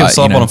 So still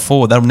side bottom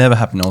forward. That'll never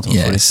happen in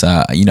Ultimate Footy.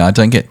 So, I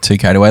don't get too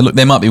carried away. Look,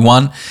 there might be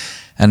one.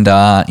 And,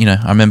 I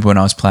remember when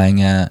I was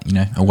playing, a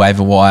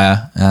waiver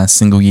wire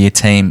single year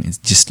team, it's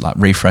just like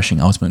refreshing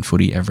Ultimate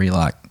Footy every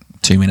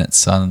 2 minutes.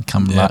 So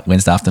come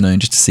Wednesday afternoon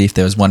just to see if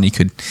there was one you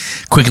could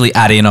quickly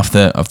add in off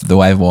the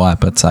waiver wire.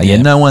 But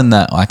no one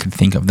that I could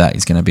think of that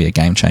is going to be a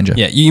game changer.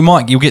 Yeah,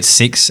 you'll get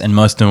 6, and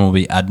most of them will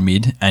be add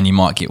mid, and you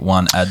might get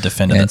one add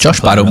defender. Yeah, Josh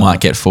Battle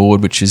might get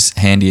forward, which is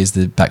handy as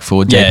the back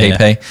forward DPP.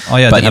 Yeah. Oh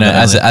yeah, but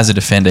as a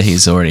defender,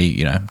 he's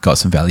already got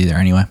some value there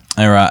anyway.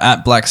 All right,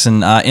 at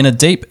Blackson, in a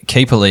deep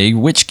keeper league,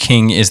 which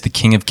king is the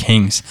king of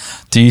kings?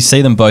 Do you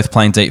see them both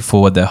playing deep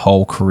forward their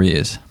whole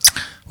careers?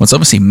 Well, it's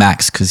obviously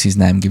Max because his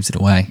name gives it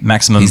away.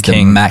 Maximum He's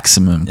King. The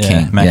maximum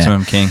king.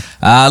 Maximum King.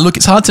 Look,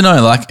 it's hard to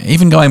know. Like,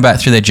 even going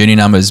back through their junior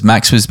numbers,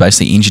 Max was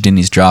basically injured in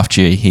his draft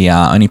year. He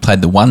only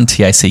played the one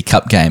TAC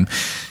Cup game.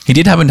 He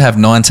did happen to have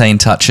 19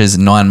 touches,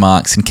 9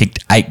 marks, and kicked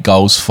 8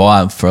 goals,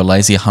 5 for a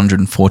lazy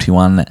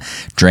 141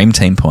 Dream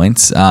Team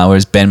points,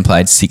 whereas Ben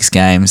played 6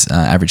 games,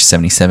 averaged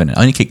 77, and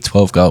only kicked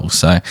 12 goals.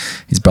 So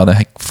his brother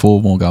had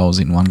 4 more goals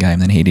in one game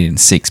than he did in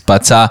 6.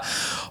 But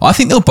I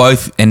think they'll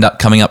both end up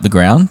coming up the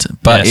ground.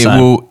 But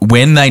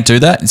when they do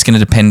that, it's going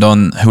to depend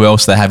on who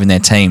else they have in their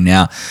team.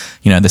 Now,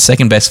 the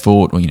second best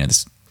forward,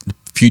 the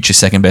future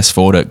second best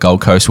forward at Gold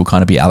Coast will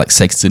kind of be Alex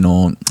Sexton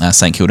or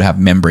St Kilda have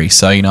Membry.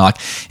 So,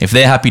 if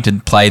they're happy to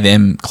play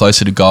them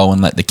closer to goal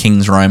and let the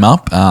Kings roam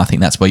up, I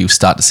think that's where you'll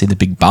start to see the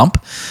big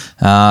bump.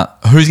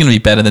 Who's going to be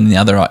better than the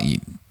other?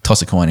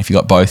 Toss a coin. If you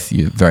got both,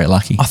 you're very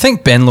lucky. I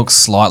think Ben looks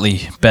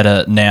slightly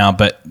better now,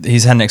 but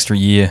he's had an extra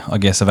year, I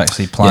guess, of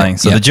actually playing.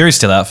 So the jury's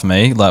still out for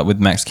me, like with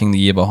Max King the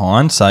year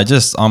behind. So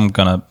I'm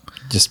going to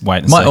just wait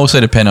and see. Might also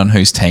depend on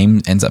whose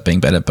team ends up being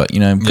better, but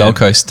Gold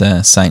Coast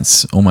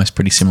Saints almost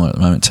pretty similar at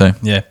the moment too.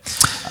 Yeah.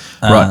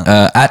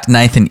 Right. At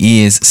Nathan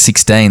Ears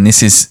 16,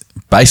 this is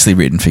basically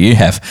written for you,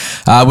 Heff.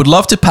 Would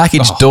love to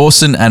package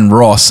Dawson and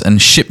Ross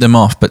and ship them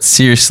off, but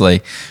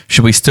seriously,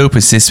 should we still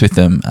persist with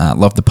them?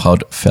 Love the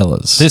pod,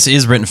 fellas. This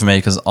is written for me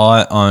because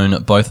I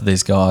own both of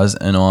these guys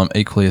and I'm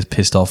equally as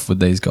pissed off with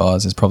these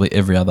guys as probably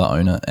every other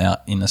owner out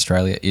in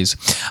Australia is.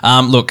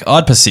 Look,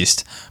 I'd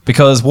persist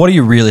because what are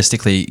you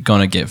realistically going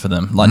to get for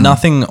them? Like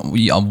nothing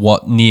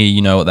what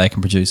they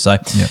can produce. So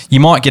you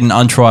might get an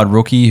untried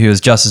rookie who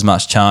has just as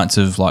much chance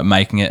of like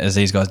making it as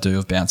these guys do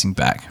of bouncing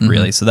back,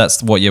 really. So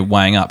that's what you're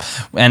weighing up.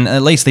 And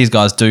at least these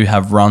guys do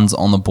have runs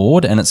on the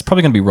board, and it's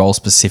probably going to be role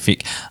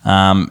specific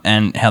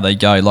and how they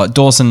go. Like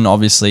Dawson,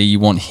 obviously, you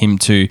want him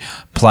to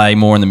play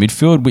more in the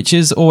midfield, which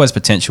is always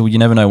potential. You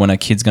never know when a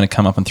kid's going to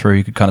come up and through.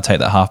 You could kind of take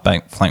that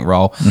half-back flank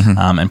role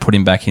and put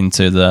him back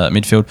into the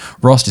midfield.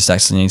 Ross just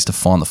actually needs to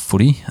find the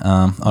footy.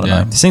 I don't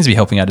know. He seems to be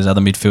helping out his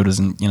other midfielders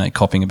and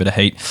copying a bit of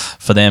heat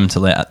for them to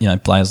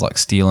let players like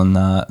Steele and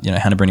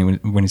Hannah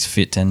Brenny when he's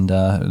fit and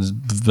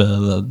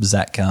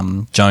Zach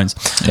Jones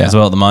as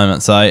well at the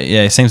moment. So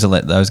yeah, he seems to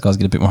let those guys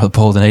get a bit more of the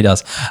ball than he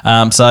does.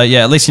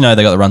 At least they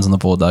got the runs on the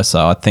board though.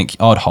 So I think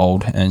I'd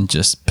hold and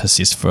just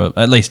persist for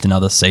at least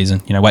another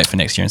season. Wait for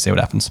next year and see what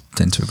happens.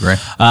 Tend to agree.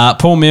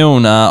 Paul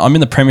Milne, I'm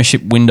in the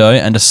premiership window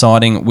and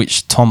deciding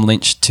which Tom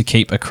Lynch to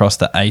keep across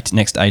the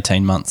next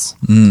 18 months.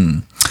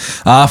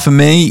 For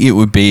me, it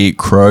would be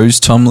Crows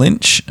Tom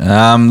Lynch.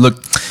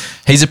 Look,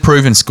 he's a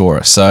proven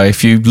scorer. So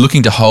if you're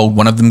looking to hold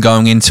one of them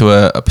going into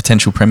a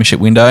potential premiership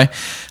window,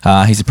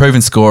 he's a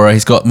proven scorer.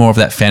 He's got more of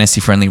that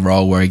fantasy-friendly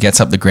role where he gets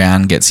up the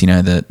ground, gets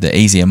the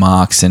easier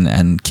marks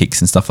and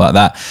kicks and stuff like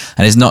that,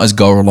 and is not as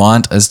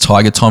goal-reliant as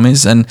Tiger Tom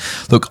is. And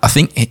look, I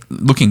think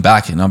looking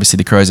back, and obviously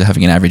the Crows are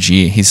having an average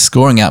year, his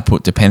scoring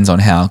output depends on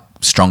how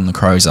strong the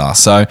Crows are.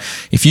 So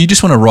if you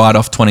just want to ride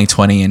off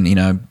 2020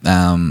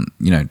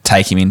 and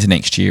take him into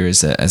next year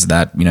as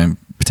that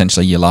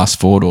potentially your last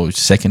forward or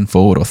second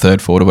forward or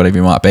third forward or whatever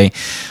you might be,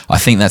 I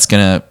think that's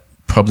going to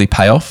probably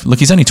pay off. Look,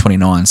 he's only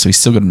 29, so he's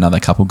still got another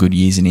couple good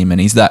years in him, and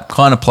he's that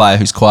kind of player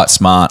who's quite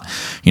smart,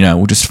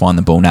 will just find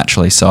the ball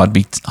naturally, so I'd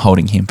be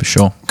holding him for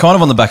sure. Kind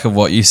of on the back of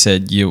what you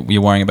said,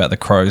 you're worrying about the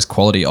Crows'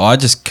 quality. I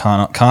just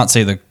can't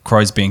see the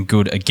Crows being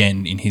good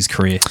again in his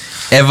career.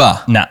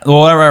 Ever? Nah.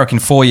 Well, I reckon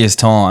 4 years'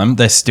 time,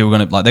 they're still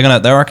going to,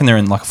 they reckon they're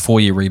in like a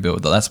 4-year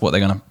rebuild. That's what they're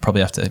going to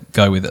probably have to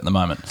go with at the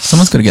moment.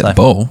 Someone's got to get the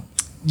ball.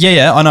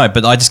 Yeah, I know,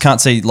 but I just can't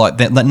see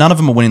none of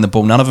them are winning the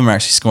ball. None of them are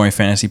actually scoring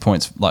fantasy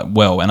points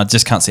well, and I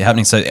just can't see it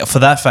happening. So for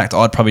that fact,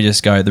 I'd probably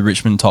just go the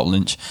Richmond Top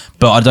Lynch,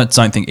 but I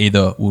don't think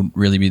either will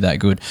really be that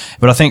good.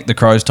 But I think the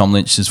Crows Tom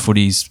Lynch's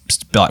footy's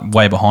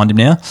way behind him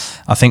now.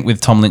 I think with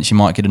Tom Lynch, you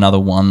might get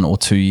another 1 or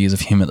 2 years of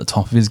him at the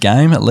top of his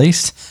game at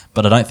least.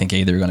 But I don't think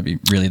either are going to be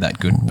really that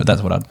good. But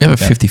that's what I'd have a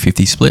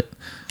 50-50 split.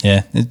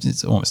 Yeah,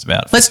 it's almost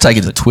about. Let's take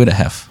it to Twitter,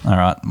 Heff. All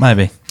right,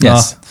 maybe.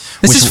 Yes.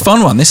 This is a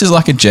fun one. This is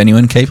like a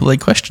genuine Keeper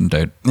League question,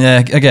 dude. Yeah,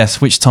 I guess.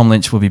 Which Tom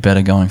Lynch will be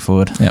better going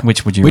forward? Yeah.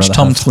 Which would you Which rather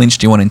Tom have? Lynch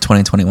do you want in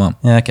 2021?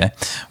 Yeah, okay.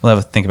 We'll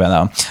have a think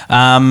about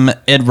that one.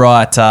 Ed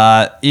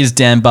Wright, is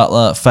Dan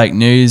Butler fake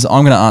news?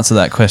 I'm going to answer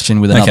that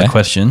question with another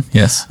question.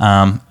 Yes.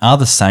 Are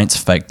the Saints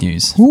fake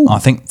news? Ooh. I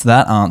think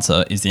that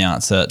answer is the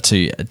answer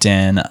to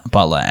Dan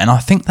Butler, and I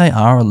think they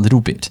are a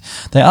little bit.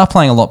 They are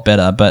playing a lot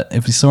better, but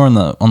if we saw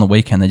on the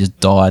weekend, they just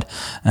died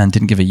and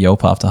didn't give a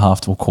yelp after half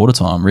to a quarter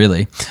time,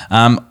 really.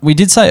 We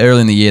did say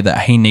early in the year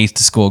that he needs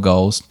to score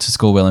goals to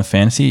score well in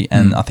fantasy,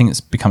 and I think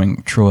it's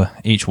becoming truer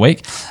each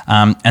week.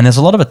 And there's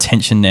a lot of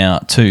attention now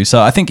too.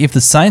 So I think if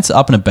the Saints are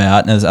up and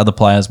about and there's other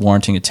players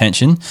warranting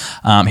attention,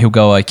 he'll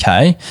go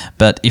okay.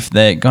 But if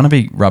they're going to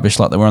be rubbish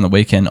like they were on the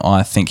weekend,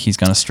 I think he's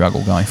going to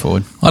struggle going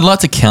forward. I'd like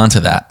to counter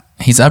that.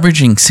 He's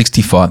averaging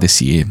 65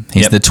 this year.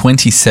 He's the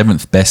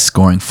 27th best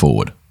scoring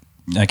forward.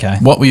 Okay.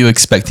 What were you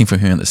expecting from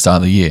him at the start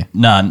of the year?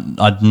 No,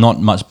 not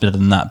much better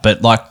than that. But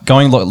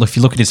if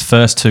you look at his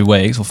first 2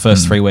 weeks or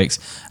first 3 weeks,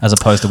 as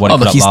opposed to what he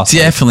put up last week.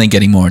 He's definitely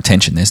getting more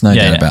attention. There's no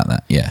doubt about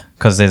that. Yeah.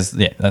 Because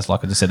that's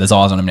like I just said, there's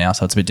eyes on him now,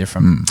 so it's a bit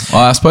different.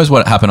 Well, I suppose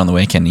what happened on the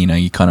weekend,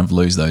 you kind of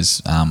lose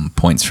those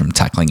points from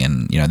tackling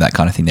and, that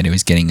kind of thing that he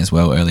was getting as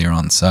well earlier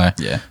on. So,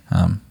 yeah.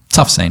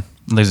 Tough scene.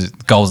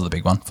 Goals are the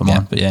big one for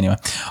mine. But yeah, anyway.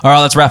 All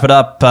right, let's wrap it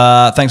up.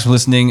 Thanks for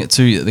listening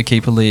to the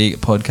Keeper League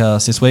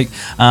podcast this week.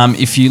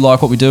 If you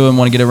like what we do and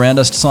want to get around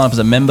us, sign up as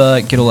a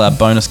member, get all our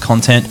bonus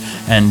content,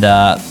 and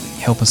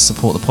help us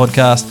support the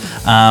podcast.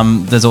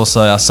 There's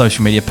also our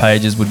social media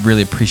pages. Would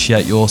really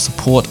appreciate your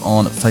support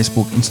on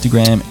Facebook,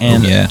 Instagram,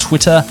 and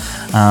Twitter.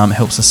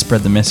 Helps us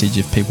spread the message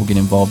if people get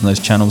involved in those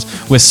channels.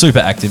 We're super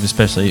active,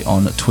 especially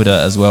on Twitter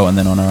as well, and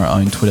then on our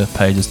own Twitter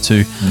pages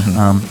too,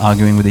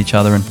 arguing with each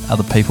other and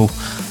other people.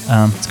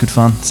 It's good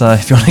fun. So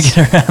if you want to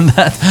get around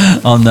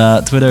that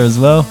on Twitter as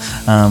well,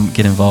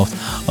 get involved.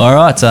 All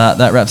right,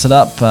 that wraps it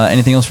up.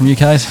 Anything else from you,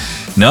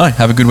 Kaes? No,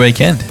 have a good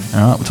weekend.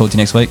 All right, we'll talk to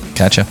you next week.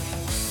 Catch ya.